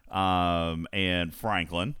 Stella, and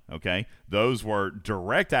Franklin, okay? Those were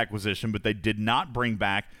direct acquisition, but they did not bring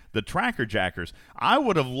back the Tracker Jackers. I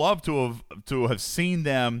would have loved to have seen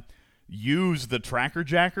them use the Tracker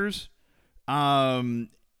Jackers, and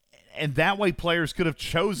that way players could have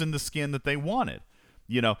chosen the skin that they wanted.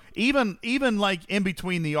 Even like in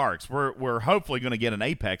between the arcs, we're hopefully going to get an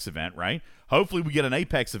Apex event, right? Hopefully we get an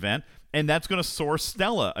Apex event, and that's going to source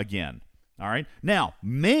Stella again. All right. Now,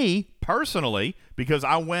 me personally, because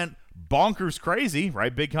I went bonkers crazy,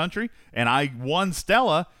 right, Big Country, and I won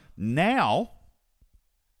Stella. Now,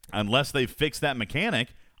 unless they fix that mechanic,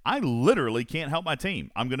 I literally can't help my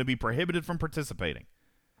team. I'm going to be prohibited from participating.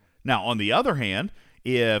 Now, on the other hand,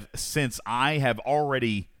 since I have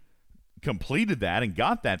already completed that and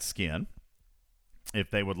got that skin, if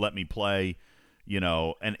they would let me play, in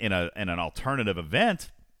an alternative event,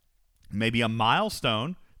 maybe a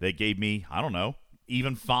milestone that gave me, I don't know,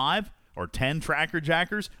 even 5 or 10 Tracker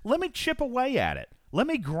Jackers, let me chip away at it. Let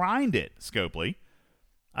me grind it, Scopely.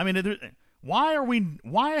 I mean,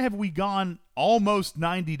 why have we gone almost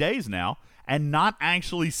 90 days now and not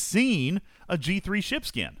actually seen a G3 ship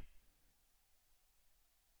skin?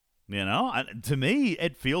 To me,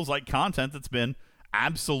 it feels like content that's been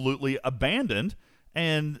absolutely abandoned,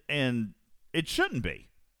 and it shouldn't be.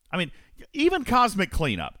 I mean, even Cosmic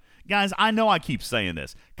Cleanup. Guys, I know I keep saying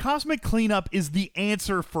this. Cosmic Cleanup is the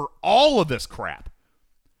answer for all of this crap.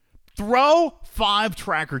 Throw 5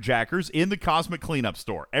 Tracker Jackers in the Cosmic Cleanup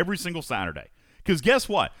store every single Saturday. Because guess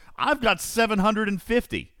what? I've got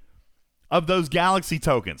 750 of those Galaxy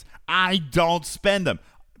tokens. I don't spend them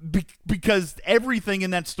because everything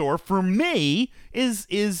in that store for me is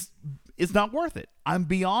not worth it. I'm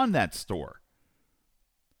beyond that store.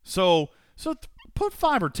 So put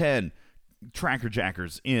 5 or 10 Tracker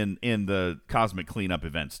Jackers in the Cosmic Cleanup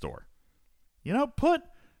event store. You know,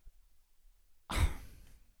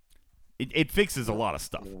 it fixes a lot of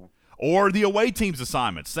stuff. Or the away teams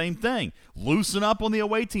assignments, same thing. Loosen up on the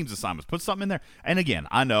away teams assignments. Put something in there. And again,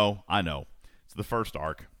 I know. It's the first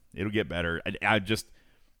arc. It'll get better. I just,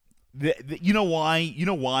 you know why? You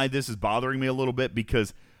know why this is bothering me a little bit?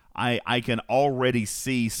 Because I can already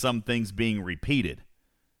see some things being repeated.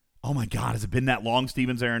 Oh my God, has it been that long,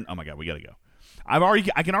 Stevens Aaron? Oh my God, we gotta go. I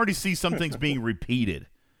can already see some things being repeated,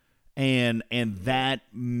 and that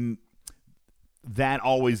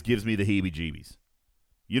always gives me the heebie-jeebies.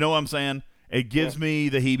 You know what I'm saying? It gives me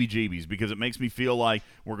the heebie-jeebies because it makes me feel like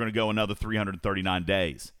we're going to go another 339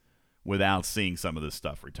 days without seeing some of this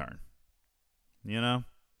stuff return. You know?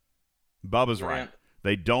 Bubba's right.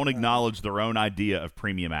 They don't acknowledge their own idea of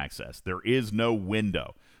premium access. There is no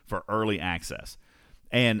window for early access.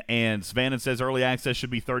 And Svannon says early access should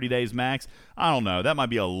be 30 days max. I don't know. That might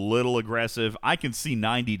be a little aggressive. I can see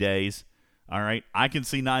 90 days. All right? I can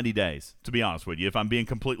see 90 days, to be honest with you. If I'm being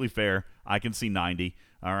completely fair, I can see 90.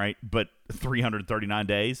 All right? But 339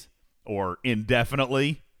 days or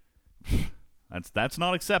indefinitely, that's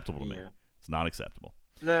not acceptable to me. It's not acceptable.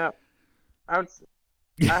 Now, I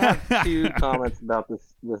have 2 comments about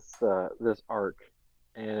this arc,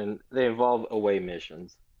 and they involve away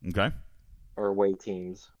missions. Okay. Or away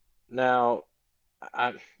teams. Now,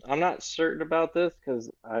 I'm not certain about this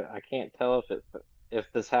because I can't tell if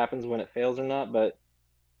this happens when it fails or not. But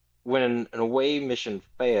when an away mission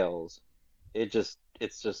fails, it's just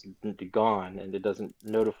gone and it doesn't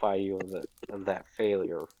notify you of that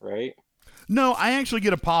failure, right? No, I actually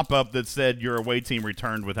get a pop-up that said your away team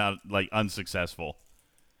returned without, like, unsuccessful.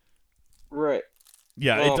 Right.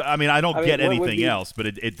 Yeah, well, I don't get anything else, but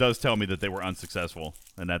it does tell me that they were unsuccessful,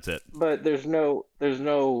 and that's it. But there's no,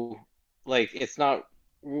 like, it's not,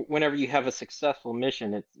 whenever you have a successful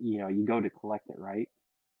mission, it's, you go to collect it, right?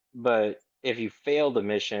 But if you fail the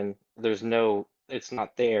mission, it's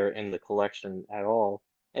not there in the collection at all.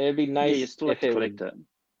 And it'd be nice you still have to collect it.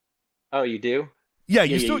 Oh, you do? Yeah,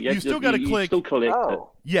 you still got to click. Still collect it.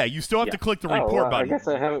 Yeah, you still have to click the report button.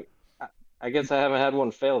 I guess I haven't had one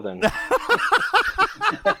fail then.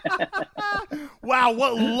 Wow,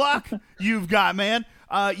 what luck you've got, man.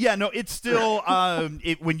 It's still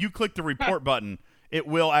when you click the report button, it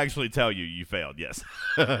will actually tell you failed, yes.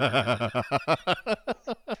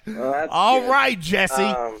 All right,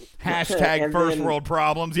 Jesse. Hashtag first world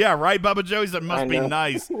problems. Yeah, right, Bubba Joe? He said, must be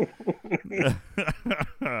nice.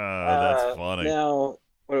 That's funny. Now,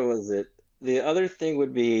 what was it? The other thing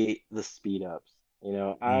would be the speed ups.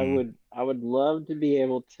 I would love to be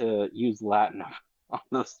able to use Latin on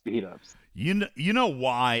those speed ups. You know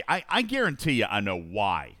why? I guarantee you I know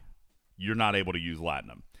why you're not able to use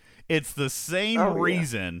Latinum. It's the same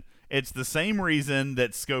reason. Yeah. It's the same reason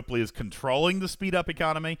that Scopely is controlling the speed up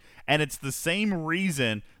economy, and it's the same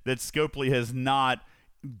reason that Scopely has not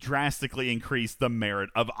drastically increased the merit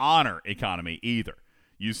of honor economy either.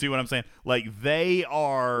 You see what I'm saying? Like they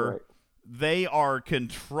are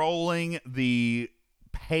controlling the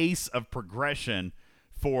pace of progression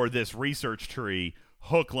for this research tree,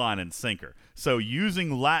 hook, line, and sinker. So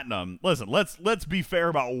using Latinum, listen, let's be fair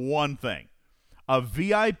about one thing. A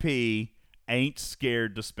VIP ain't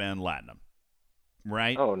scared to spend Latinum,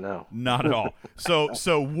 right? Oh no, not at all.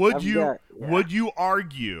 So would you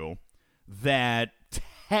argue that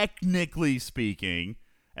technically speaking,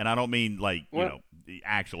 and I don't mean like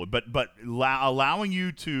actually, but allowing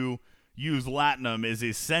you to use Latinum is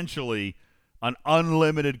essentially an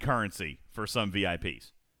unlimited currency for some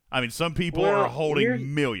VIPs. I mean, some people are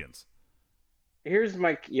holding millions. Here's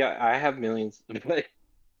I have millions, but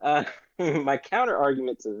my counter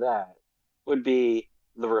argument to that would be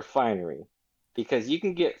the refinery, because you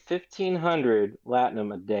can get 1,500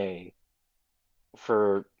 Latinum a day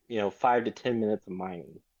for 5 to 10 minutes of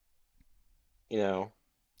mining. Okay.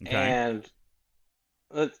 And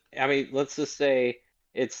let's just say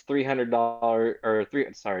it's $300 or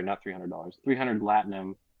not $300, 300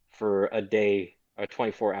 Latinum for a day or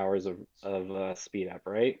 24 hours of speed up,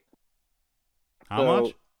 right? How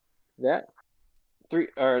much? That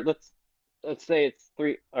let's say it's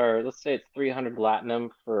 300 Latinum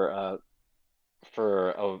for a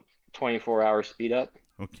 24-hour speed up.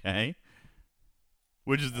 Okay.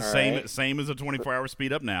 Which is the All same right. same as a 24-hour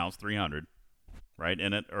speed up now. It's 300, right?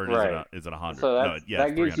 In it, or Right. is it 100? So No, that's, yeah, that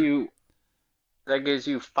it's gives 300. that gives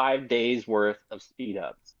you 5 days worth of speed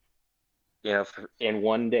ups. You know, in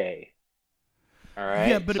one day. All right.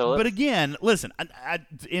 Yeah, but So but let's- again, listen.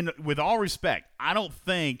 With all respect, I don't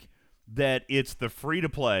think that it's the free to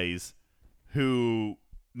plays who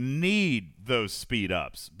need those speed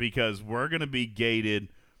ups, because we're going to be gated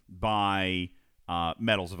by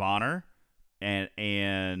medals of honor and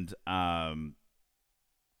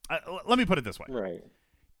let me put it this way. Right.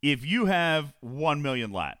 If you have 1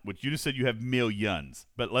 million lat, which you just said you have millions,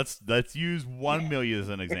 but let's use 1 million as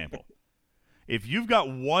an example. If you've got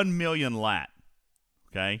 1 million lat,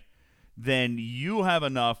 okay, then you have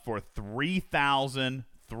enough for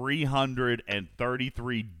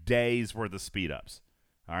 3,333 days worth of speed ups.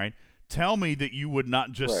 All right. Tell me that you would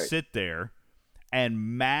not just Right. sit there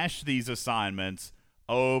and mash these assignments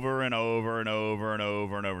over and over and over and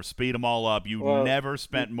over and over, speed them all up. You Well, never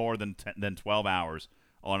spent more than 12 hours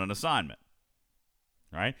on an assignment.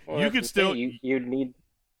 All right. Well, you that's could the still. thing. You'd need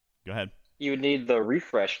Go ahead. you would need the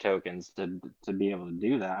refresh tokens to be able to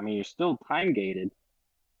do that. I mean, you're still time gated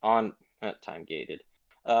on not time gated.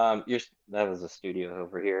 That was a studio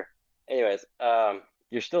over here. Anyways,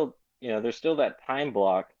 you're still there's still that time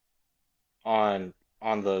block on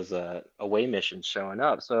those away missions showing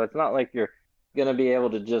up. So it's not like you're gonna be able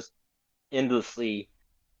to just endlessly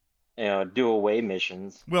do away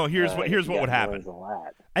missions. Well, here's if what you would got happen. millions of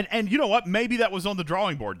lat. And you know what? Maybe that was on the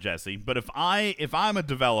drawing board, Jesse. But if I'm a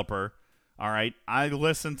developer, all right, I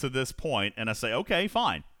listen to this point and I say, okay,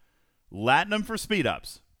 fine, Latinum for speed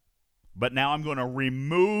ups, but now I'm going to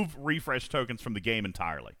remove refresh tokens from the game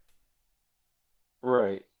entirely.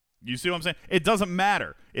 Right. You see what I'm saying? It doesn't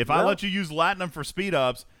matter. If I No. let you use Latinum for speed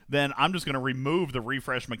ups, then I'm just going to remove the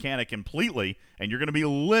refresh mechanic completely, and you're going to be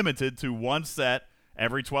limited to one set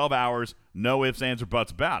every 12 hours, no ifs, ands, or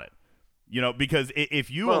buts about it. Because if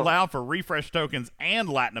you allow for refresh tokens and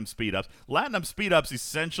Latinum speed ups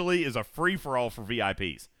essentially is a free-for-all for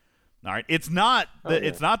VIPs. All right, it's not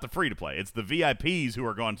it's not the free-to-play. It's the VIPs who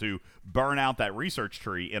are going to burn out that research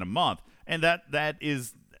tree in a month, and that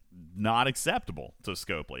is not acceptable to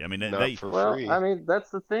Scopely. I mean, I mean,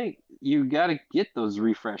 that's the thing. You got to get those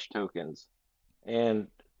refresh tokens, and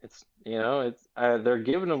it's they're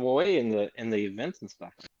giving them away in the events and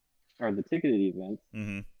stuff, or the ticketed events.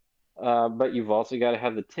 Mm-hmm. But you've also got to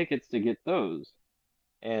have the tickets to get those,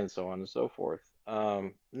 and so on and so forth.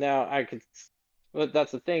 But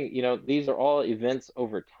that's the thing. These are all events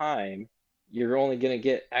over time. You're only going to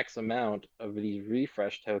get X amount of these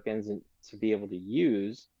refresh tokens to be able to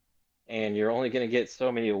use, and you're only going to get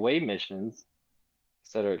so many away missions, et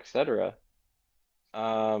cetera, et cetera.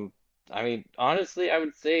 I mean, honestly, I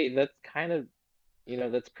would say that's kind of,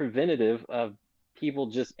 that's preventative of people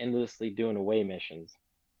just endlessly doing away missions.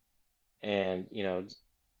 And,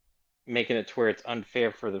 making it to where it's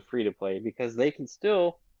unfair for the free-to-play, because they can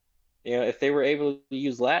still, if they were able to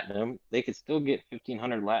use Latinum, they could still get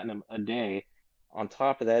 1,500 Latinum a day. On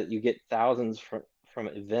top of that, you get thousands from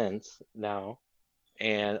events now.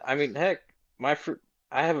 And, I mean, heck, I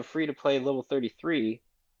have a free-to-play level 33,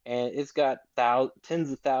 and it's got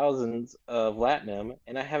tens of thousands of Latinum,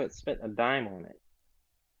 and I haven't spent a dime on it.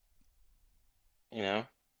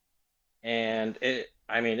 And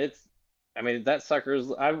that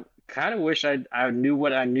sucker's. I kind of wish I knew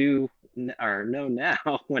what I knew or know now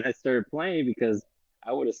when I started playing, because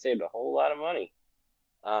I would have saved a whole lot of money.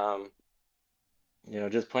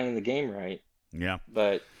 Just playing the game right. Yeah.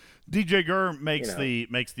 But DJ Gurr makes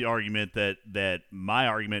the argument that my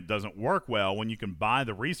argument doesn't work well when you can buy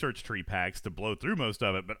the research tree packs to blow through most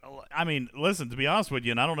of it. But I mean, listen, to be honest with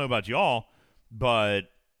you, and I don't know about y'all, but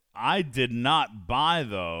I did not buy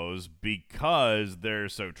those because they're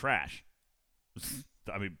so trash.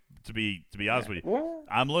 I mean, to be honest with you,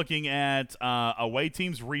 I'm looking at Away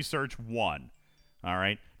Teams Research 1. All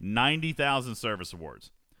right, 90,000 service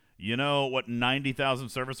awards. You know what 90,000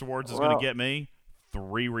 service awards is going to get me?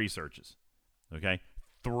 3 researches. Okay,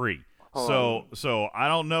 3. So I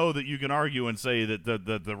don't know that you can argue and say that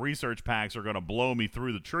the research packs are going to blow me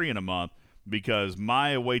through the tree in a month, because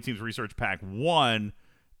my Away Teams Research Pack 1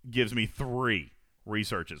 gives me 3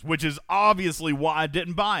 researches, which is obviously why I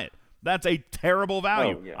didn't buy it. That's a terrible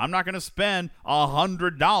value. Oh, yeah. I'm not going to spend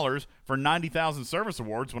 $100 for 90,000 service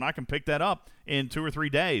awards when I can pick that up in 2 or 3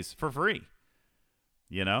 days for free.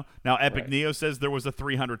 Now Epic Neo says there was a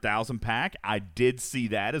 300,000 pack. I did see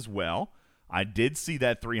that as well. I did see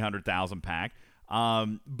that 300,000 pack.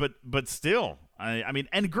 But still, I mean,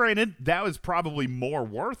 and granted, that was probably more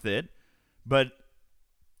worth it. But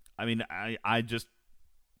I mean, I just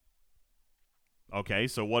okay.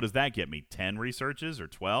 So what does that get me? 10 researches or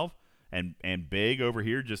 12? And Big over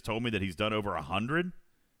here just told me that he's done over 100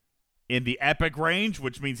 in the epic range,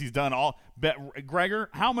 which means he's done all. Gregor,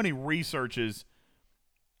 how many researches?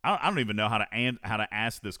 I don't even know how to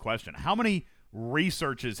ask this question. How many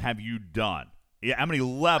researches have you done? Yeah, how many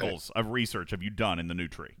levels of research have you done in the new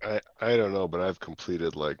tree? I don't know, but I've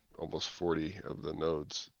completed like almost 40 of the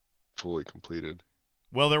nodes, fully completed.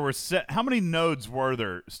 Well, there were how many nodes were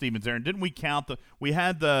there, Stevens Aaron? Didn't we count we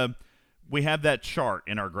had that chart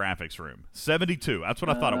in our graphics room. 72. That's what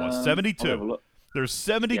I thought it was. 72. There's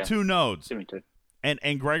 72 nodes. 72.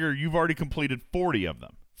 And Gregor, you've already completed 40 of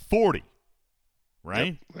them. 40.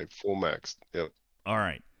 Right? Yep, like full maxed. Yep. All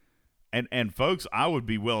right. And folks, I would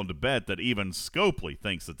be willing to bet that even Scopely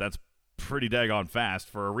thinks that that's pretty daggone fast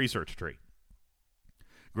for a research tree.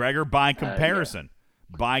 Gregor, by comparison,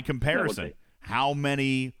 how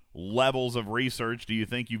many levels of research do you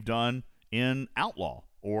think you've done in Outlaw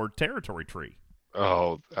or Territory tree?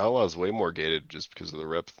 Oh, Outlaw's way more gated just because of the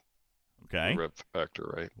rep. Okay. Rep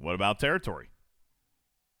factor, right? What about Territory?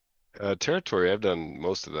 Territory, I've done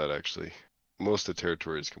most of that actually. Most of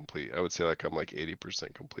Territory is complete. I would say like I'm like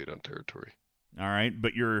 80% complete on Territory. All right,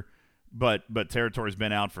 but Territory's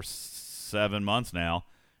been out for 7 months now,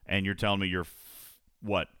 and you're telling me you're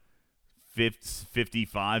what?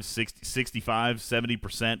 55, 60, 65,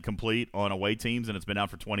 70% complete on away teams, and it's been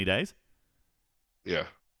out for 20 days? Yeah.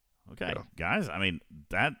 Okay, yeah. Guys, I mean,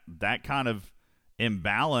 that kind of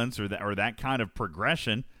imbalance or that kind of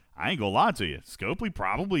progression, I ain't gonna lie to you. Scopely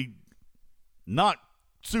probably not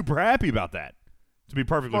super happy about that, to be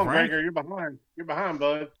perfectly frank. Gregor, you're behind,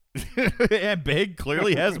 bud. And Big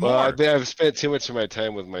clearly has more. I've spent too much of my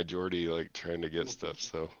time with my Geordie, like trying to get stuff.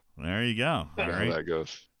 So there you go. All right. How that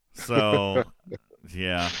goes. So,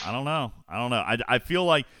 yeah, I don't know. I feel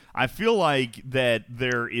like that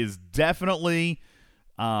there is definitely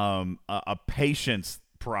a patience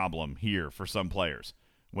problem here for some players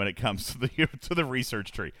when it comes to the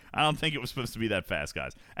research tree. I don't think it was supposed to be that fast,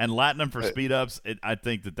 guys. And Latinum for speed ups, I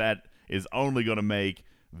think that is only going to make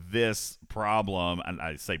this problem, and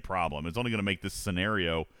I say problem, it's only going to make this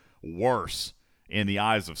scenario worse in the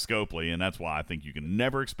eyes of Scopely, and that's why I think you can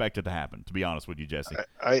never expect it to happen, to be honest with you, Jesse.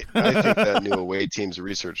 I think that new away team's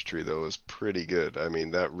research tree, though, is pretty good. I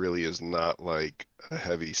mean, that really is not like a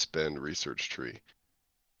heavy spend research tree.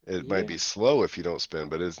 It might be slow if you don't spend,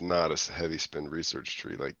 but it's not a heavy spend research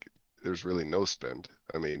tree. Like, there's really no spend.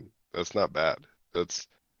 I mean, that's not bad. That's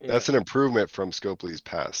an improvement from Scopely's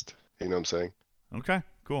past. You know what I'm saying? Okay,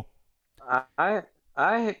 cool.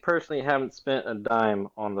 I personally haven't spent a dime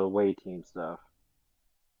on the away team stuff.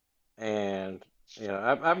 And,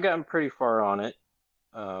 I've gotten pretty far on it.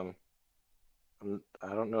 I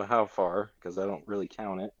don't know how far, because I don't really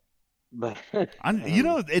count it. But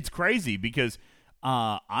it's crazy because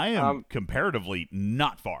I am comparatively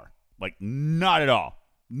not far. Like, not at all.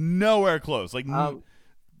 Nowhere close. Like, I'm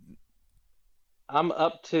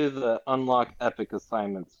up to the unlock epic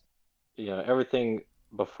assignments. Everything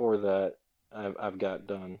before that I've got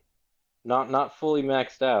done. Not fully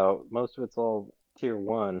maxed out. Most of it's all tier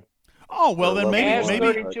 1. Oh, well, then maybe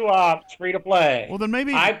 32 ops, free to play. Well, then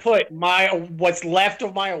maybe I put what's left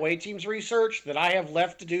of my away teams research that I have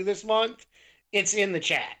left to do this month. It's in the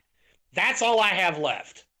chat. That's all I have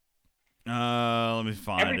left. Let me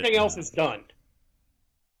find Everything else is done.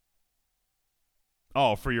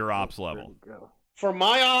 Oh, for your ops level. For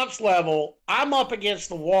my ops level, I'm up against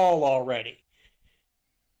the wall already.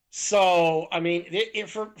 So, I mean,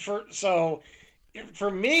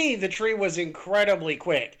 for me, the tree was incredibly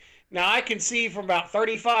quick. Now, I can see from about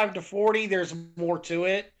 35 to 40, there's more to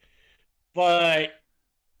it. And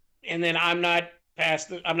then I'm not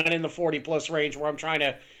in the 40 plus range where I'm trying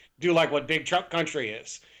to do like what Big Truck Country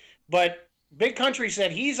is. But Big Country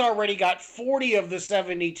said he's already got 40 of the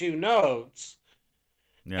 72 nodes.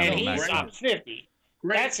 Yeah, and he's up 50.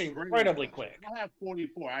 That's incredibly quick. I have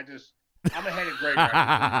 44. I'm ahead of Greg.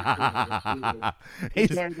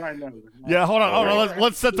 Yeah, hold on.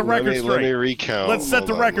 Let's set the record straight. Let me recount. Let's set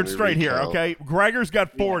the record straight here, okay? Gregor's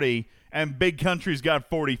got 40, and Big Country's got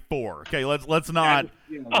 44. Okay, let's not.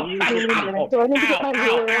 Yeah.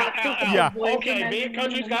 Okay, Big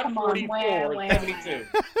Country's got 44, 72.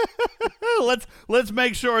 Let's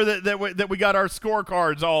make sure that we got our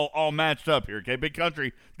scorecards all matched up here. Okay, Big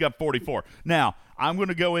Country got 44. Now I'm going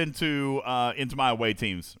to go into my away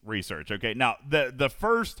team's research. Okay, now the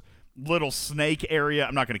first little snake area,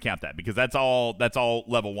 I'm not going to count that because that's all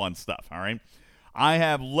level 1 stuff. All right, I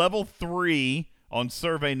have level 3 on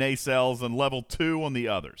survey nacelles and level 2 on the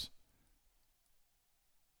others.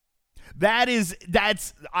 I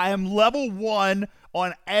am level 1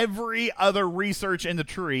 on every other research in the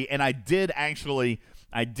tree, and I did,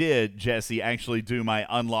 Jesse, actually do my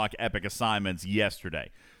unlock epic assignments yesterday.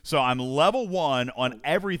 So I'm level 1 on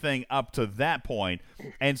everything up to that point,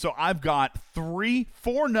 and so I've got 4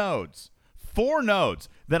 nodes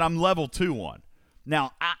that I'm level 2 on.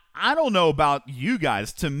 Now, I don't know about you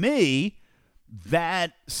guys. To me,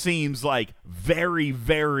 that seems like very,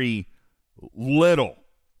 very little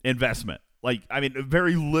investment.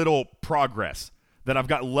 Very little progress. That I've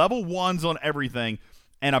got level 1s on everything,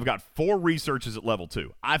 and I've got 4 researches at level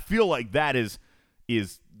 2. I feel like that is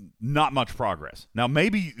not much progress. Now,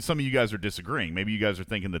 maybe some of you guys are disagreeing. Maybe you guys are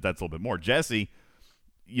thinking that that's a little bit more. Jesse,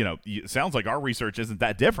 it sounds like our research isn't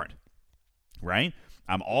that different, right?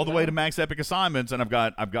 I'm all the way to max epic assignments, and I've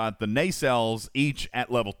got the nacelles each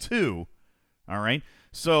at level 2. All right.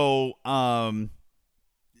 So,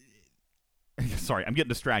 sorry, I'm getting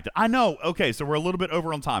distracted. I know. Okay, so we're a little bit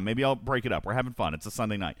over on time. Maybe I'll break it up. We're having fun. It's a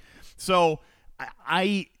Sunday night. So,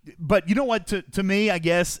 but you know what? To me, I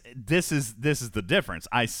guess this is the difference.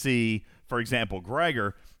 I see, for example,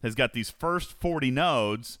 Gregor has got these first 40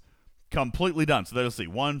 nodes completely done. So let's see,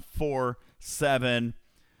 1, 4, 7,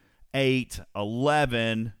 8,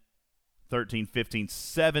 11, 13, 15,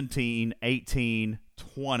 17, 18,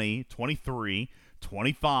 20, 23,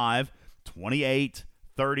 25, 28,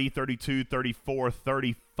 30, 32, 34,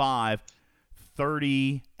 35,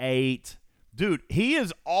 38. Dude, he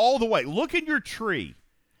is all the way. Look at your tree.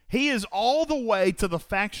 He is all the way to the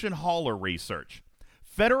faction hauler research.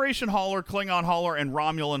 Federation hauler, Klingon hauler, and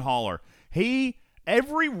Romulan hauler.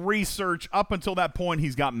 Every research up until that point,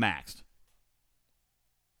 he's got maxed.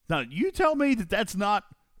 Now, you tell me that that's not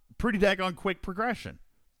pretty daggone quick progression.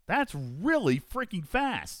 That's really freaking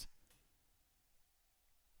fast.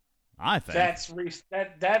 I think.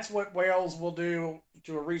 That's what whales will do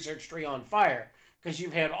to a research tree on fire, because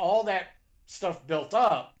you've had all that stuff built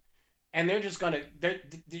up, and they're just gonna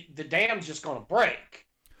the dam's just gonna break.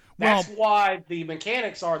 That's why the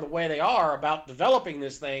mechanics are the way they are about developing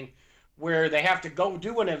this thing, where they have to go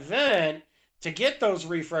do an event to get those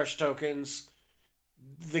refresh tokens.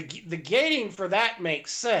 The gating for that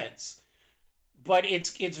makes sense, but it's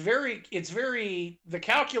very the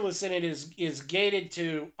calculus in it is gated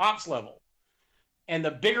to ops level, and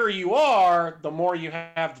the bigger you are, the more you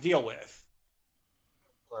have to deal with.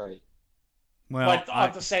 Right. Well, but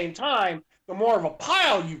at the same time, the more of a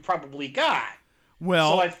pile you probably got.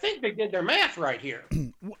 Well, so I think they did their math right here.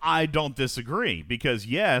 I don't disagree, because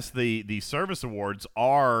yes, the service awards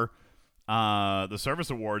are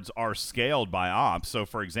scaled by ops. So,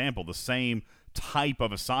 for example, the same type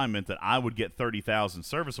of assignment that I would get 30,000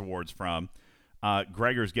 service awards from,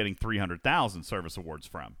 Gregor's getting 300,000 service awards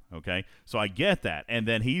from. Okay, so I get that, and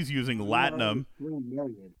then he's using Latinum.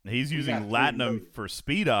 He's using Latinum for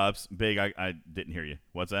speed ups. Big, I didn't hear you.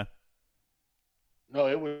 What's that? No,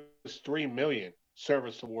 it was 3 million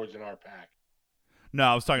service awards in our pack. No,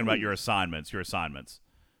 I was talking about your assignments.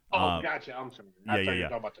 Oh, gotcha. I'm sorry. I thought you were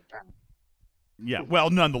talking about the pack. Yeah, well,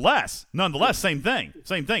 nonetheless, same thing.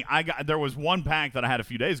 There was one pack that I had a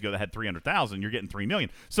few days ago that had 300,000. You're getting 3 million.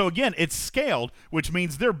 So again, it's scaled, which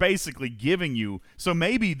means they're basically giving you. So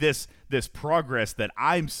maybe this progress that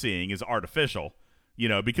I'm seeing is artificial,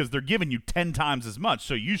 because they're giving you 10 times as much.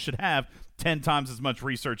 So you should have 10 times as much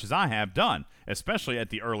research as I have done, especially at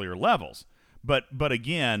the earlier levels. But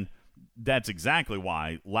again, that's exactly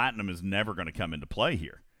why Latinum is never going to come into play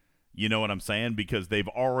here. You know what I'm saying? Because they've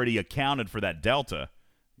already accounted for that delta,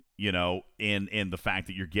 in the fact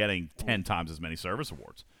that you're getting 10 times as many service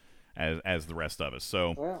awards as the rest of us.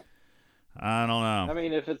 So, I don't know. I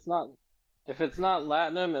mean, if it's not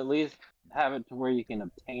Latinum, at least have it to where you can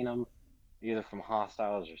obtain them either from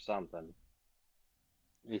hostiles or something.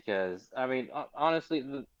 Because, I mean, honestly,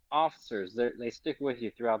 the officers, they stick with you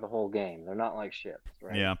throughout the whole game. They're not like ships,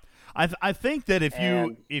 right? Yeah. I think that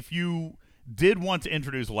if you did want to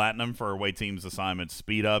introduce Latinum for away teams assignments,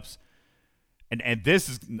 speed ups, and this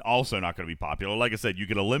is also not going to be popular. Like I said, you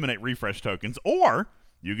could eliminate refresh tokens, or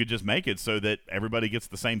you could just make it so that everybody gets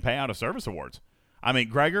the same payout of service awards. I mean,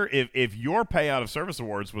 Gregor, if your payout of service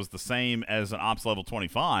awards was the same as an ops level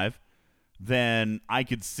 25, then I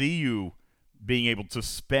could see you being able to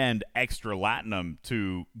spend extra Latinum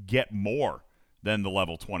to get more than the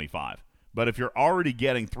level 25. But if you're already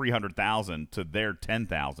getting 300,000 to their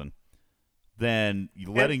 10,000, then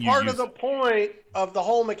letting part of the point of the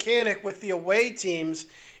whole mechanic with the away teams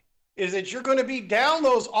is that you're going to be down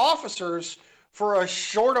those officers for a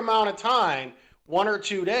short amount of time, 1 or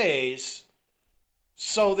 2 days.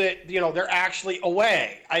 so that, they're actually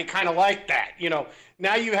away. I kind of like that.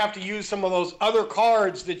 Now you have to use some of those other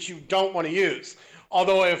cards that you don't want to use.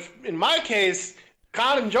 Although if, in my case,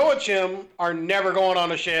 Khan and Joachim are never going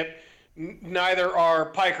on a ship, neither are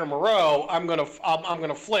Pike or Moreau, I'm gonna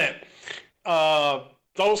flip.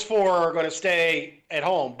 Those 4 are going to stay at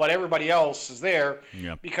home, but everybody else is there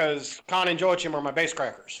because Khan and Joachim are my base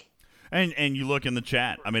crackers. And you look in the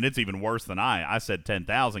chat. I mean, it's even worse than I said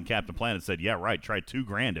 10,000. Captain Planet said, yeah, right, try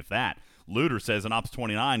 $2,000 if that. Looter says an Ops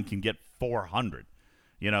 29 can get 400.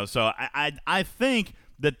 So I think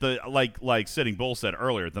that like Sitting Bull said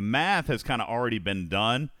earlier, the math has kind of already been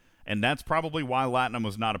done, and that's probably why Latinum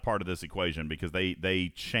was not a part of this equation, because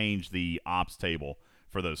they changed the ops table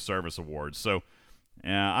for those service awards. So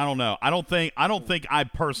I don't know. I don't think I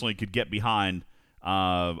personally could get behind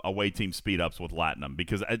away team speed ups with Latinum,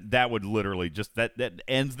 because that would literally just that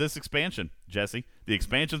ends this expansion, Jesse. The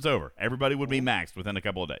expansion's over. Everybody would be maxed within a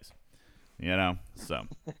couple of days. So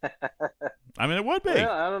I mean, it would be.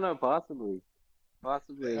 Well, I don't know, possibly. I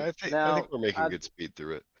think we're making good speed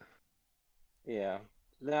through it. Yeah.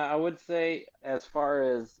 Now, I would say, as far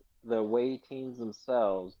as the away teams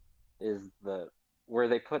themselves, is where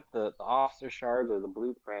they put the officer shards or the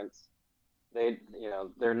blueprints,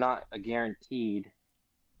 they're not a guaranteed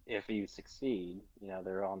if you succeed.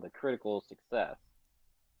 They're on the critical success.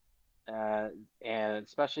 And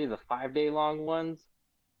especially the 5-day long ones.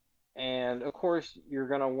 And of course, you're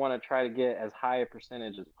going to want to try to get as high a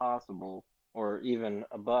percentage as possible, or even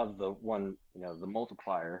above the one, the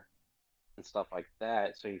multiplier and stuff like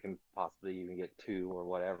that, so you can possibly even get 2 or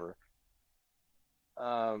whatever.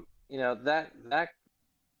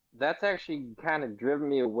 That's actually kind of driven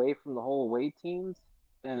me away from the whole away teams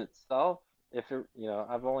in itself.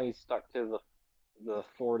 I've only stuck to the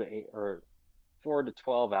 4 to 8 or 4 to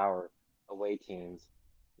 12 hour away teams.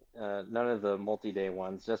 None of the multi-day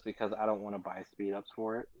ones, just because I don't want to buy speed ups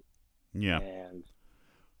for it. Yeah. And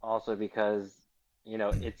also because,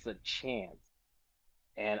 it's a chance.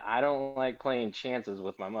 And I don't like playing chances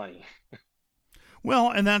with my money.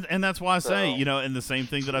 Well, and that's why I say, and the same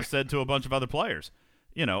thing that I've said to a bunch of other players,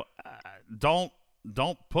 don't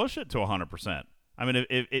push it to 100%. I mean,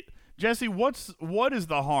 if Jesse, what is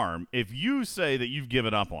the harm if you say that you've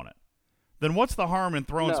given up on it? Then what's the harm in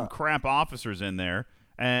throwing some crap officers in there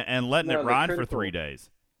and letting it ride for 3 days?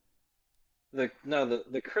 The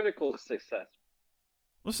critical success.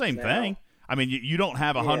 Well, same thing. I mean, you don't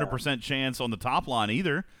have 100% chance on the top line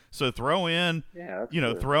either. So throw in,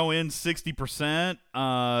 throw in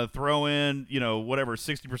 60%, throw in, whatever,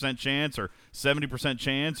 60% chance or 70%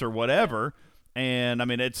 chance or whatever. And I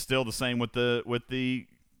mean, it's still the same with the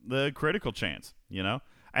critical chance, and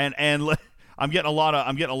I'm getting a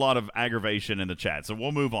lot of aggravation in the chat. So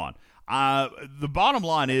we'll move on. The bottom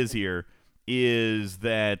line is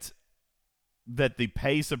that the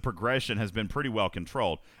pace of progression has been pretty well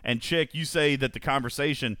controlled. And Chick, you say that the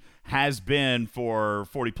conversation has been for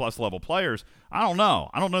 40-plus level players. I don't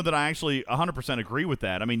know. I don't know that I actually 100% agree with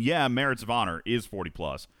that. I mean, yeah, Merits of Honor is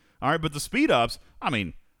 40-plus. All right, but the speed-ups, I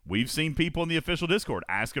mean, we've seen people in the official Discord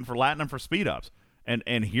asking for Latinum for speed-ups. And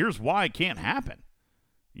here's why it can't happen.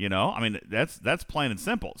 I mean, that's plain and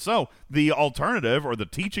simple. So the alternative, or the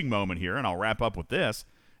teaching moment here, and I'll wrap up with this,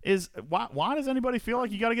 is why does anybody feel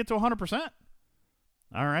like you got to get to 100%?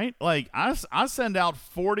 All right? Like, I send out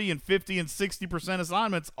 40 and 50 and 60%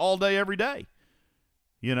 assignments all day, every day.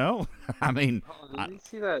 I mean. Did you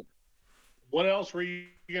see that? What else were you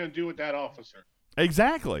going to do with that officer?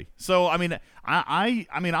 Exactly. So, I mean, I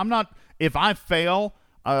mean, I'm not, if I fail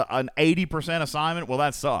an 80% assignment, well,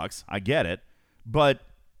 that sucks. I get it. But,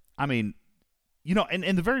 I mean,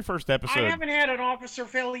 in the very first episode. I haven't had an officer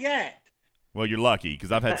fail yet. Well, you're lucky,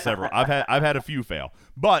 because I've had several. I've had a few fail,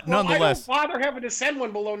 but nonetheless, I don't bother having to send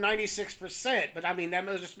one below 96%. But I mean, that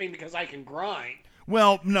must just mean because I can grind.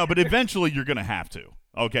 Well, no, but eventually you're going to have to.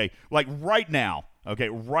 Okay, like right now. Okay,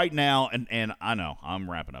 right now, and I know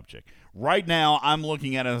I'm wrapping up, Chick. Right now, I'm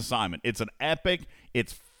looking at an assignment. It's an epic.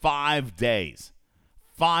 It's 5 days.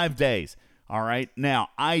 5 days. All right. Now,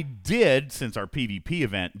 I did, since our PvP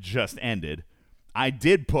event just ended, I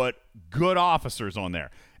did put good officers on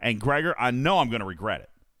there. And Gregor, I know I'm going to regret it.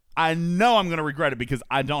 I know I'm going to regret it because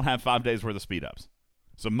I don't have 5 days worth of speed ups.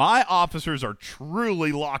 So my officers are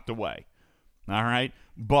truly locked away. All right.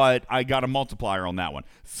 But I got a multiplier on that one.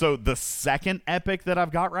 So the second epic that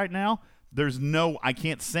I've got right now, I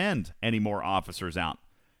can't send any more officers out.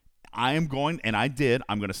 I'm going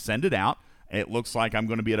to send it out. It looks like I'm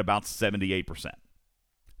going to be at about 78%.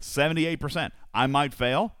 78%. I might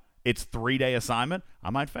fail. It's 3-day assignment. I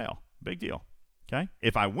might fail. Big deal. Okay?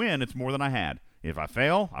 If I win, it's more than I had. If I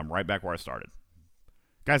fail, I'm right back where I started.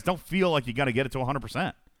 Guys, don't feel like you got to get it to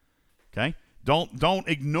 100%. Okay? Don't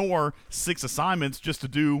ignore 6 assignments just to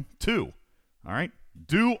do 2. All right?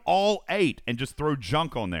 Do all 8 and just throw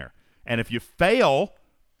junk on there. And if you fail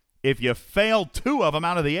 2 of them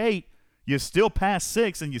out of the 8, you still passed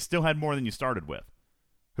 6 and you still had more than you started with.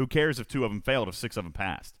 Who cares if 2 of them failed if 6 of them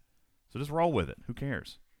passed? So just roll with it. Who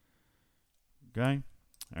cares? Okay?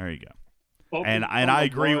 There you go. And I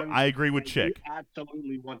agree with Chick. You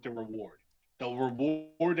absolutely want the reward. The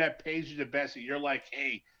reward that pays you the best. That you're like,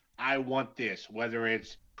 hey, I want this. Whether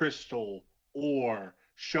it's crystal or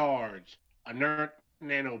shards, inert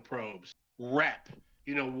nanoprobes, rep.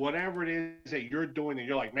 Whatever it is that you're doing, and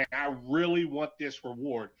you're like, man, I really want this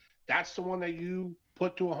reward. That's the one that you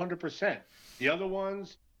put to 100%. The other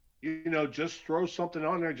ones, just throw something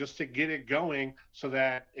on there just to get it going, so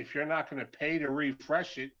that if you're not going to pay to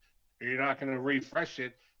refresh it, or you're not going to refresh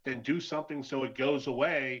it, then do something so it goes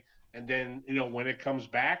away. And then, when it comes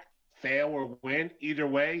back, fail or win, either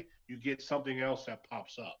way, you get something else that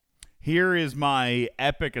pops up. Here is my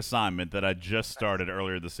epic assignment that I just started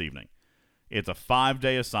earlier this evening. It's a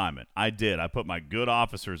 5-day assignment. I put my good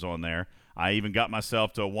officers on there. I even got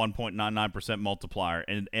myself to a 1.99% multiplier.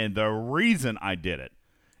 And the reason I did it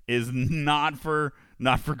is not for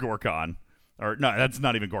Gorkon. Or no, that's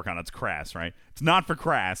not even Gorkon. That's Crass, right? It's not for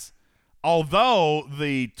Crass. Although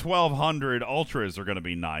the 1200 Ultras are going to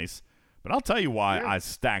be nice. But I'll tell you why I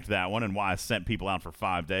stacked that one and why I sent people out for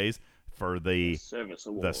 5 days for the service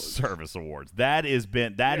awards. That is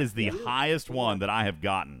the highest one that I have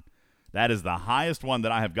gotten. That is the highest one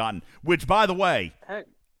that I have gotten, which by the way,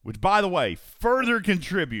 further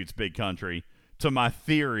contributes, Big Country, to my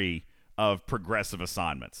theory of progressive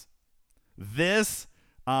assignments. This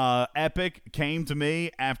epic came to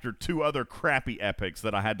me after 2 other crappy epics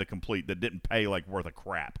that I had to complete that didn't pay like worth a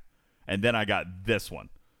crap. And then I got this one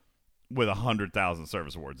with 100,000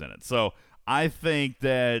 service awards in it. So I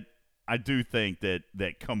do think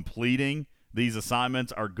that completing these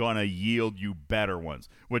assignments are going to yield you better ones,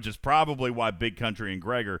 which is probably why Big Country and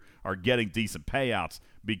Gregor are getting decent payouts,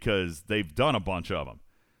 because they've done a bunch of them.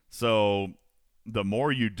 So the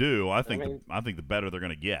more you do, I think the better they're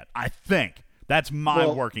going to get. I think. That's my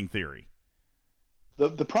working theory.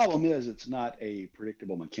 The problem is it's not a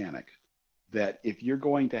predictable mechanic, that if you're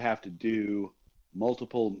going to have to do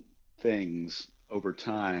multiple things over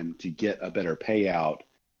time to get a better payout,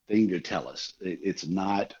 they need to tell us. It's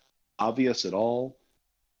not obvious at all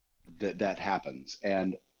that happens.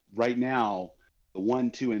 And right now, the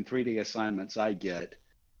 1, 2, and 3 day assignments I get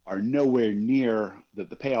are nowhere near, the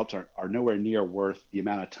payouts are nowhere near worth the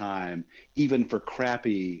amount of time, even for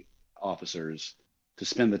crappy officers, to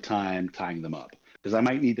spend the time tying them up, because I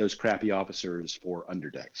might need those crappy officers for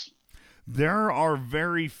underdecks. There are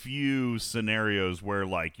very few scenarios where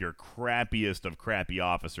like your crappiest of crappy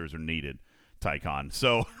officers are needed, Tycon.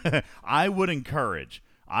 So I would encourage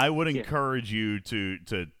you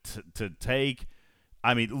to take,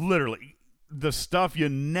 I mean, literally the stuff you're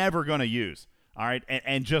never going to use. All right.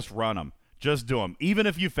 And just run them. Just do them. Even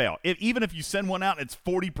if you fail, even if you send one out, and it's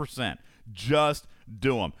 40%, just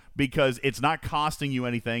do them, because it's not costing you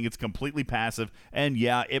anything. It's completely passive. And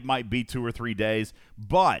yeah, it might be 2 or 3 days,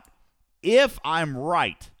 but if I'm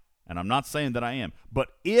right, and I'm not saying that I am, but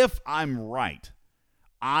if I'm right,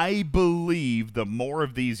 I believe the more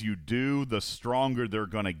of these you do, the stronger they're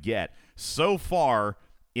going to get. So far,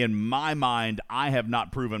 in my mind, I have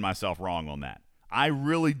not proven myself wrong on that. I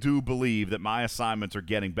really do believe that my assignments are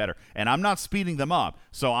getting better, and I'm not speeding them up.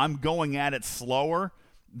 So I'm going at it slower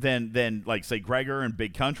than like, say, Gregor and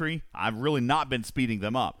Big Country. I've really not been speeding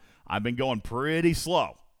them up. I've been going pretty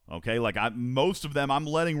slow. Okay, like most of them I'm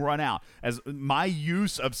letting run out. As my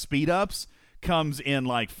use of speed ups comes in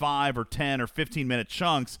like 5 or 10 or 15-minute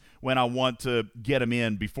chunks when I want to get them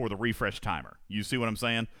in before the refresh timer. You see what I'm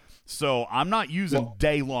saying? So I'm not using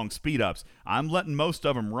day-long speed ups. I'm letting most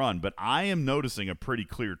of them run, but I am noticing a pretty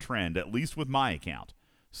clear trend, at least with my account.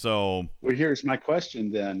 So, well, here's my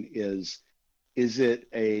question then: is it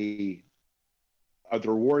are the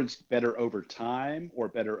rewards better over time or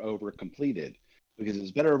better over completed? Because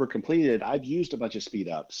it's better over completed. I've used a bunch of speed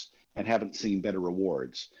ups and haven't seen better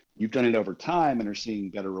rewards. You've done it over time and are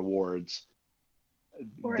seeing better rewards.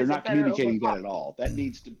 Or They're is not it better communicating over that at all.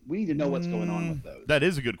 We need to know what's going on with those. That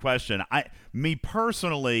is a good question. Me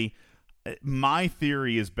personally, my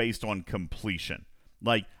theory is based on completion.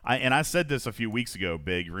 Like, I said this a few weeks ago,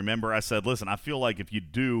 Big. Remember, I said, listen, I feel like if you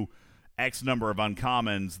do X number of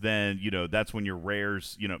uncommons, then, that's when your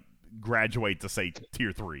rares, graduate to, say,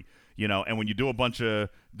 tier 3. You know, and when you do a bunch more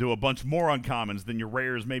uncommons, then your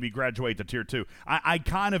rares maybe graduate to tier 2. I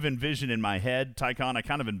kind of envision in my head, Tycon, I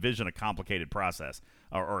kind of envision a complicated process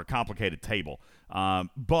or a complicated table.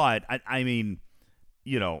 But I mean,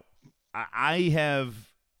 you know, I've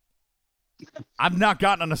not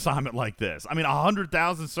gotten an assignment like this. I mean,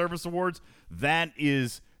 100,000 service awards, that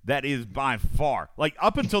is by far, like,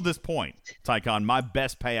 up until this point, Tycon, my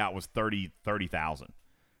best payout was 30,000.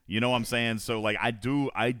 You know what I'm saying? So, like, I do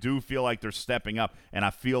feel like they're stepping up, and I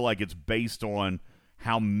feel like it's based on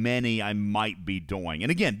how many I might be doing.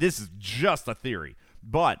 And again, this is just a theory,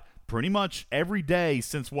 but pretty much every day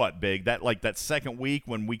since what, Big? That second week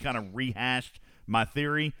when we kind of rehashed my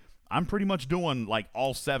theory, I'm pretty much doing like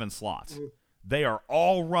all 7 slots. They are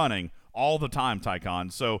all running all the time,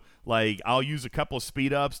 Tycon. So, like, I'll use a couple of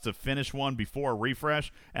speed ups to finish one before a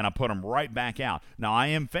refresh, and I put them right back out. Now, I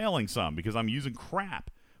am failing some because I'm using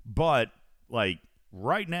crap. But, like,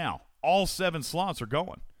 right now, all 7 slots are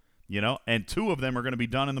going, you know, and 2 of them are going to be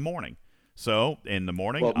done in the morning. So, in the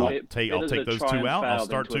morning, I'll take those 2 out. I'll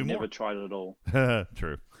start 2 more. Never tried it at all.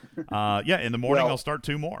 True. Yeah, in the morning, I'll start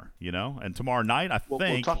 2 more, you know, and tomorrow night, I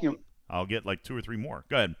think I'll get like 2 or 3 more.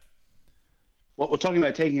 Go ahead. Well, we're talking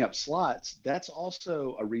about taking up slots. That's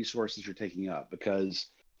also a resource that you're taking up, because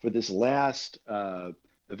for this last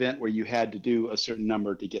event where you had to do a certain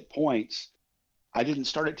number to get points, I didn't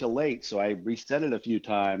start it till late, so I reset it a few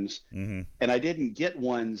times, and I didn't get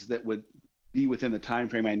ones that would be within the time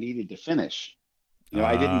frame I needed to finish. You know,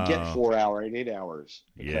 I didn't get 4 hours, 8 hours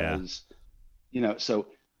because, you know, so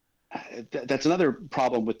that's another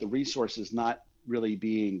problem with the resources not really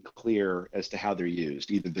being clear as to how they're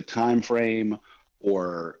used, either the time frame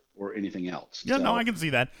or anything else. Yeah, no, I can see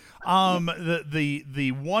that.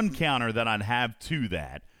 The one counter that I'd have to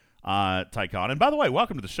that, Tycon, and by the way,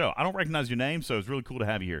 welcome to the show. I don't recognize your name, so it's really cool to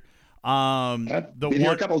have you here. I've been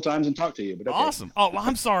here a couple of times and talked to you, but okay. Awesome. Oh, well,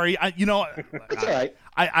 I'm sorry. It's all right.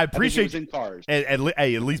 I appreciate in cars. At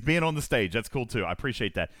least being on the stage. That's cool too. I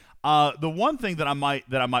appreciate that. The one thing that I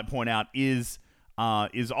might point out is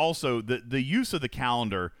also the use of the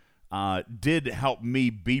calendar did help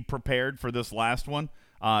me be prepared for this last one.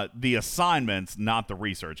 The assignments, not the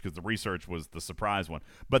research, because the research was the surprise one.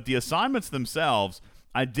 But the assignments themselves,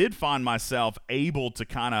 I did find myself able to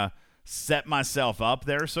kind of set myself up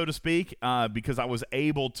there, so to speak, because I was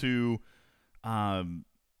able to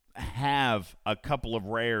have a couple of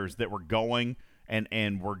rares that were going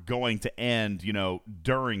and were going to end, you know,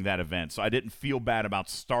 during that event. So I didn't feel bad about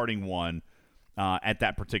starting one at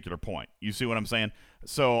that particular point. You see what I'm saying?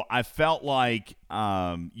 So I felt like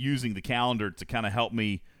using the calendar to kind of help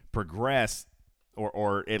me progress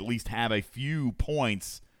or at least have a few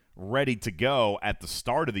points ready to go at the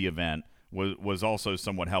start of the event was also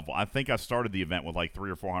somewhat helpful. I think I started the event with like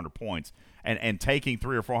 300 or 400 points, and taking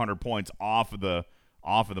 300 or 400 points off of the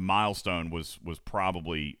milestone was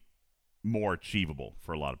probably more achievable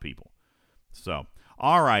for a lot of people. So,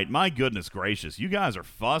 all right, my goodness gracious, you guys are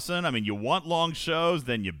fussing. I mean, you want long shows,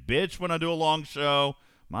 then you bitch when I do a long show.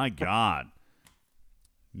 My God,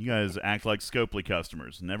 you guys act like Scopely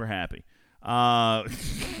customers, never happy.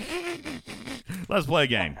 Let's play a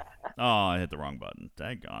game. Oh, I hit the wrong button.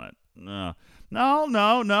 Daggone it.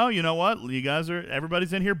 No. You know what? You guys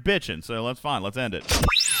everybody's in here bitching, so that's fine. Let's end it.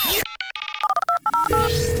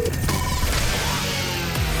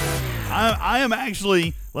 I am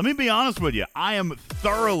actually, let me be honest with you, I am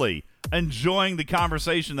thoroughly enjoying the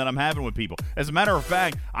conversation that I'm having with people. As a matter of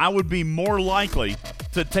fact, I would be more likely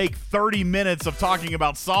to take 30 minutes of talking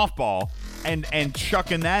about softball and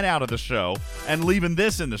chucking that out of the show and leaving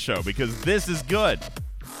this in the show, because this is good.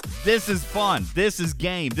 This is fun. This is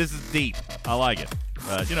game. This is deep. I like it.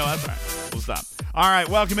 You know, that's all right. We'll stop. All right,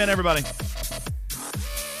 welcome in, everybody.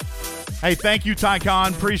 Hey, thank you, Tycon.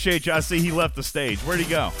 Appreciate you. I see he left the stage. Where'd he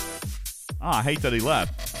go? Oh, I hate that he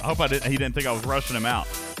left. I hope he didn't think I was rushing him out.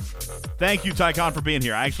 Thank you, Tycon, for being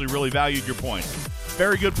here. I actually really valued your points.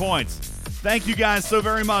 Very good points. Thank you guys so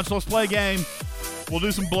very much. Let's play a game. We'll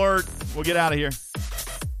do some blurt. We'll get out of here.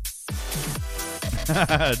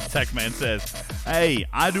 Tech Man says, hey,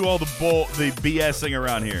 I do all the BSing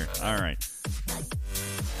around here. All right.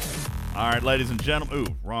 All right, ladies and gentlemen.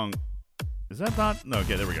 Ooh, wrong. Is that not? No,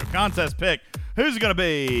 okay, there we go. Contest pick. Who's it going to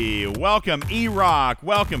be? Welcome, E-Rock.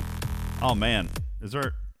 Welcome. Oh, man.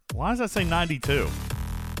 Why does that say 92?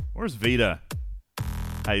 Where's Vita?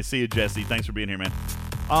 Hey, see you, Jesse. Thanks for being here, man.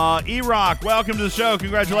 E-Rock, welcome to the show.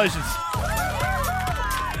 Congratulations.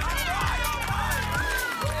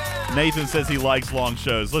 Nathan says he likes long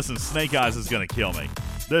shows. Listen, Snake Eyes is going to kill me.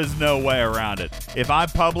 There's no way around it. If I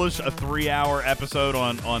publish a 3-hour episode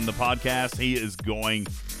on the podcast, he is going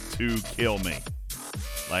to kill me.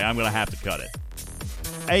 Like, I'm going to have to cut it.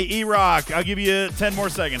 Hey, E-Rock, I'll give you 10 more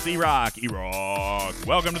seconds. E-Rock,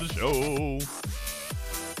 welcome to the show.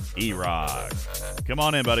 E-Rock, come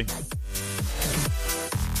on in, buddy.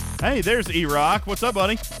 Hey, there's E-Rock. What's up,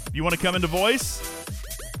 buddy? You want to come into voice?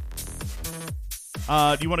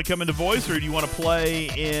 Do you want to come into voice, or do you want to play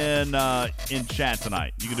in chat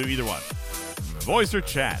tonight? You can do either one. Voice or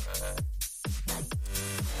chat.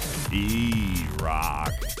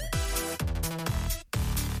 E-Rock.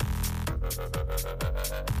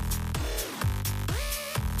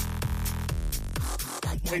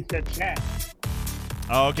 They said chat.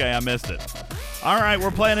 Oh, okay, I missed it. All right,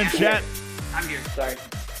 we're playing in chat. I'm here. Sorry.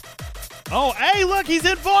 Oh, hey, look, he's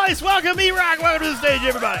in voice. Welcome, E-Rock. Welcome to the stage,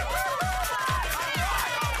 everybody.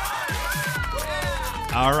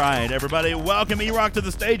 All right, everybody, welcome E-Rock to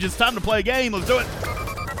the stage. It's time to play a game. Let's do it.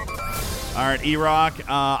 All right, E-Rock,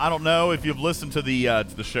 I don't know if you've listened to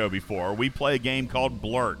the show before. We play a game called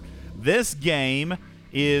Blurt. This game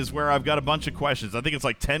is where I've got a bunch of questions. I think it's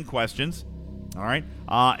like 10 questions. All right.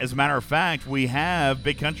 As a matter of fact, we have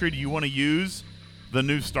Big Country. Do you want to use the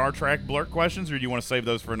new Star Trek Blurt questions, or do you want to save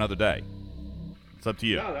those for another day? It's up to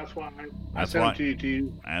you. No, that's why I sent it to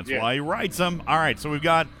you. That's why he writes them. All right, so we've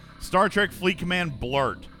got Star Trek Fleet Command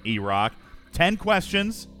Blurt, E-Rock. 10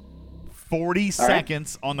 questions, 40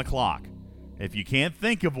 seconds on the clock. If you can't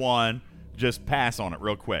think of one, just pass on it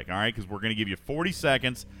real quick, all right? Because we're going to give you 40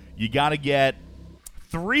 seconds. You got to get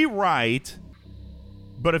 3 right,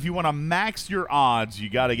 but if you want to max your odds,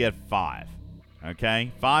 you got to get 5,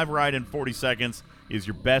 okay? 5 right in 40 seconds is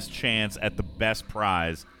your best chance at the best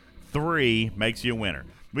prize. 3 makes you a winner.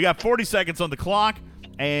 We got 40 seconds on the clock,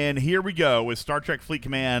 and here we go with Star Trek Fleet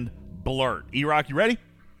Command Blurt. E-Rock, you ready?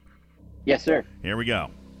 Yes, sir. Here we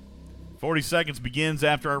go. 40 seconds begins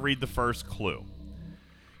after I read the first clue.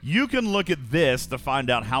 You can look at this to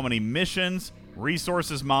find out how many missions,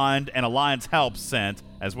 resources mined, and Alliance help sent,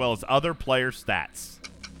 as well as other player stats.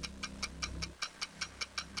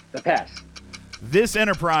 The pass. This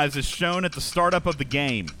Enterprise is shown at the startup of the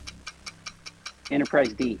game.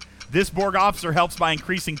 Enterprise D. This Borg officer helps by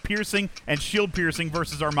increasing piercing and shield piercing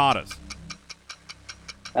versus armadas.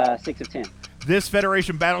 6 of 10. This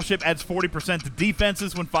Federation battleship adds 40% to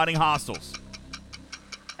defenses when fighting hostiles.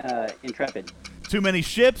 Intrepid. Too many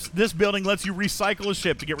ships. This building lets you recycle a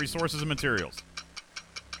ship to get resources and materials.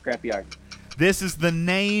 Scrapyard. This is the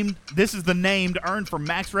named earned for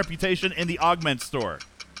max reputation in the Augment store.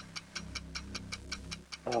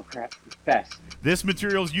 Oh, crap. Pass. This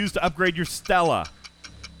material is used to upgrade your Stella.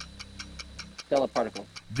 Stella particle.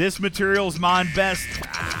 This material is mined best.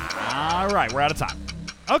 All right, we're out of time.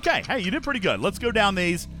 Okay, hey, you did pretty good. Let's go down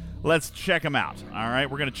these. Let's check them out. All right,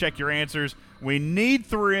 we're going to check your answers. We need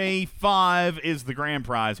 3. 5 is the grand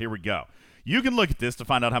prize. Here we go. You can look at this to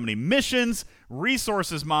find out how many missions,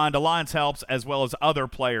 resources mined, Alliance helps, as well as other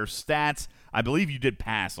player stats. I believe you did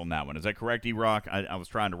pass on that one. Is that correct, E-Rock? I was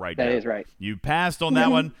trying to write down. That is right. You passed on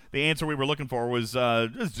that one. The answer we were looking for was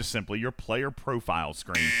just simply your player profile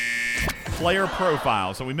screen. Player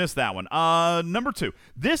profile. So we missed that one. Number 2.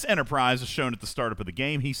 This Enterprise is shown at the startup of the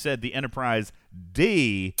game. He said the Enterprise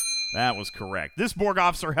D. That was correct. This Borg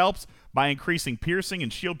officer helps by increasing piercing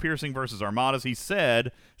and shield piercing versus armadas. He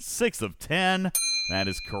said 6 of 10. That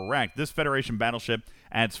is correct. This Federation battleship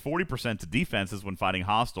adds 40% to defenses when fighting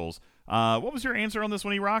hostiles. What was your answer on this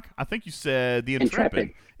one, E-Rock? I think you said the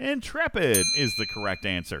Intrepid. Intrepid is the correct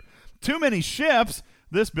answer. Too many ships.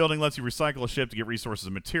 This building lets you recycle a ship to get resources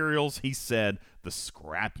and materials. He said the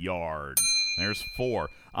Scrapyard. There's 4.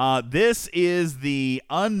 This is the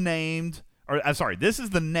unnamed, or I'm sorry, this is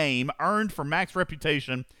the name earned for max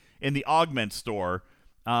reputation in the Augment store.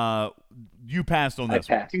 You passed on this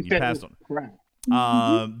one. You passed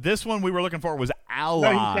on. This one we were looking for was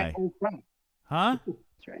Ally. No, he said, oh, crap. Huh?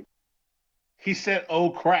 That's right. He said, oh,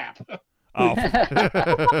 crap. Oh.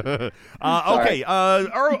 Okay.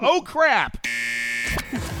 Oh, crap.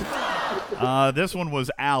 This one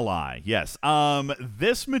was Ally. Yes.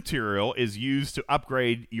 This material is used to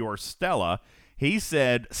upgrade your Stella. He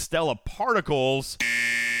said Stella particles.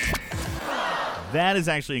 That is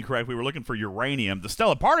actually incorrect. We were looking for uranium. The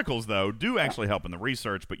Stella particles, though, do actually help in the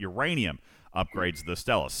research, but uranium upgrades the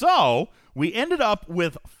Stella. So we ended up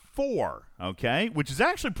with 4, okay, which is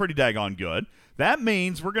actually pretty daggone good. That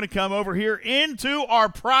means we're going to come over here into our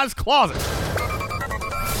prize closet.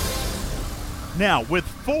 Now, with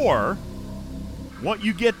 4, what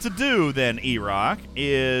you get to do then, E-Rock,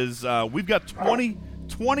 is we've got 20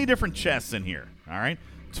 different chests in here, all right?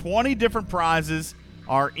 20 different prizes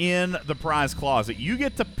are in the prize closet. You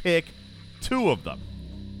get to pick 2 of them.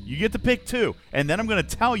 You get to pick 2, and then I'm going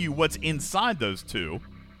to tell you what's inside those 2,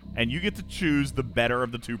 and you get to choose the better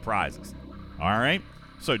of the two prizes. All right?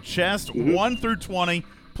 So chest 1 through 20.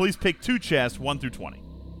 Please pick two chests 1 through 20.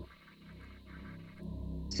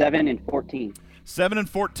 7 and 14. 7 and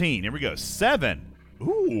 14. Here we go. 7.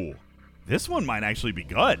 Ooh, this one might actually be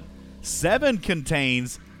good. 7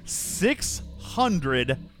 contains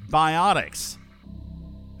 600 biotics.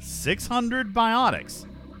 600 biotics.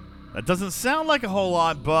 That doesn't sound like a whole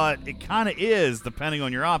lot, but it kind of is depending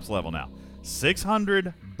on your ops level now.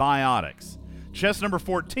 600 biotics. Chest number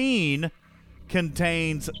 14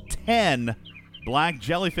 contains 10 black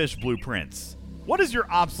jellyfish blueprints. What is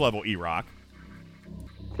your ops level, E-Rock?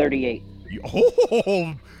 38.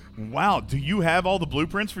 Oh, wow. Do you have all the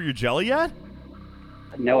blueprints for your jelly yet?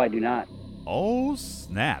 No, I do not. Oh,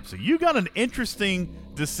 snap. So you got an interesting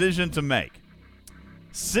decision to make.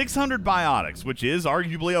 600 biotics, which is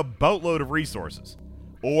arguably a boatload of resources,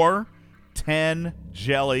 or 10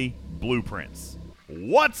 jelly blueprints.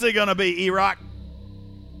 What's it going to be, E-Rock?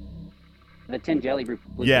 The 10 jelly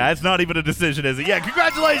blueprints. Yeah, it's not even a decision, is it? Yeah,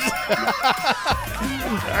 congratulations.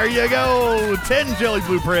 There you go. 10 jelly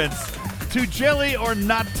blueprints. To jelly or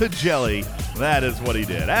not to jelly, that is what he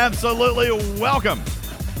did. Absolutely welcome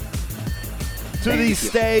to the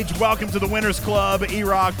stage. Welcome to the Winners Club.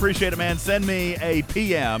 E-Rock, appreciate it, man. Send me a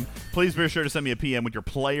PM. Please be sure to send me a PM with your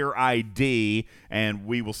player ID, and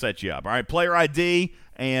we will set you up. All right, player ID,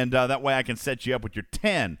 and that way I can set you up with your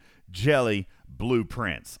 10 jelly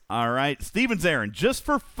blueprints. All right, Stevens Aaron, just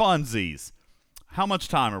for funsies, how much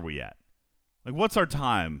time are we at? Like, what's our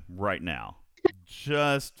time right now?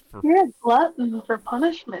 Just for You're a glutton for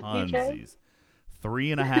punishment, DJ. funsies.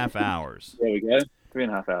 3.5 hours. There we go.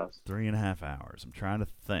 3.5 hours. 3.5 hours. I'm trying to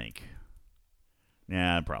think.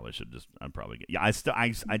 Yeah, I probably should just. I'm probably. Yeah, I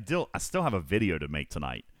still have a video to make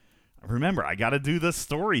tonight. Remember, I got to do the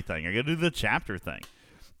story thing. I got to do the chapter thing.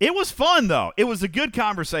 It was fun though. It was a good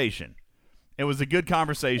conversation. It was a good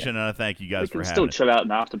conversation, and I thank you guys for having still it. chill out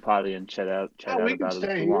in after party and chat out we can about it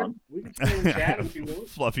stay if you here. want. We can stay and chat if you want.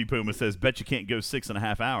 Fluffy Puma says, "Bet you can't go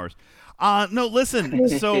 6.5 hours." No, listen.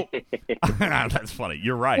 So that's funny.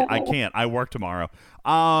 You're right. I can't. I work tomorrow.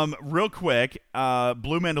 Real quick,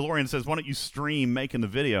 Blue Mandalorian says, "Why don't you stream making the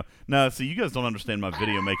video?" No, see, you guys don't understand my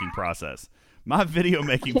video making process. My video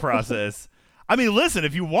making process. I mean, listen.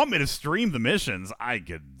 If you want me to stream the missions, I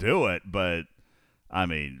could do it, but I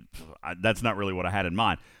mean, that's not really what I had in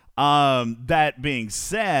mind. That being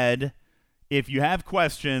said, if you have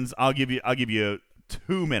questions, I'll give you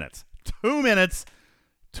 2 minutes. 2 minutes.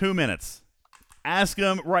 2 minutes. Ask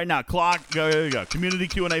them right now. Clock. Go. Community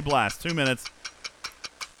Q&A blast. 2 minutes.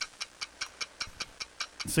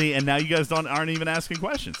 See, and now you guys aren't even asking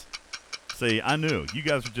questions. See, I knew. You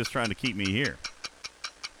guys were just trying to keep me here.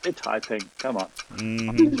 It's typing. Come on.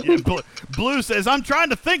 Mm-hmm. Yeah, Blue says, I'm trying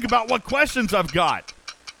to think about what questions I've got.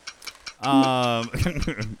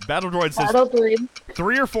 Battle Droid says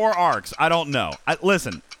 3 or 4 arcs. I don't know.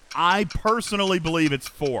 Listen, I personally believe it's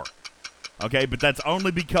 4. Okay, but that's only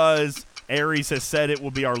because Ares has said it will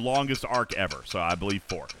be our longest arc ever. So I believe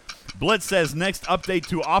 4. Blitz says, next update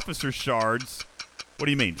to officer shards. What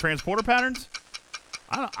do you mean? Transporter patterns?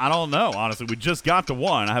 I don't know, honestly. We just got to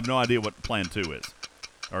 1. I have no idea what plan 2 is.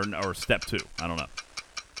 Or step 2. I don't know.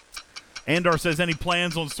 Andar says, any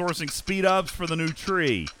plans on sourcing speed-ups for the new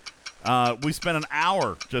tree? We spent an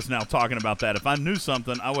hour just now talking about that. If I knew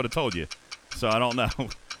something, I would have told you. So I don't know.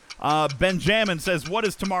 Benjamin says, what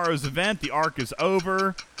is tomorrow's event? The arc is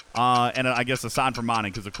over. And I guess aside from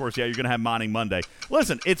mining, because, of course, yeah, you're going to have mining Monday.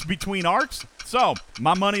 Listen, it's between arcs. So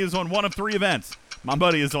my money is on one of 3 events. My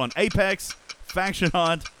money is on Apex, Faction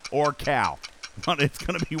Hunt, or Cal. It's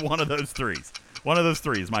going to be one of those 3s. One of those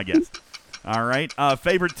 3 is my guess. All right.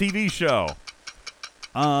 Favorite TV show?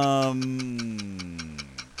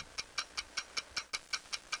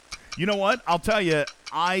 You know what? I'll tell you,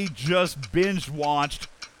 I just binge watched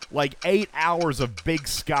like 8 hours of Big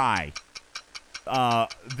Sky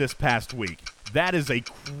this past week. That is a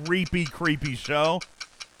creepy, creepy show.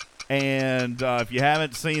 And if you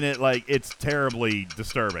haven't seen it, like, it's terribly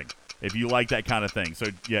disturbing if you like that kind of thing. So,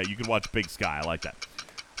 yeah, you can watch Big Sky. I like that.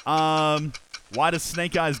 Why does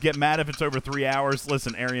Snake Eyes get mad if it's over 3 hours?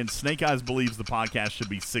 Listen, Arian, Snake Eyes believes the podcast should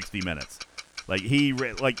be 60 minutes. Like he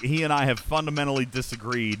and I have fundamentally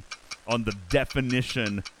disagreed on the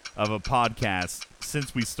definition of a podcast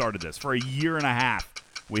since we started this. For a year and a half,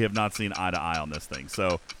 we have not seen eye to eye on this thing.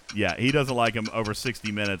 So, yeah, he doesn't like them over 60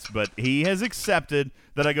 minutes, but he has accepted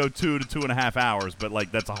that I go 2 to 2.5 hours, but,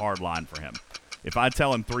 like, that's a hard line for him. If I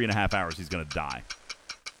tell him 3.5 hours, he's going to die.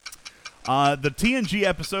 The TNG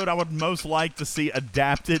episode I would most like to see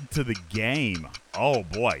adapted to the game. Oh,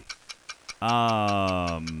 boy.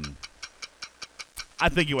 I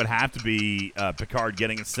think it would have to be Picard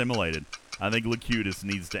getting assimilated. I think Locutus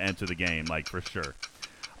needs to enter the game, like, for sure.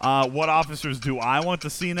 What officers do I want to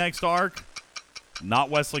see next arc? Not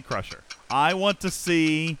Wesley Crusher. I want to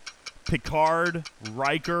see Picard,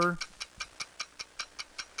 Riker,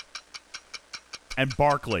 and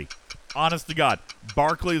Barclay. Honest to God,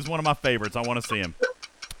 Barclay is one of my favorites. I want to see him.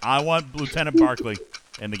 I want Lieutenant Barclay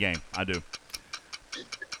in the game. I do.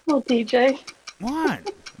 Oh, DJ.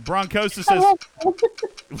 What? Broncosa says...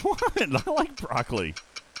 What? I like broccoli.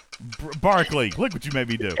 Barclay, look what you made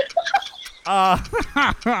me do.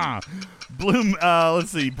 Bloom,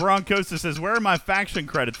 let's see. Broncosa says, where are my faction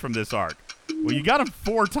credits from this arc? Well, you got them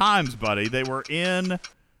 4 times, buddy. They were in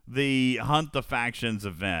the Hunt the Factions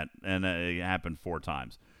event, and it happened 4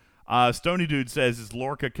 times. Stony Dude says, is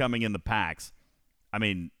Lorca coming in the packs? I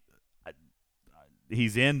mean,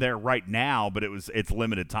 he's in there right now, but it's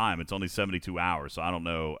limited time. It's only 72 hours, so I don't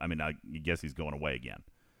know. I mean, I guess he's going away again.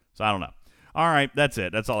 So I don't know. All right, that's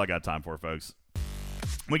it. That's all I got time for, folks.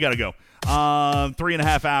 We got to go.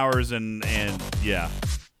 3.5 hours, and yeah,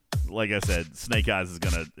 like I said, Snake Eyes is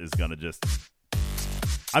gonna just.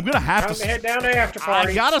 I'm gonna have to head down to after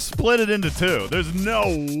party. I gotta split it into 2. There's no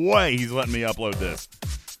way he's letting me upload this.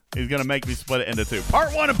 He's gonna make me split it into 2.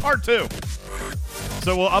 Part 1 and part 2.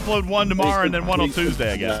 So we'll upload 1 tomorrow and then 1 on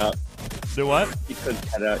Tuesday, I guess. Do what? You could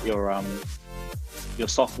cut out your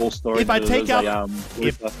softball story. If I take out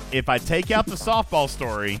if I take out the softball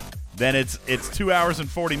story, then it's 2 hours and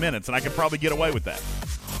 40 minutes, and I could probably get away with that.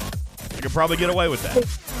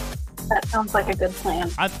 That sounds like a good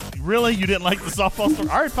plan. Really? You didn't like the softball story?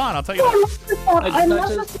 All right, fine. I'll take it out. I love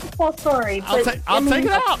the softball story. I'll take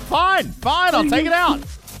it out. Fine. I'll take it out.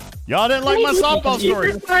 Y'all didn't like my softball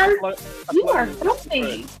story. You are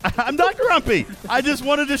grumpy. I'm not grumpy. I just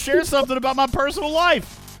wanted to share something about my personal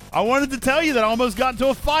life. I wanted to tell you that I almost got into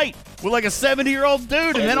a fight with like a 70-year-old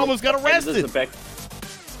dude and then almost got arrested.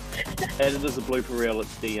 Add it as a blooper reel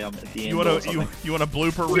at the end. You want a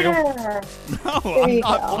blooper reel? Yeah. No,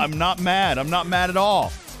 I'm not mad. I'm not mad at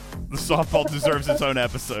all. The softball deserves its own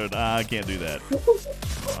episode. I can't do that.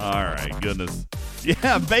 All right, goodness.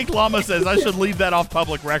 Yeah, Baked Llama says I should leave that off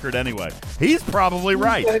public record anyway. He's probably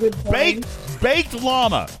right. Baked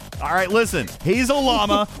Llama. All right, listen. He's a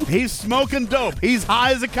llama. He's smoking dope. He's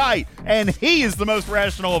high as a kite. And he is the most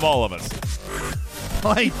rational of all of us.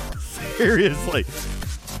 Like, seriously.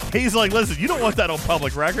 He's like, listen, you don't want that on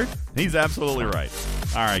public record. He's absolutely right.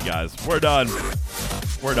 All right, guys. We're done.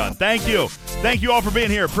 Thank you. Thank you all for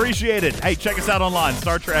being here. Appreciate it. Hey, check us out online.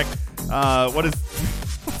 Star Trek. What's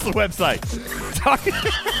the website?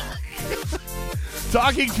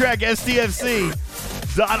 Talking Trek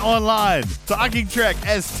STFC.online. Talking Trek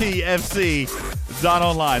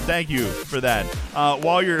STFC.online. Thank you for that.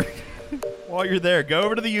 While you're there, go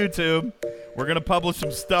over to the YouTube. We're going to publish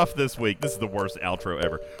some stuff this week. This is the worst outro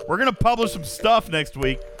ever. We're going to publish some stuff next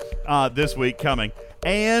week, this week coming.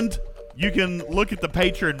 And you can look at the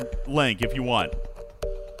Patreon link if you want.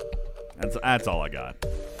 That's all I got.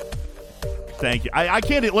 Thank you. I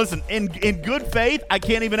can't, listen, in good faith, I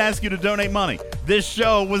can't even ask you to donate money. This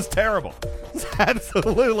show was terrible. It's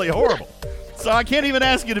absolutely horrible. So I can't even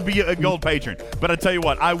ask you to be a gold patron. But I tell you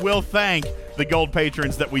what, I will thank the gold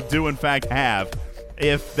patrons that we do in fact have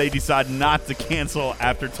if they decide not to cancel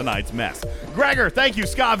after tonight's mess. Gregor, thank you.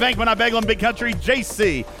 Scott, Vankman, I Beglin, Big Country,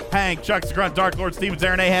 JC, Hank, Chuck Grunt, Dark Lord, Stevens,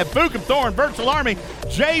 Aaron Ahab, Book of Thorn, Virtual Army,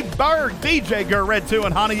 Jay Berg, DJ Gur, Red 2,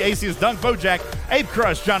 and Honey, Acius, Dunk, Bojack, Ape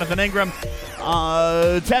Crush, Jonathan Ingram,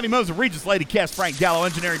 Tabby Moser, Regis, Lady Cass, Frank Gallo,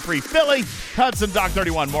 Engineering Free, Philly, Hudson, Doc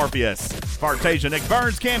 31, Morpheus, Fartasia, Nick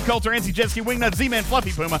Burns, Cam Coulter, NC Jetski, Wingnut, Z-Man,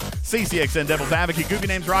 Fluffy Puma, CCXN, Devil's Advocate, Goofy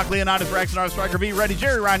Names, Rock, Leonidas, Rex, and Striker V, Ready,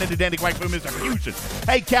 Jerry Ryan, into Dandy Quack, Boom, Mr. Fusion,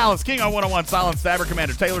 Hey Callus, King on 101, Silent Stabber,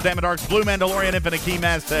 Commander Taylor, Damodarks, Blue Mandalorian, Infinite Key,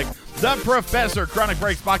 Maztec, The Professor, Chronic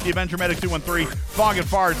Break, Spock, The Avenger, Medic 213, Fog and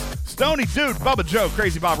Farts, Stony Dude, Bubba Joe,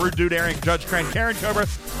 Crazy Bob, Rude Dude, Eric, Judge Crane, Karen Cobra,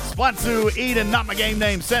 Splatsu, Eden, Not My Game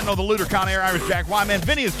Name, Sentinel, The Looter, Con Air, Irish Jack, Wyman,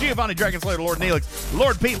 Phineas, Giovanni, Dragon Slayer, Lord Neelix,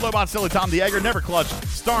 Lord Pete, Lobot, Silly Tom, The Egger, Never Clutch,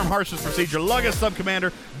 Storm, Harshest Procedure, Lugus,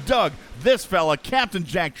 Subcommander, Doug, This Fella, Captain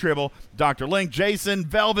Jack Tribble, Dr. Link, Jason,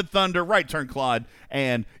 Velvet Thunder, Right Turn Claude,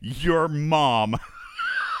 and your mom.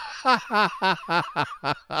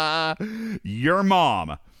 Your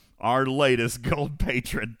mom, our latest gold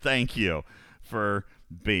patron. Thank you for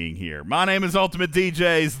being here. My name is Ultimate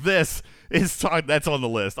DJs. This is Talk. That's on the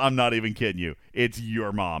list. I'm not even kidding you. It's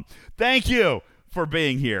your mom. Thank you for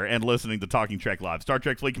being here and listening to Talking Trek Live, Star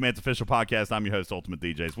Trek Fleet Command's official podcast. I'm your host, Ultimate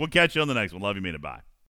DJs. We'll catch you on the next one. Love you, mean it. Bye.